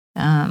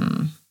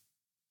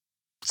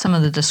some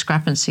of the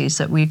discrepancies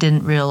that we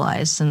didn't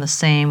realize in the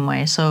same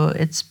way. So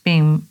it's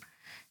being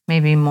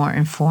maybe more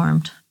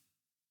informed.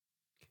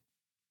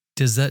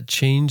 Does that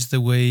change the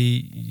way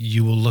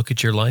you will look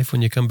at your life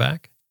when you come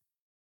back?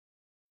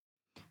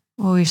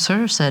 Well, we've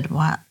sort of said,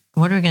 what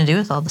are we going to do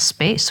with all the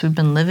space? We've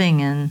been living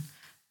in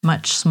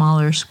much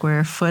smaller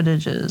square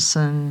footages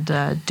and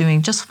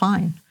doing just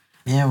fine.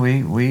 Yeah,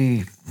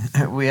 we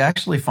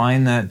actually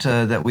find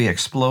that we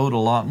explode a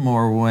lot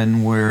more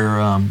when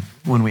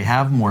when we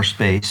have more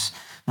space.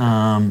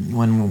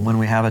 When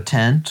we have a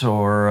tent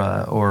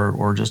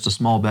or just a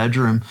small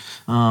bedroom,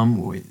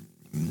 we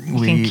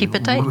can keep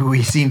it tight.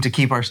 We seem to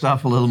keep our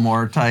stuff a little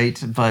more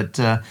tight, but.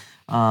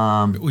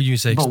 When you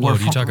say explode,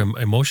 are you talking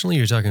emotionally or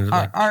are you talking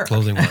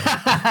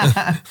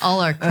clothing-wise? all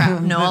our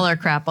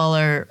crap, all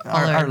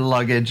our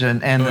luggage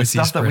and the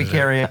stuff that we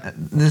carry.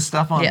 This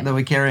stuff that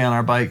we carry on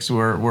our bikes,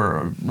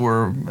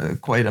 we're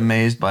quite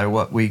amazed by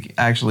what we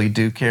actually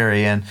do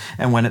carry, and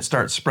when it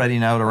starts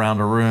spreading out around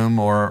a room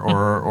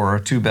or a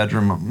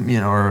 2-bedroom,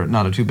 or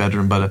not a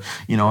 2-bedroom, but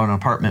an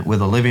apartment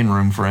with a living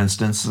room, for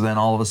instance, then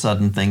all of a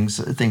sudden things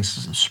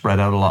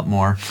spread out a lot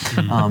more,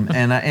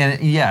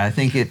 I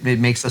think it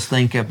makes us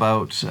think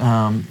about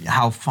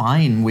how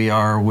fine we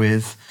are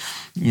with,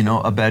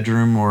 a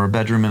bedroom or a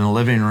bedroom in a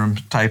living room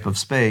type of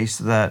space.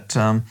 That,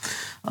 to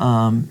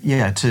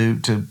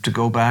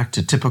go back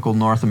to typical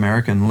North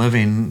American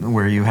living,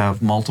 where you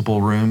have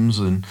multiple rooms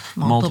and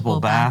multiple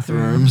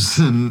bathrooms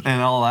and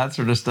all that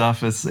sort of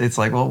stuff. It's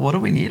like, well, what do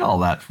we need all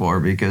that for?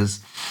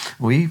 Because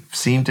we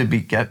seem to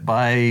get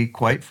by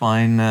quite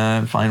fine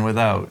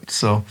without.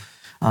 So.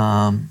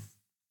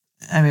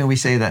 We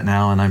say that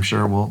now, and I'm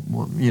sure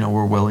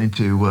we're willing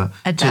to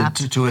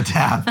adapt. To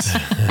adapt.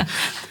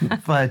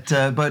 But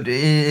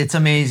it's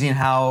amazing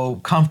how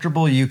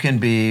comfortable you can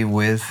be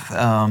with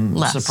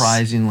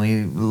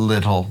surprisingly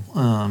little.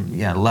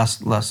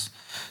 Less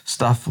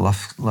stuff,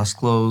 less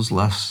clothes,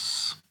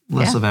 less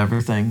of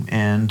everything,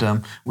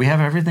 and we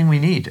have everything we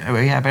need.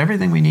 We have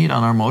everything we need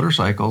on our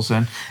motorcycles,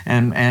 and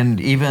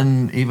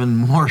even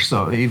more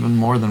so, even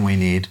more than we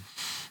need.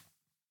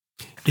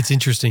 It's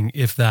interesting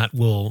if that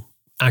will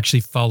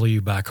actually follow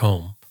you back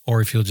home, or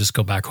if you'll just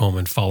go back home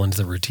and fall into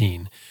the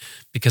routine.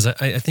 Because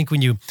I think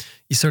when you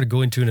sort of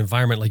go into an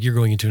environment, like you're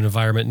going into an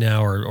environment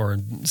now, or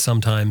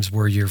sometimes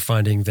where you're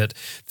finding that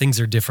things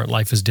are different,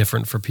 life is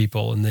different for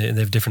people, and they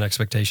have different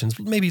expectations,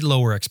 maybe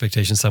lower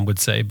expectations, some would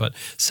say, but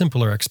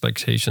simpler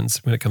expectations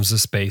when it comes to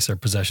space or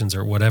possessions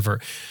or whatever.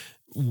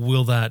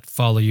 Will that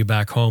follow you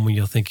back home when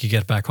you'll think you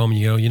get back home and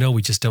you know,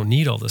 we just don't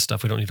need all this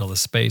stuff, we don't need all this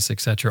space,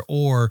 etc.?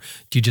 Or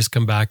do you just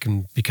come back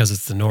and, because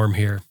it's the norm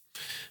here,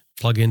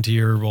 plug into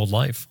your old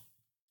life?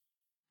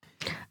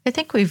 I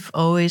think we've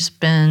always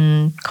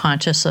been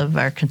conscious of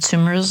our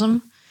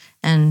consumerism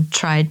and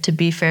tried to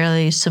be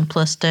fairly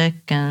simplistic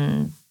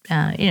and,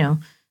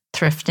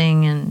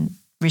 thrifting and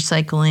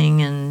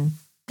recycling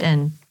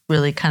and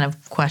really kind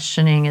of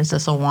questioning, is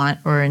this a want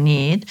or a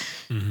need?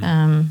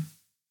 Mm-hmm.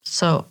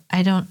 So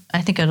I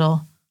think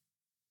it'll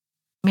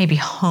maybe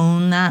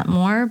hone that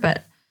more,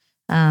 but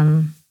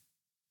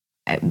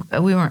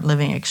we weren't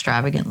living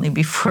extravagantly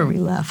before we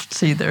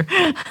left either.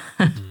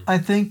 I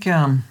think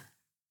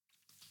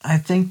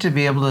to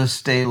be able to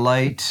stay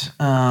light,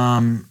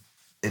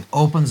 it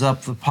opens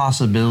up the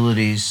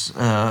possibilities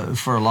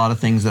for a lot of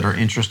things that are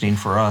interesting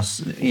for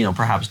us,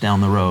 perhaps down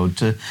the road.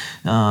 To,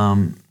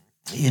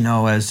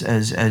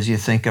 as you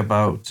think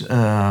about,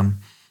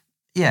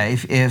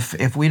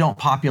 if we don't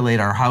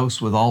populate our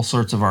house with all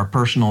sorts of our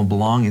personal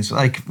belongings,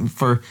 like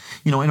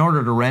in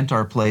order to rent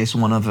our place,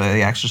 one of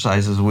the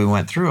exercises we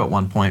went through at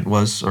one point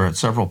at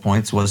several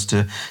points was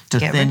to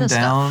thin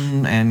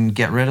down and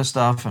get rid of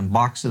stuff and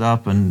box it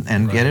up and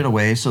right. Get it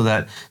away so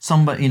that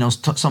somebody,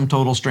 some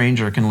total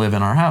stranger can live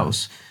in our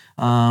house.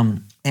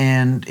 And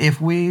if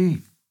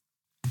we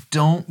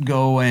don't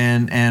go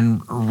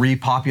and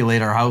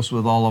repopulate our house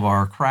with all of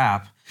our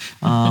crap,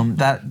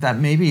 that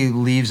maybe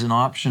leaves an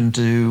option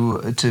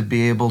to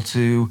be able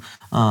to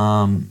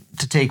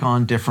take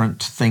on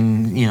different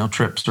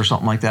trips or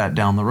something like that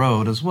down the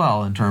road as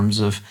well, in terms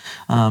of,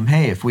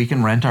 hey, if we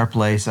can rent our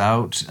place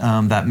out,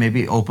 that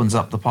maybe opens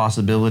up the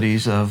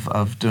possibilities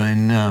of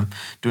doing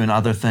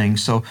other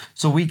things. So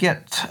we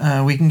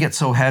can get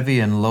so heavy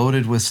and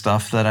loaded with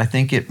stuff that I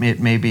think it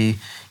maybe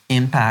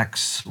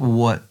impacts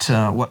what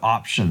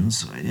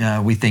options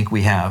we think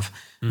we have.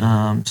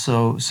 Mm-hmm.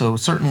 So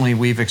certainly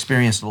we've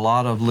experienced a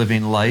lot of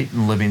living light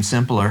and living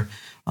simpler,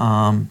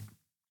 and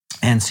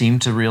seem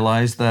to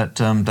realize that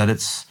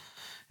it's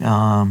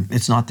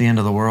not the end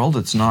of the world.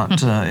 It's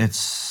not. I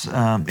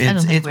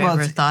don't think we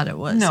ever thought it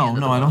was. No,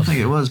 I don't think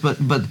it was. But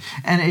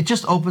and it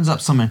just opens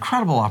up some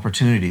incredible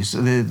opportunities.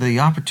 The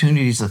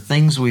opportunities, the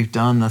things we've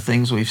done, the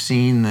things we've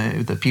seen,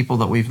 the people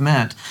that we've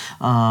met,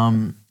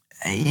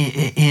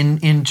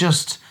 in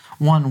just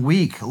 1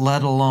 week,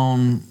 let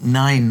alone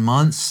 9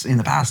 months. In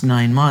the past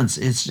 9 months,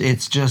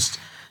 it's just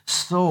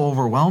so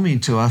overwhelming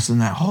to us, and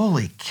that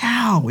holy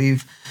cow,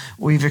 we've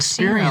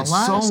experienced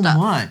so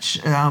much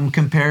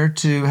compared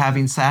to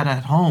having sat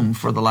at home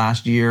for the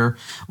last year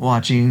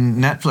watching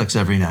Netflix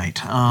every night.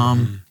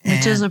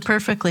 Which is a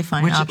perfectly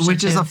fine option.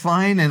 Which is a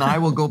fine, and I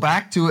will go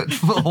back to it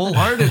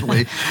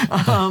wholeheartedly.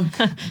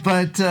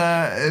 But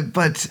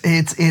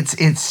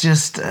it's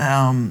just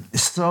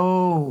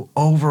so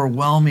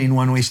overwhelming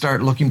when we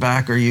start looking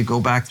back, or you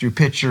go back through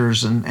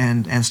pictures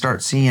and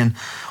start seeing,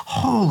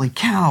 holy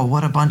cow,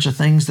 what a bunch of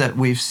things that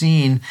we've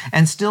seen,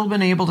 and still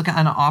been able to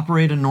kind of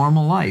operate a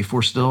normal life.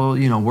 We're still,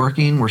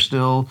 working. We're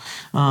still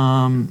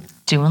doing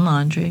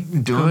laundry,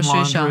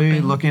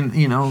 shopping. Looking,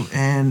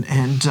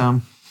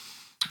 and.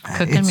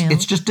 Cooking meals.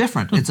 It's just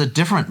different. It's a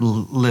different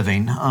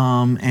living,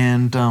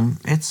 and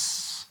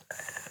it's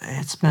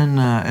been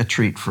a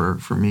treat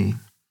for me.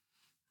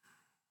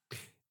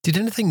 Did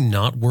anything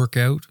not work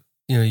out?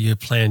 You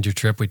planned your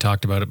trip. We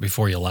talked about it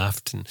before you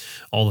left, and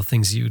all the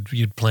things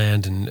you'd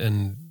planned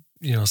and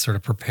sort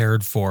of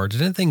prepared for.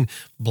 Did anything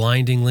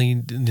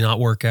blindingly not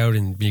work out,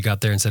 and you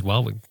got there and said,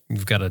 "Well,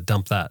 we've got to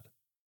dump that"?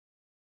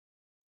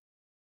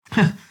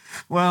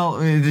 Well,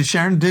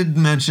 Sharon did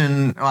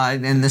mention,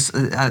 and this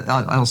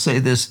I'll say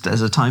this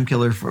as a time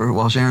killer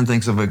while Sharon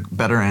thinks of a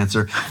better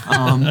answer.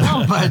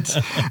 But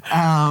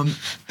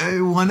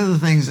one of the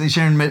things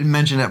Sharon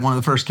mentioned at one of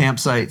the first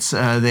campsites,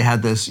 they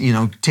had this,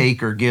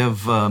 take or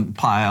give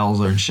piles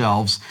or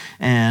shelves.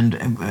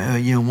 And,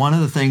 one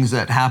of the things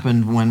that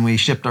happened when we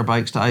shipped our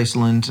bikes to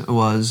Iceland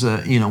was,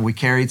 we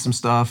carried some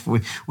stuff.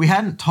 We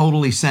hadn't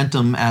totally sent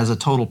them as a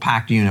total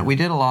packed unit. We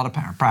did a lot of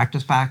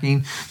practice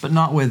packing, but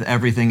not with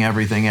everything.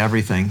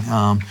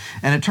 And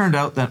it turned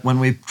out that when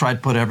we tried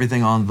to put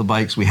everything on the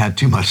bikes, we had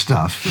too much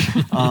stuff.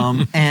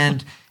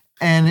 And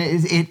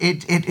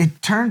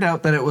it turned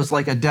out that it was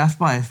like a death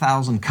by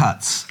 1,000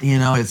 cuts.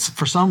 It's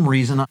for some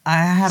reason I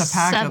had a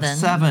pack of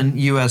 7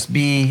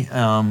 USB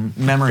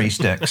memory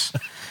sticks,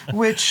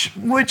 which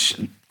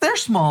they're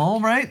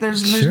small, right?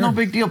 There's Sure. no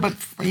big deal, but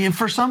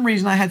for some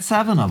reason I had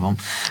 7 of them,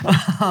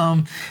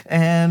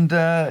 then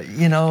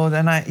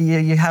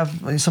you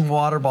have some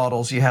water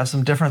bottles, you have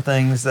some different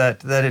things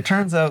that it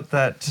turns out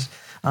that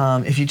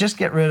if you just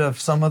get rid of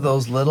some of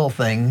those little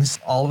things,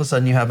 all of a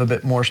sudden you have a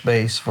bit more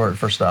space for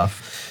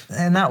stuff.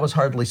 And that was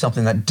hardly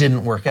something that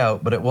didn't work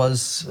out, but it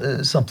was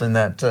something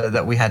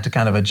that we had to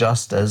kind of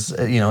adjust as,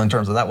 in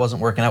terms of that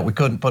wasn't working out. We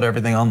couldn't put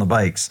everything on the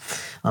bikes.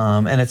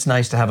 And it's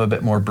nice to have a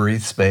bit more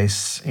breathe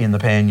space in the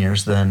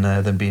panniers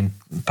than being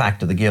packed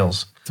to the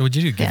gills. So what'd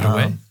you do? Give it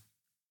away?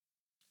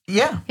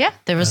 Yeah. Yeah,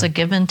 there was a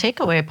give and take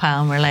away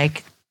pile, and we're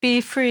like,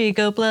 be free,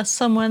 go bless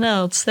someone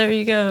else. There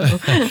you go.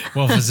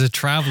 Well, if it's a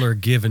traveler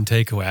give and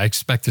take away, I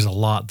expect there's a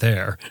lot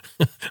there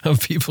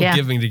of people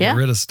giving to get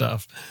rid of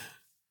stuff.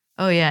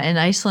 Oh, yeah. In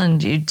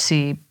Iceland, you'd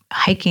see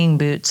hiking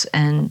boots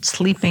and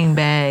sleeping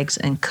bags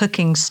and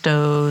cooking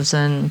stoves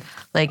and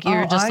I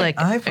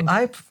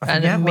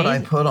forget what I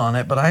put on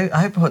it, but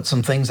I put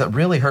some things that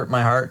really hurt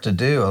my heart to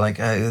do. Like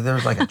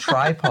there's like a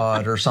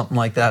tripod or something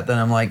like that. Then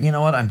I'm like, you know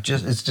what?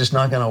 It's just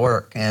not going to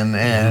work. And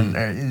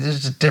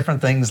there's just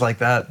different things like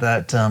that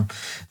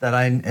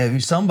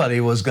somebody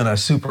was going to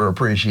super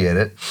appreciate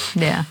it.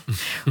 Yeah,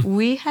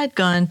 we had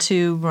gone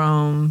to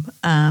Rome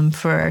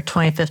for our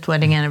 25th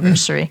wedding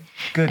anniversary.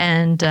 Good.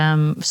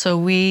 And so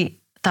we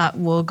thought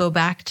we'll go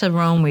back to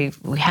Rome. We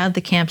had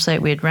the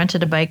campsite. We had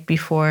rented a bike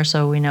before,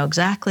 so we know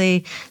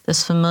exactly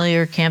this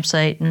familiar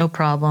campsite, no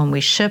problem.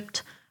 We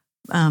shipped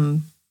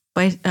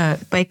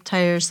bike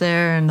tires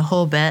there and the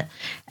whole bit.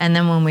 And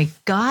then when we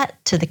got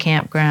to the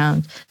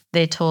campground,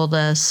 they told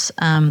us,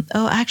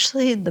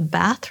 actually the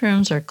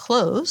bathrooms are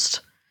closed.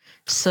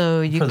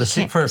 So you for the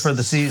season. For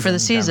the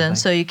season, kind of,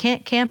 so you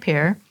can't camp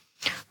here,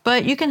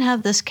 but you can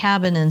have this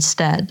cabin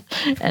instead.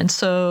 And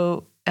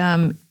so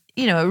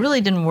it really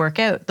didn't work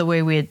out the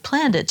way we had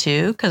planned it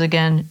to, because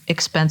again,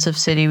 expensive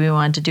city, we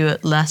wanted to do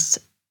it less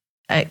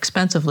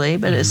expensively,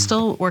 but it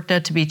still worked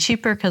out to be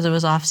cheaper because it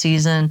was off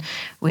season.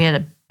 We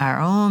had our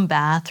own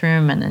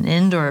bathroom and an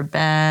indoor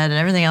bed and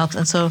everything else.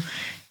 And so,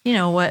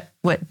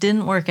 what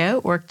didn't work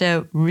out worked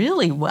out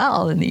really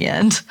well in the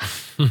end.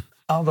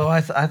 Although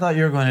I thought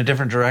you were going a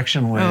different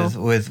direction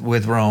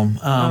with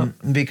Rome,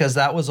 because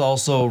that was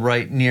also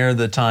right near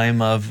the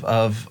time of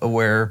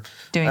where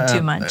doing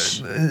too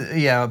much.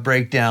 A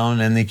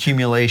breakdown, and the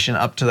accumulation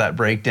up to that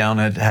breakdown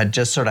had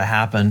just sort of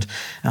happened.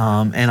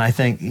 And I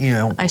think,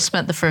 I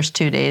spent the first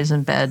 2 days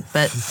in bed,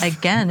 but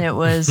again, it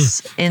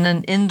was in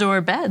an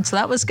indoor bed. So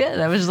that was good.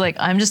 I was like,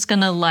 I'm just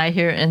going to lie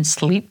here and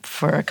sleep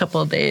for a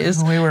couple of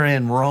days. We were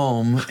in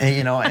Rome,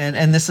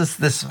 and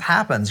this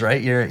happens,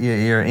 right?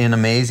 You're in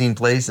amazing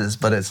places,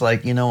 but it's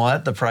like, you know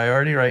what? The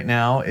priority right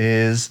now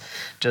is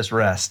just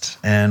rest,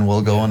 and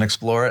we'll go and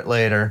explore it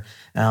later.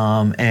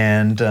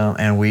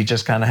 And we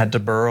just kind of had to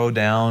burrow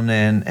down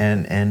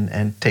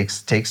and take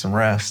some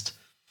rest.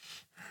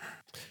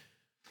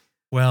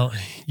 Well,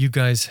 you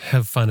guys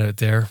have fun out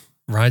there.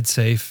 Ride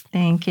safe.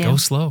 Thank you. Go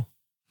slow.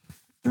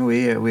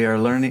 We are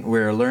learning. We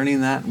are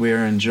learning that. We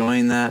are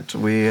enjoying that.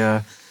 We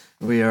are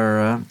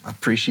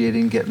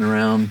appreciating getting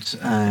around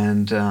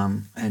and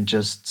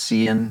just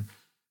seeing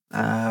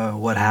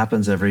what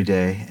happens every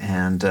day.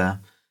 And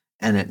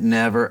it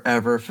never,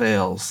 ever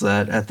fails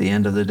that at the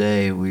end of the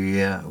day,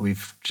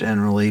 we've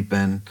generally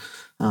been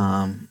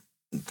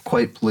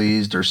quite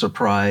pleased or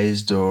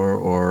surprised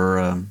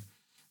or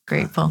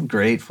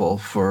grateful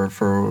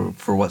for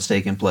what's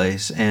taken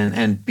place,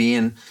 and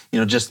being,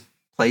 just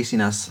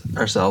placing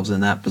ourselves in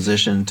that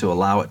position to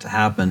allow it to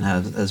happen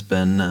has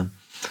been a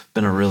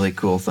really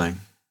cool thing.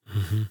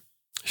 Mm-hmm.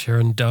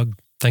 Sharon, Doug,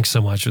 thanks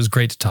so much. It was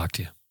great to talk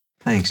to you.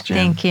 Thanks, Jen.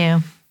 Thank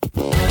you.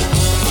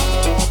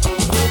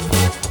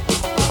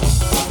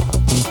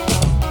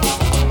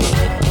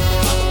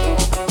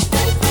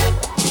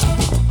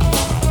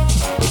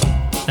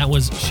 That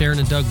was Sharon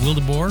and Doug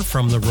Wildeboer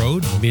from the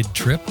road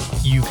mid-trip.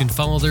 You can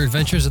follow their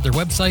adventures at their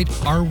website,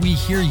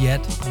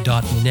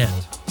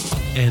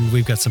 arewehereyet.net. And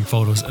we've got some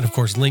photos and, of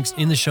course, links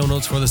in the show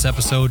notes for this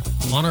episode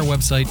on our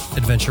website,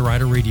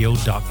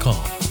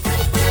 adventureriderradio.com.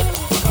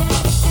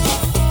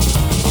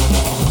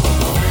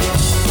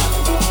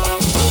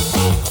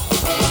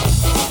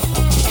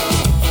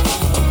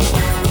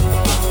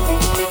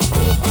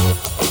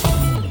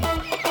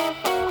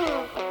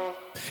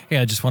 Hey,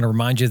 I just want to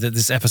remind you that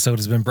this episode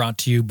has been brought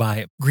to you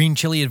by Green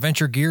Chili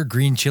Adventure Gear,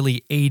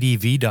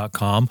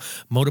 greenchiliadv.com,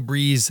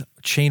 Motobreeze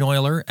Chain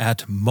Oiler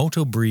at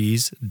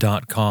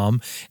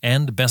motobreeze.com,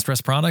 and Best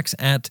Rest Products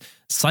at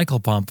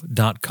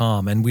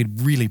cyclepump.com. And we'd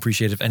really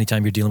appreciate it if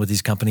anytime you're dealing with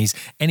these companies,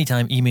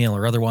 anytime email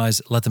or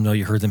otherwise, let them know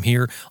you heard them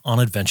here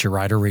on Adventure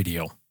Rider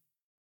Radio.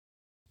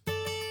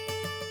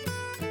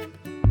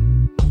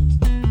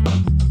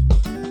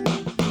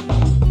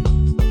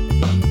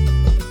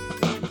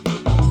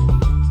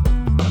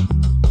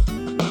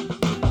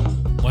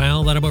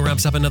 That about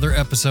wraps up another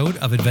episode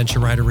of Adventure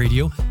Rider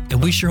Radio,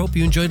 and we sure hope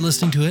you enjoyed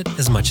listening to it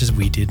as much as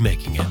we did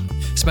making it.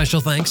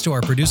 Special thanks to our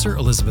producer,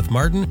 Elizabeth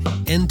Martin,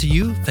 and to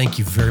you, thank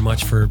you very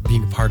much for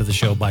being a part of the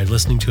show by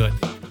listening to it.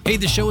 Hey,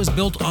 the show is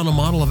built on a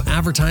model of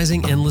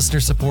advertising and listener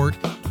support.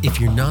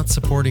 If you're not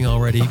supporting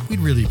already, we'd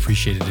really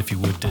appreciate it if you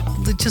would.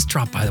 Just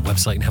drop by the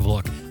website and have a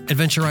look.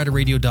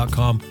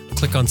 AdventureRiderRadio.com,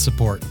 click on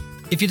support.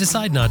 If you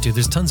decide not to,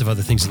 there's tons of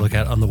other things to look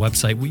at on the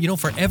website.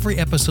 For every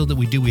episode that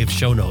we do, we have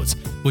show notes,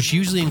 which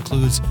usually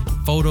includes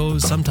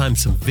photos,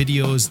 sometimes some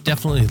videos,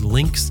 definitely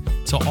links.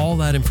 So all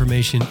that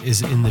information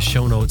is in the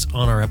show notes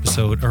on our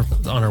episode, or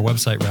on our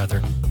website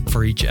rather,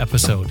 for each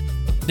episode.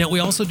 Now,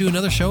 we also do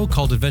another show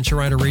called Adventure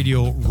Rider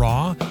Radio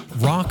Raw.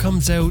 Raw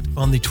comes out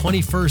on the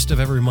 21st of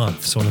every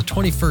month. So on the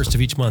 21st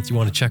of each month, you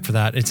want to check for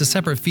that. It's a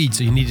separate feed,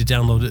 so you need to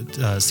download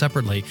it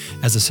separately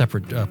as a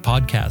separate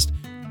podcast.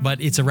 But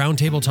it's a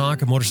roundtable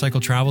talk of motorcycle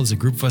travel. There's a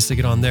group of us that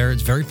get on there.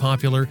 It's very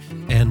popular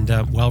and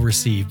well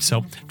received.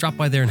 So drop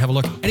by there and have a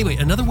look. Anyway,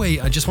 another way,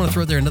 I just want to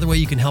throw it there, another way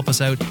you can help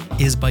us out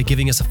is by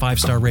giving us a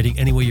 5-star rating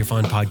any way you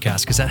find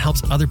podcasts, because that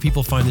helps other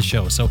people find the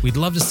show. So we'd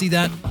love to see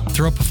that.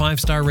 Throw up a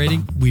 5-star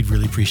rating. We'd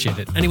really appreciate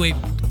it. Anyway,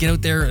 get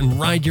out there and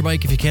ride your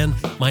bike if you can.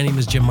 My name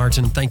is Jim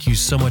Martin. Thank you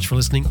so much for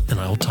listening, and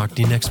I will talk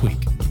to you next week.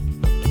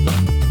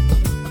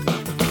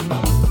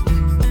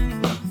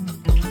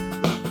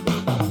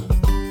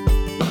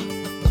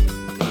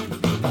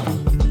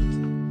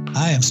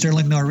 Hi, I'm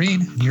Sterling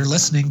Noreen. You're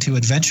listening to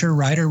Adventure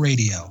Rider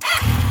Radio.